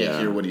shock, she can't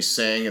hear what he's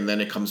saying, and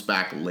then it comes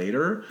back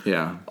later.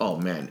 Yeah. Oh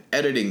man,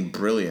 editing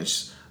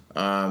brilliance.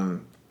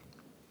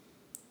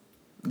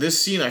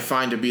 This scene I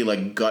find to be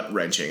like gut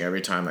wrenching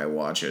every time I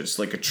watch it. It's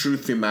like a true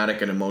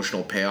thematic and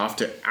emotional payoff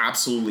to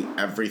absolutely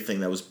everything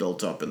that was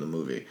built up in the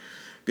movie.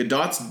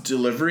 Gadot's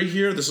delivery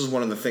here, this is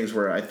one of the things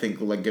where I think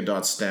like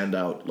Gadot's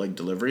standout like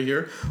delivery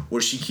here,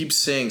 where she keeps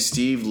saying,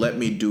 "Steve, let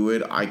me do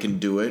it. I can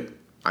do it.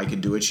 I can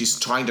do it." She's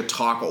trying to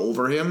talk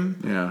over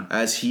him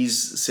as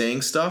he's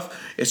saying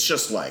stuff. It's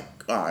just like,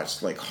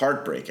 it's like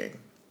heartbreaking.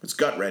 It's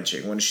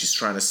gut-wrenching when she's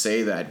trying to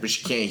say that, but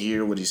she can't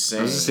hear what he's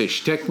saying. I was going to say,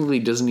 she technically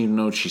doesn't even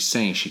know what she's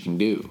saying she can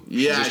do.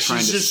 Yeah,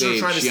 she's just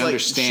trying to she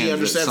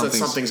understands that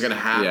something's going to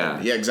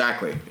happen. Yeah,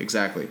 exactly.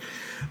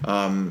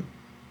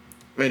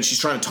 And she's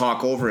trying to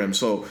talk over him,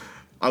 so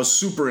I was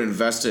super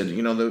invested.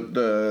 You know,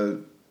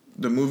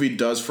 the movie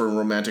does for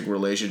romantic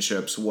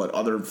relationships what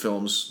other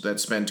films that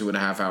spend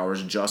 2.5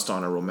 hours just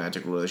on a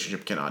romantic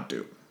relationship cannot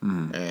do.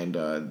 And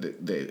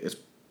it's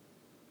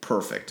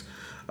perfect.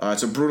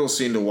 It's a brutal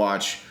scene to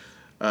watch.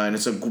 And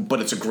it's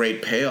a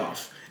great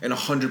payoff and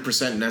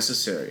 100%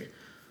 necessary.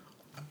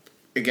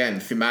 Again,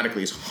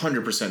 thematically, it's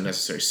 100%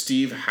 necessary.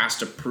 Steve has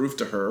to prove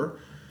to her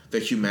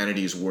that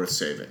humanity is worth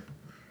saving,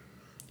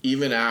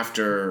 even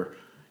after,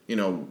 you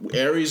know,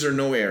 Ares or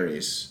no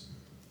Ares,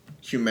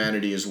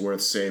 humanity is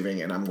worth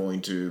saving, and I'm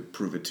going to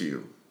prove it to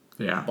you.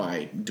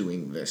 By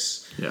doing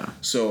this.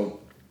 So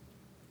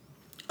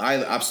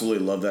I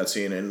absolutely love that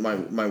scene, and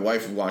my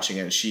wife watching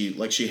it, she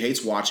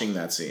hates watching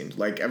that scene.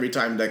 Like every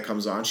time that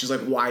comes on, she's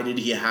like, "Why did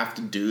he have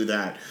to do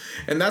that?"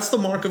 And that's the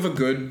mark of a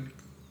good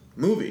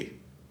movie,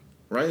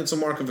 right? It's a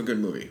mark of a good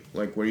movie,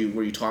 like where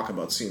you talk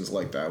about scenes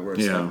like that, where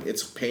it's like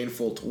it's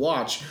painful to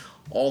watch,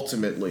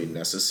 ultimately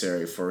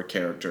necessary for a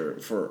character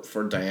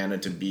for Diana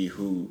to be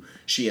who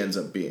she ends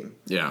up being.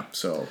 Yeah.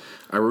 So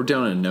I wrote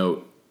down a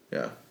note.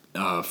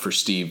 For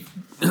Steve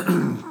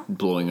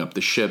blowing up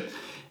the ship,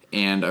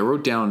 and I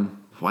wrote down,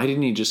 why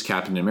didn't he just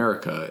Captain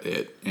America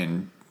it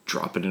and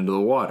drop it into the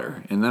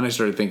water? And then I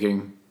started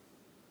thinking,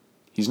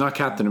 he's not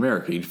Captain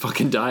America. He'd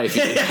fucking die if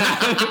he did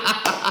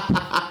that.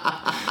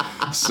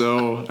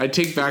 So I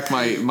take back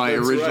my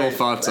original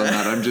thoughts on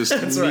that. I'm just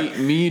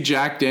me,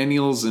 Jack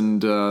Daniels,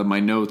 and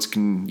my notes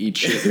can eat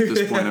shit at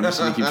this point. I'm just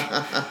gonna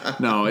keep.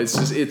 No,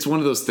 it's one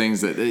of those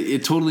things that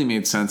it totally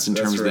made sense in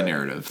terms of the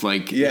narrative.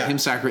 Like him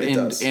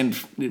and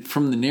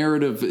from the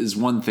narrative is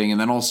one thing,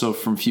 and then also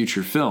from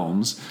future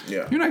films.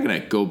 Yeah. You're not gonna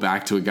go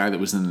back to a guy that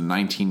was in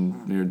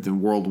the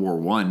World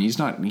War I. He's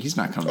not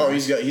coming. Oh,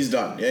 he's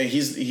done. Yeah,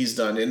 he's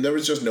done. And there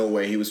was just no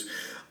way he was.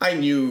 I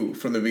knew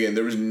from the beginning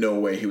there was no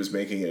way he was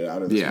making it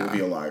out of this movie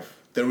alive.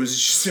 There was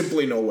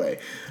simply no way.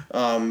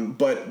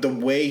 But the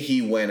way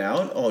he went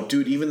out, oh,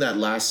 dude, even that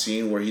last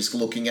scene where he's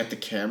looking at the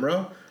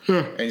camera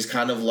and he's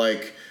kind of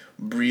like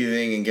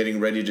breathing and getting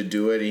ready to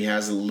do it. He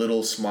has a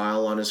little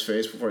smile on his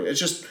face before. It's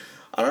just,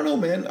 I don't know,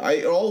 man.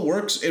 It all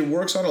works. It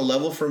works on a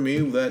level for me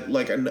that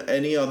like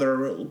any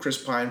other Chris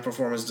Pine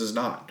performance does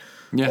not.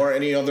 Yeah. Or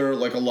any other,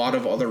 like a lot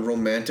of other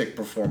romantic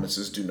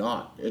performances do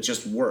not. It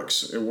just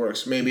works. It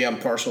works. Maybe I'm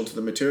partial to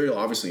the material.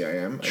 Obviously, I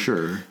am.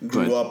 Sure. I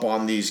grew up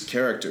on these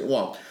characters.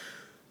 Well,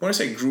 when I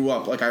say grew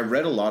up, like I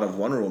read a lot of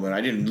Wonder Woman.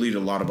 I didn't read a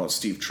lot about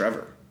Steve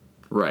Trevor.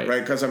 Right. Right?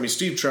 Because, I mean,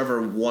 Steve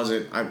Trevor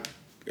wasn't,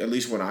 at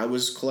least when I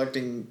was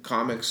collecting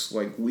comics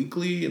like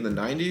weekly in the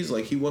 90s,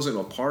 like he wasn't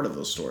a part of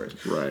those stories.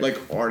 Right. Like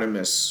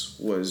Artemis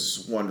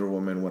was Wonder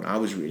Woman when I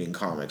was reading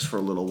comics for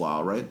a little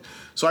while, right?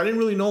 So I didn't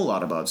really know a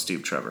lot about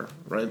Steve Trevor,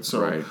 right?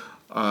 So,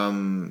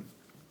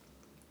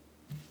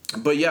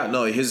 but yeah,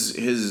 no,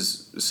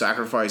 his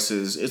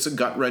sacrifices, it's a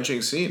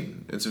gut-wrenching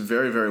scene. It's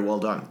very, very well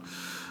done.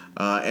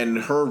 And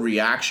her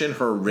reaction,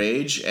 her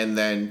rage, and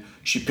then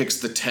she picks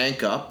the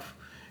tank up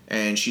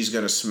and she's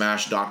going to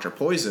smash Dr.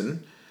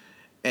 Poison.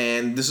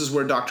 And this is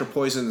where Dr.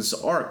 Poison's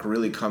arc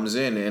really comes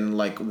in and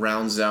like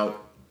rounds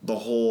out the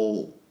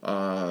whole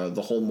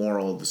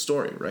moral of the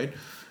story, right?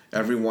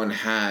 Everyone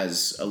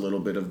has a little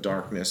bit of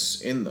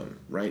darkness in them,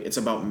 right? It's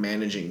about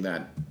managing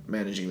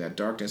that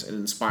darkness and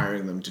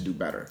inspiring them to do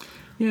better.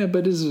 Yeah,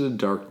 but is it a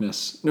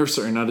darkness? No,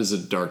 sorry, not as a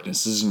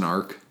darkness. Is it an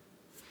arc?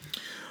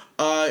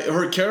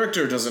 Her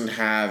character doesn't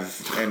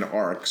have an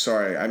arc.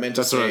 Sorry, I meant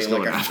to say, what I was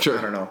going after.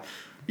 I don't know.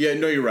 Yeah,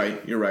 no, you're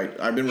right.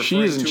 I've been referring to it. She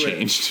hasn't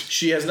changed.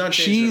 She has not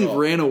changed. She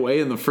ran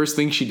away, and the first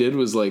thing she did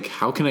was like,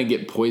 "How can I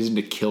get poison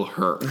to kill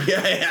her?"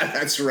 Yeah,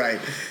 that's right.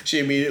 She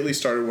immediately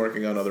started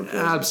working on other poison.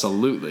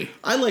 Absolutely.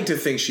 I like to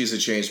think she's a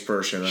changed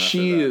person.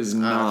 She is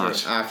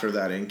not. After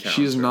that encounter,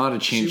 she is not a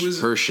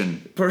changed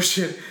Persian.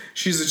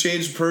 She's a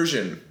changed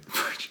Persian.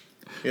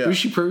 Yeah. Was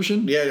she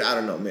Persian? Yeah, I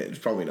don't know. It's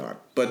probably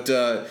not. But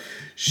I'd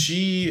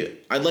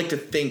like to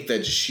think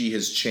that she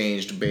has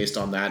changed based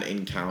on that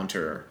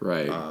encounter.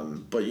 Right.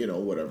 But,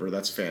 whatever.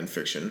 That's fan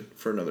fiction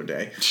for another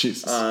day.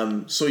 Jesus.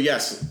 So,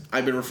 yes,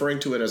 I've been referring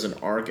to it as an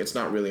arc. It's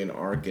not really an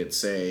arc.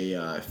 It's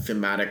a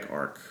thematic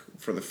arc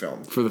for the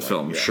film. For the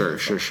film. Yeah, sure.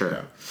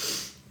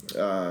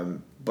 Yeah.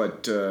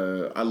 But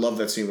I love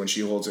that scene when she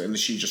holds it and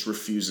she just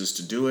refuses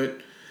to do it.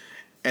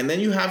 And then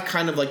you have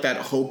kind of like that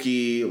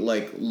hokey,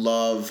 like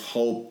love,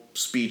 hope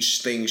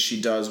speech thing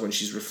she does when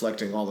she's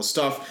reflecting all the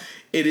stuff.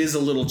 It is a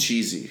little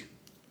cheesy.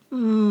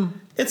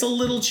 It's a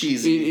little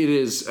cheesy. It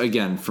is,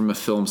 again, from a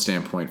film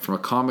standpoint. From a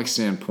comic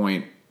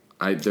standpoint,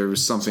 there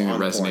was something that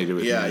resonated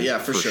with me. Yeah,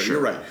 for sure.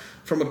 You're right.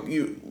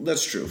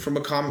 That's true. From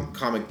a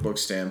comic book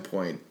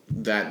standpoint,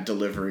 that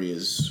delivery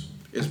is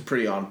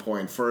pretty on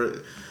point.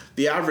 For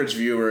the average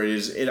viewer, I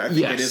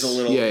think it is a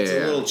little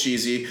little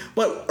cheesy,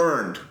 but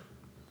earned.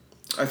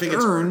 I think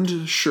it's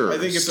earned. Sure. I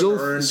think it's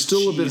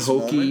still a bit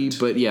hokey, moment.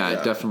 but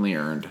definitely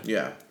earned.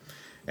 Yeah.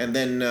 And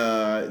then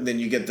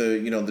you get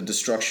the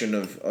destruction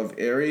of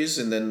Ares,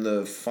 and then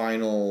the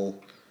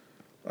final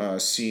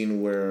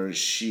scene where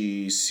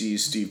she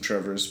sees Steve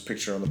Trevor's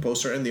picture on the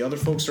poster, and the other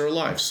folks are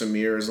alive.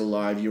 Samir is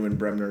alive. Ewan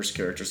Bremner's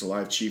character is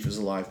alive. Chief is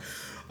alive.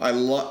 I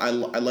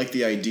like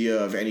the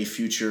idea of any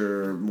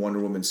future Wonder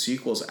Woman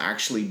sequels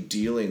actually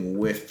dealing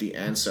with the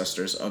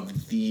ancestors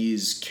of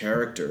these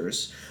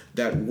characters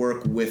that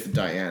work with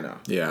Diana.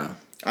 Yeah.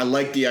 I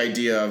like the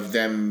idea of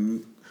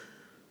them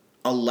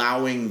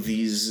allowing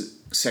these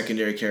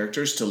secondary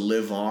characters to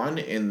live on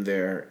in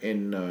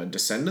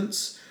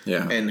Descendants,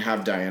 and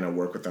have Diana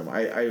work with them.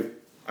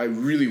 I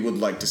really would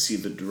like to see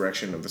the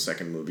direction of the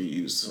second movie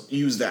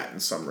use that in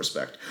some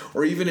respect,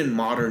 or even in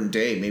modern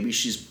day, maybe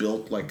she's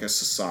built like a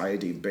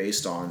society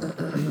based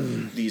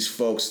on these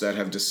folks that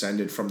have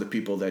descended from the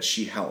people that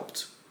she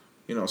helped,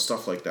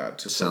 stuff like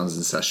that. Sounds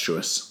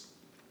incestuous.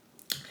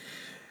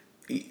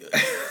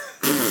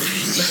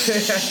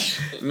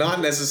 Not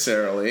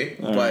necessarily,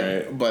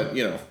 but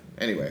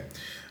anyway.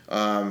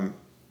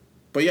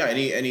 But yeah,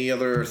 any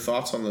other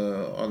thoughts on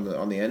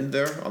the end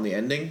there, on the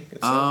ending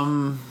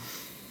itself?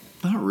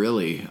 Not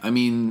really. I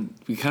mean,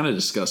 we kind of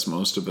discussed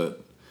most of it.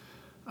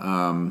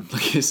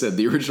 Like I said,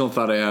 the original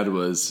thought I had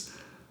was,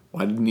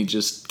 why didn't he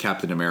just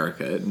Captain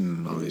America it?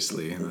 And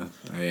obviously,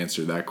 I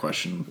answered that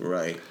question.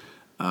 Right.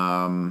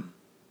 No,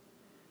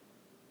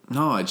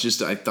 I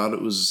thought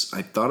it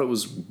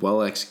was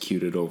well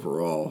executed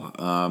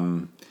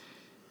overall.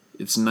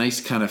 It's nice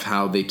kind of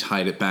how they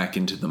tied it back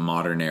into the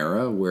modern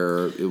era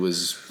where it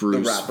was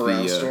Bruce the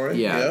wraparound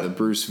story. The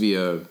Bruce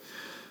via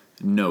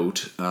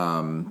note,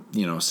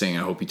 saying,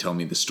 I hope you tell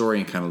me the story,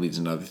 and kind of leads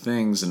into other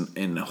things.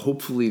 And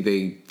hopefully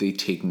they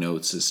take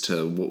notes as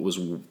to what was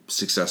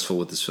successful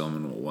with this film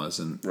and what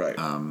wasn't. Right.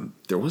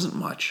 There wasn't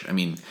much. I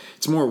mean,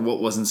 it's more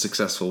what wasn't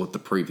successful with the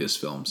previous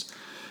films.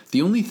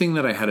 The only thing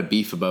that I had a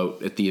beef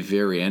about at the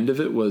very end of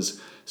it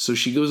was, so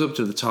she goes up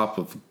to the top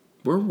of,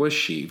 where was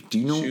she? Do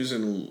you know? She was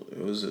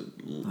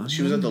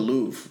at the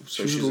Louvre,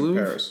 so she's in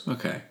Paris.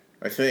 Okay.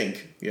 I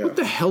think, yeah. What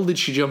the hell did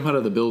she jump out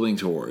of the building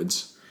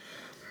towards?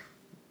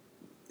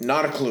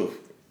 Not a clue.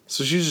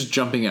 So she was just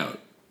jumping out.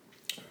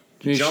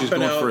 Maybe she was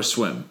going for a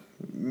swim.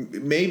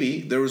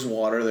 Maybe. There was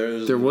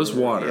water. There was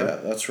water. Yeah,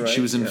 that's right.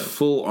 She was in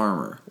full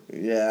armor.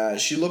 Yeah,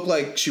 she looked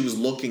like she was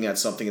looking at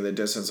something in the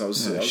distance. I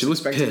was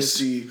expecting to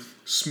see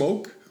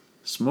smoke.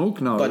 Smoke?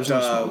 No, there was no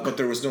smoke. But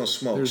there was no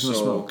smoke. There's no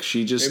smoke.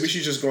 Maybe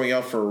she's just going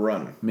out for a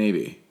run.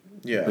 Maybe.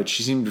 Yeah. But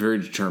she seemed very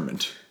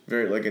determined.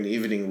 Very like an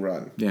evening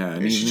run. Yeah,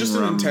 she's just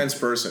an intense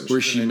person. Where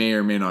she may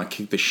or may not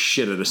kick the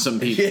shit out of some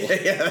people.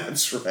 Yeah,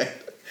 that's right.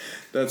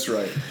 That's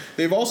right.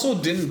 They've also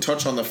didn't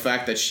touch on the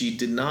fact that she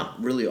did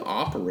not really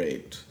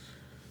operate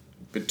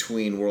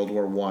between World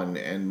War I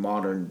and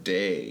modern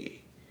day.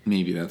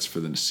 Maybe that's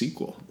for the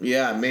sequel.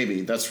 Yeah,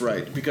 maybe. That's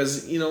right.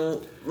 Because, the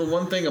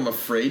one thing I'm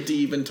afraid to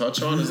even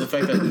touch on is the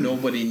fact that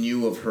nobody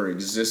knew of her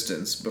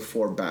existence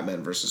before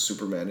Batman vs.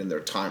 Superman in their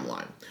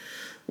timeline.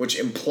 Which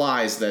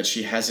implies that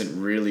she hasn't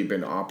really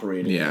been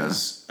operating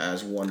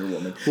as Wonder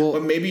Woman. Well,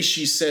 but maybe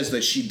she says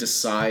that she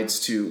decides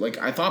to... Like,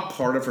 I thought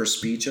part of her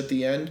speech at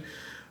the end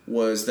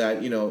was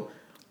that,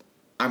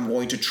 I'm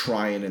going to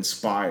try and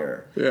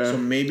inspire. Yeah. So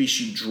maybe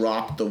she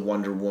dropped the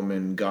Wonder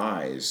Woman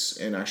guys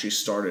and actually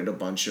started a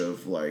bunch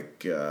of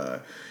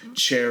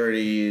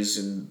charities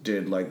and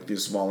did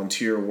this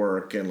volunteer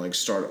work and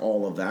start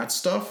all of that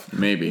stuff.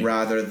 Maybe.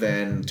 Rather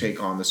than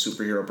take on the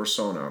superhero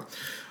persona.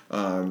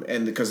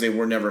 And because they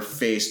were never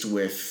faced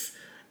with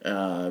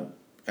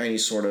any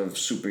sort of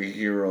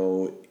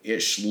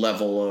superhero-ish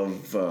level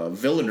of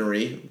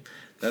villainy.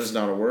 That is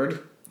not a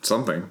word.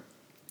 Something.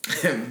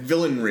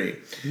 Villainry.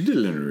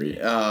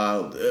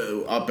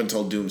 Up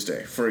until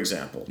Doomsday, for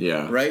example.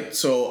 Yeah. Right?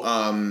 So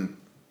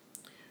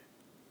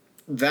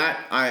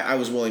that I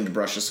was willing to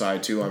brush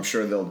aside too. I'm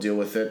sure they'll deal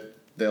with it.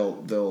 They'll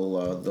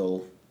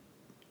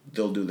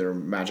do their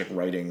magic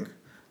writing,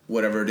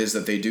 whatever it is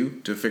that they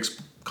do to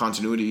fix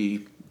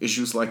continuity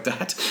issues like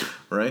that,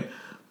 right?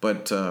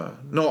 But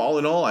no, all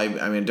in all, I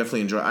mean,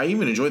 definitely enjoy. I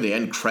even enjoy the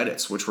end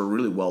credits, which were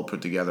really well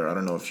put together. I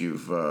don't know if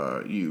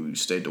you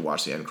stayed to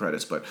watch the end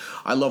credits, but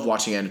I love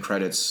watching end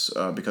credits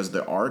because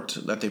the art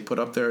that they put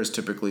up there is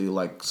typically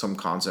some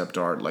concept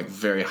art,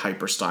 very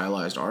hyper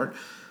stylized art,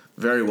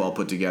 very well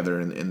put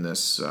together in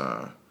this.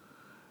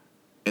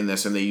 And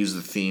they use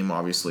the theme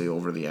obviously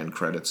over the end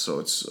credits, so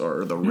it's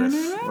or the riff.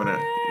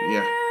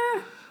 Yeah,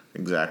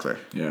 exactly.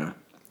 Yeah.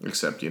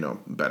 except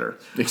better.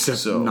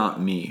 Except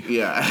not me.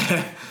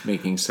 Yeah,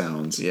 making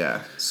sounds.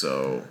 Yeah.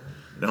 So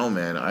no,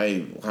 man,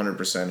 I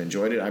 100%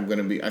 enjoyed it.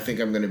 I think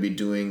I'm gonna be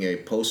doing a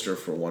poster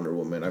for Wonder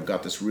Woman. I've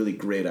got this really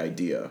great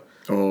idea.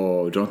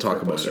 Oh, don't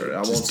talk about it.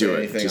 I won't say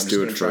anything. I'm just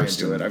gonna try and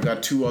do it. I've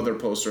got 2 other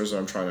posters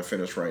I'm trying to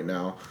finish right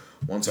now.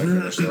 Once I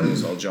finish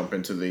those, I'll jump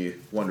into the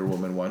Wonder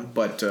Woman one.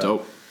 But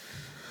dope.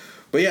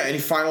 But yeah, any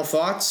final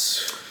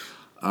thoughts?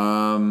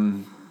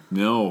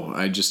 No,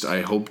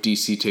 I hope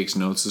DC takes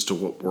notes as to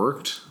what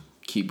worked.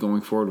 Keep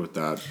going forward with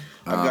that.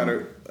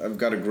 I've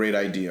got a great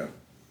idea.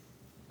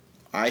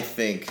 I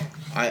think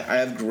I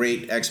have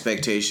great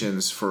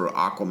expectations for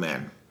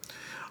Aquaman.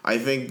 I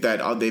think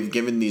that they've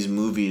given these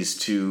movies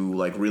to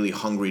like really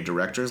hungry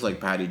directors like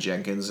Patty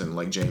Jenkins and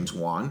like James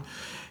Wan.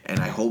 And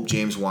I hope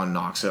James Wan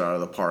knocks it out of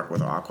the park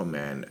with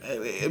Aquaman.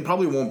 It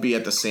probably won't be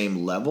at the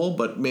same level,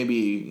 but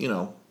maybe,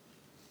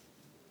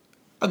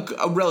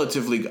 a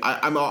relatively...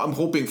 I'm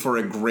hoping for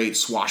a great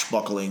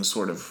swashbuckling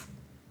sort of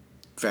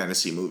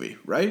fantasy movie,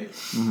 right?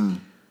 Mm-hmm.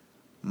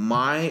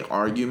 My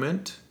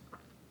argument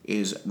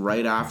is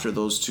right after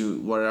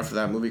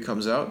that movie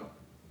comes out,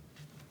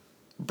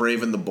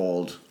 Brave and the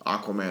Bold,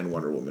 Aquaman,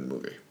 Wonder Woman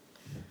movie.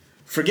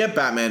 Forget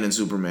Batman and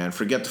Superman.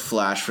 Forget the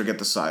Flash. Forget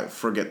the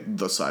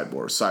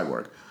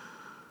Cyborg.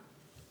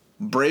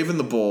 Brave and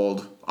the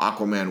Bold,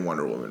 Aquaman,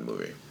 Wonder Woman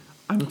movie.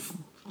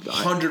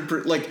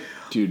 100%. Like,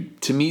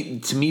 dude, to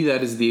me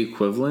that is the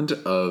equivalent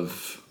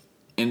of,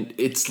 and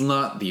it's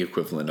not the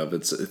equivalent of.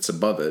 It's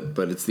above it,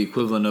 but it's the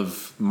equivalent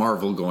of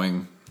Marvel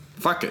going,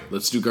 fuck it,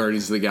 let's do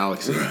Guardians of the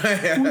Galaxy.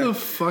 Who the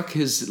fuck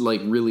has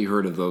really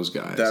heard of those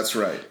guys? That's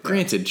right.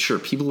 Granted, sure,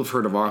 people have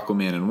heard of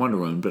Aquaman and Wonder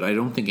Woman, but I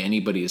don't think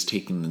anybody is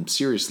taking them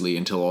seriously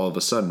until all of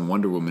a sudden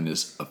Wonder Woman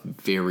is a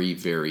very,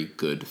 very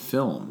good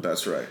film.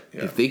 That's right.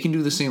 Yeah. If they can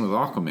do the same with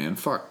Aquaman,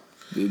 fuck.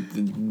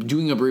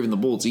 Doing a Brave and the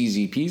Bold's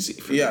easy peasy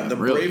for them, the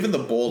really. Brave and the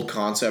Bold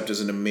concept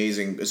is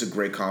a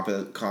great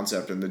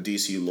concept in the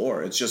DC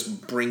lore. It's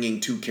just bringing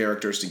 2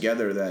 characters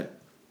together that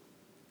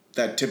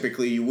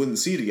typically you wouldn't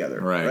see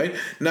together, right?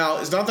 Now,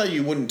 it's not that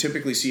you wouldn't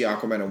typically see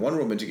Aquaman and Wonder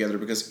Woman together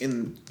because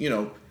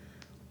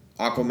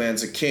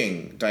Aquaman's a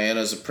king,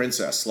 Diana's a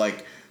princess.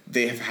 Like,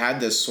 they have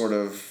had this sort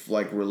of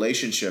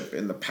relationship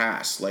in the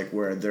past,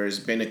 where there's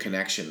been a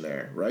connection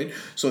there, right?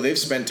 So they've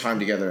spent time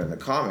together in the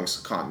comics,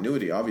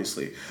 continuity,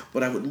 obviously.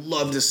 But I would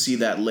love to see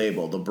that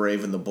label, the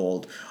Brave and the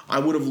Bold. I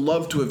would have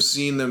loved to have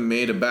seen them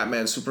made a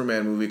Batman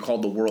Superman movie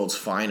called The World's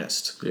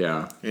Finest.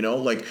 Yeah.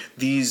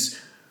 These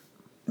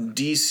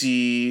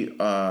DC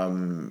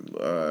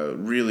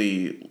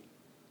really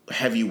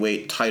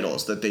heavyweight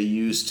titles that they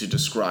use to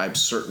describe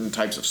certain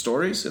types of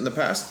stories in the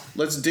past.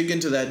 Let's dig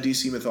into that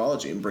DC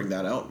mythology and bring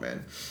that out,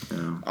 man.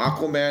 Yeah.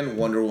 Aquaman,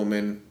 Wonder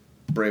Woman,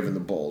 Brave and the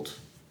Bold,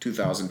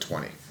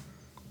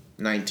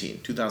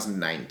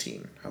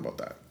 2019. How about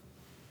that?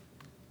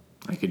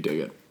 I could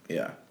dig it.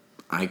 Yeah.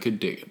 I could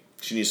dig it.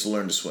 She needs to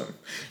learn to swim.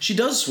 She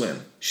does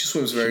swim. She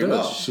swims very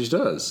well. She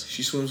does.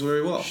 She swims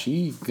very well.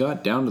 She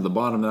got down to the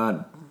bottom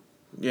of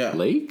that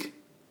lake?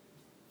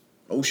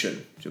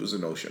 Ocean. It was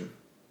an ocean.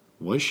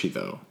 Was she,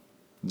 though?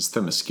 It's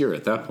Themyscira.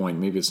 At that point,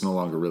 maybe it's no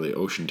longer really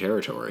ocean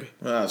territory.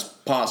 It's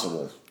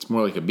possible. It's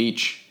more like a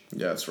beach.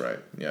 Yeah, that's right.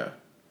 Yeah.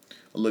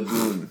 A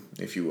lagoon,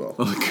 if you will.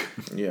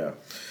 Yeah.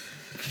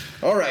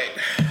 All right.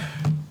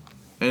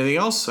 Anything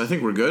else? I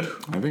think we're good.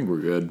 I think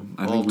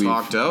we've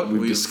talked out.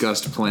 We've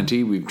discussed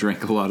plenty. We've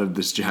drank a lot of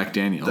this Jack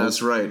Daniels.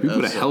 That's right. We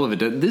put a hell of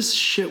it. This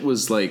shit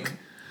was like...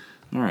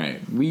 All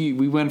right,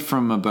 we went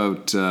from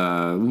about...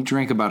 we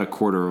drank about a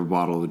quarter of a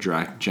bottle of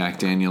Jack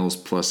Daniels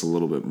plus a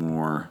little bit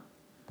more...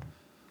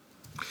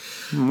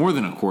 More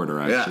than a quarter,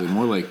 actually. Yeah.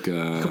 More like...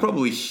 You could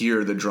probably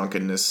hear the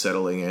drunkenness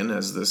settling in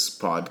as this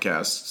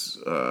podcast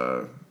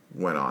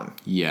went on.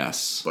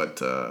 Yes.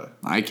 But...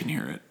 I can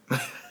hear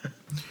it.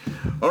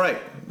 All right.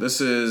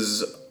 This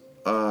is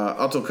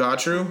Alto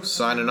Katru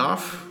signing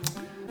off.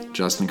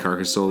 Justin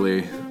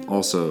Carcassoli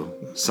also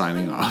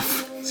signing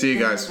off. See you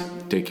guys.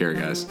 Take care,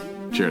 guys.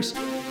 Cheers.